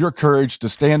patriotism and your courage to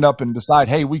stand up and decide,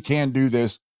 hey, we can do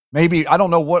this. Maybe I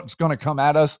don't know what's going to come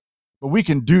at us, but we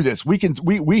can do this. We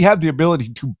have the ability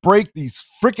to break these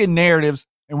freaking narratives,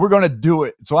 and we're going to do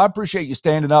it. So I appreciate you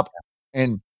standing up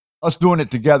and us doing it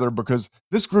together, because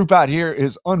this group out here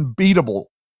is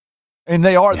unbeatable, and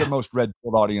they are the most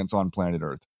red-pilled audience on planet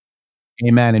Earth.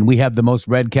 Amen. And we have the most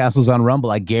red castles on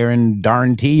Rumble. I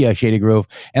guarantee you, Shady Grove.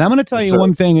 And I'm going to tell you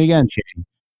one thing again, Shady.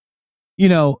 You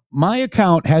know, my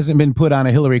account hasn't been put on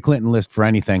a Hillary Clinton list for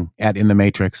anything at In the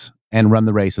Matrix, and Run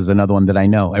the Race is another one that I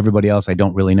know. Everybody else I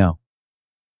don't really know.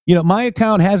 You know, my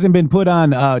account hasn't been put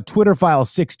on Twitter File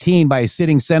 16 by a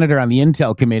sitting senator on the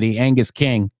Intel Committee, Angus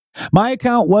King. My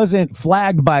account wasn't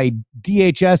flagged by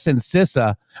DHS and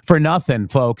CISA for nothing,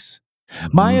 folks.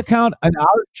 My account and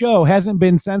our show hasn't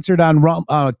been censored on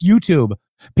YouTube,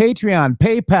 Patreon,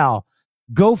 PayPal,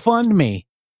 GoFundMe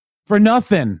for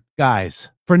nothing, guys.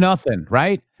 For nothing,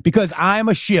 right? Because I'm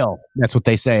a shill. That's what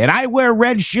they say. And I wear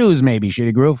red shoes, maybe,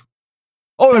 Shitty Groove.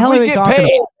 Oh, and we get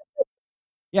paid.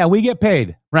 Yeah, we get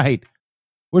paid. Right.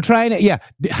 We're trying to,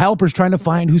 Halper's trying to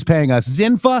find who's paying us.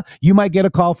 Zinfa, you might get a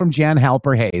call from Jan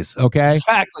Halper Hayes, okay?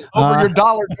 Exactly. Over your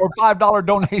 $1 or $5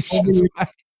 donations.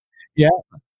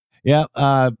 Yeah.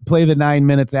 Play the 9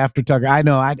 minutes after Tucker. I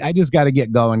know. I just got to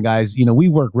get going, guys. You know, we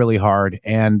work really hard,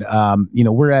 and, you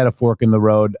know, we're at a fork in the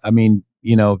road. I mean,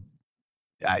 you know,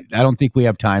 I don't think we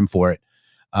have time for it,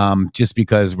 just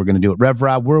because we're going to do it. Rev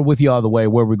Rob, we're with you all the way.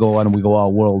 Where we go on, and we go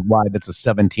all worldwide. That's a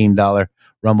 $17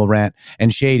 Rumble rant.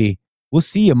 And Shady, we'll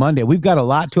see you Monday. We've got a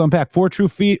lot to unpack. For True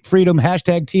Freedom,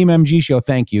 hashtag Team MG Show.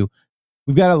 Thank you.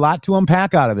 We've got a lot to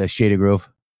unpack out of this, Shady Groove.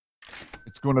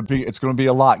 It's going to be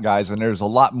a lot, guys, and there's a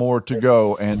lot more to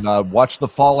go. And watch the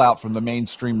fallout from the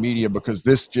mainstream media, because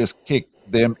this just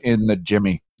kicked them in the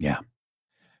jimmy. Yeah.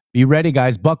 Be ready,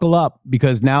 guys. Buckle up,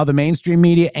 because now the mainstream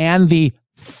media and the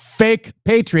fake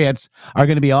patriots are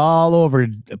going to be all over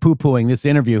poo-pooing this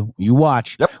interview. You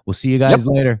watch. Yep. We'll see you guys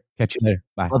later. Catch you later.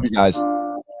 Bye. Love you guys.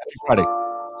 Happy Friday.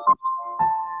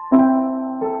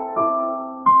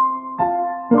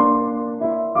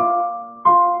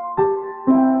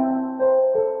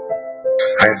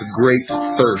 I have a great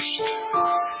thirst,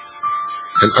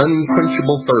 an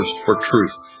unquenchable thirst for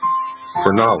truth,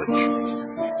 for knowledge.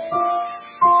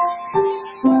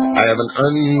 I have an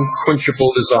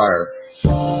unquenchable desire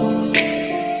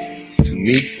to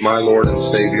meet my Lord and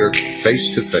Savior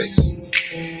face to face.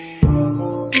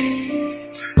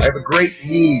 I have a great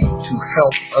need to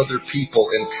help other people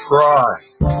and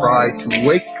try to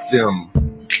wake them,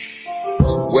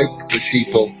 to wake the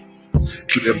sheeple,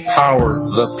 to empower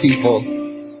the people,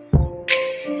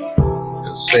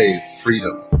 and save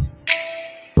freedom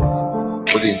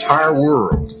for the entire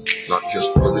world, not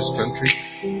just for this country,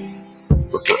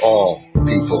 but for all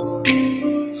people,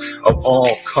 of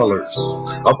all colors,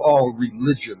 of all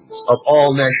religions, of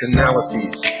all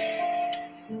nationalities,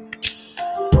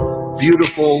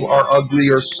 beautiful or ugly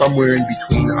or somewhere in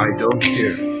between, I don't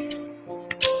care.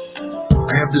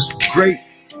 I have this great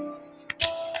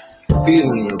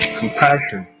feeling of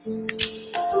compassion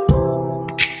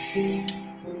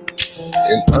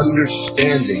and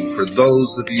understanding for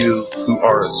those of you who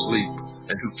are asleep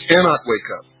and who cannot wake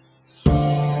up.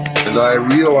 And I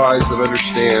realize and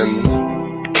understand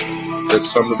that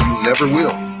some of you never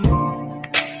will,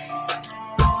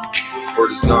 for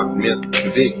it is not meant to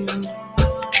be,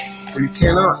 for you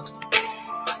cannot.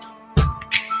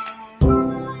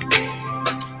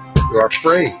 You are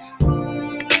afraid,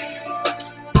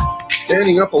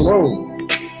 standing up alone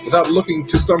without looking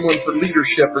to someone for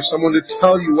leadership or someone to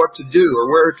tell you what to do or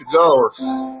where to go or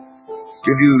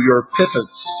give you your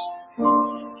pittance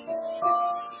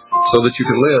so that you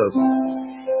can live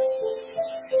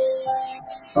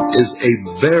is a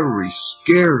very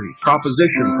scary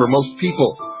proposition for most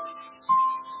people.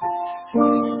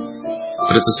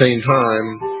 But at the same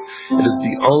time, it is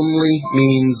the only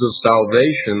means of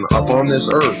salvation upon this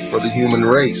earth for the human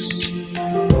race.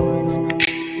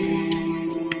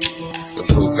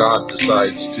 Until God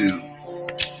decides to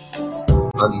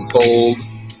unfold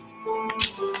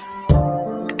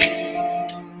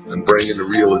and bring into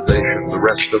realization the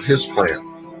rest of his plan.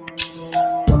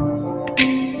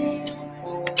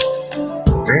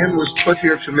 Man was put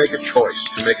here to make a choice,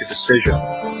 to make a decision.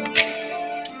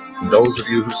 And those of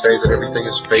you who say that everything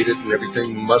is fated and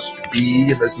everything must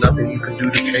be and there's nothing you can do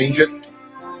to change it,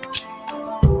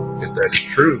 if that is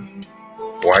true,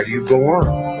 why do you go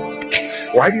on?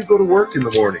 Why do you go to work in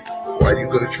the morning? Why do you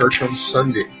go to church on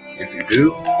Sunday? If you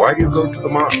do, why do you go to the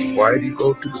mosque? Why do you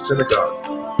go to the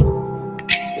synagogue?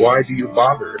 Why do you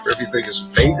bother? If everything is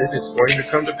fated, it's going to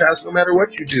come to pass no matter what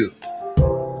you do.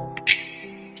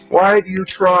 Why do you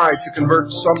try to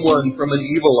convert someone from an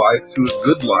evil life to a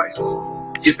good life?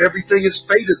 If everything is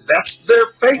fated, that's their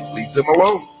fate. Leave them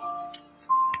alone.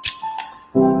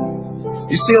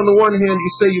 You see, on the one hand,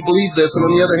 you say you believe this, and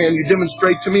on the other hand, you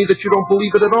demonstrate to me that you don't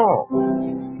believe it at all.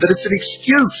 That it's an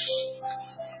excuse.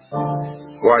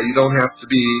 Why, you don't have to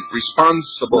be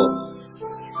responsible.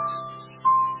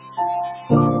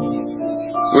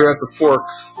 We're at the fork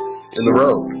in the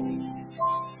road.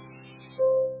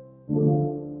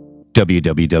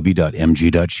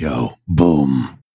 www.mg.show. Boom.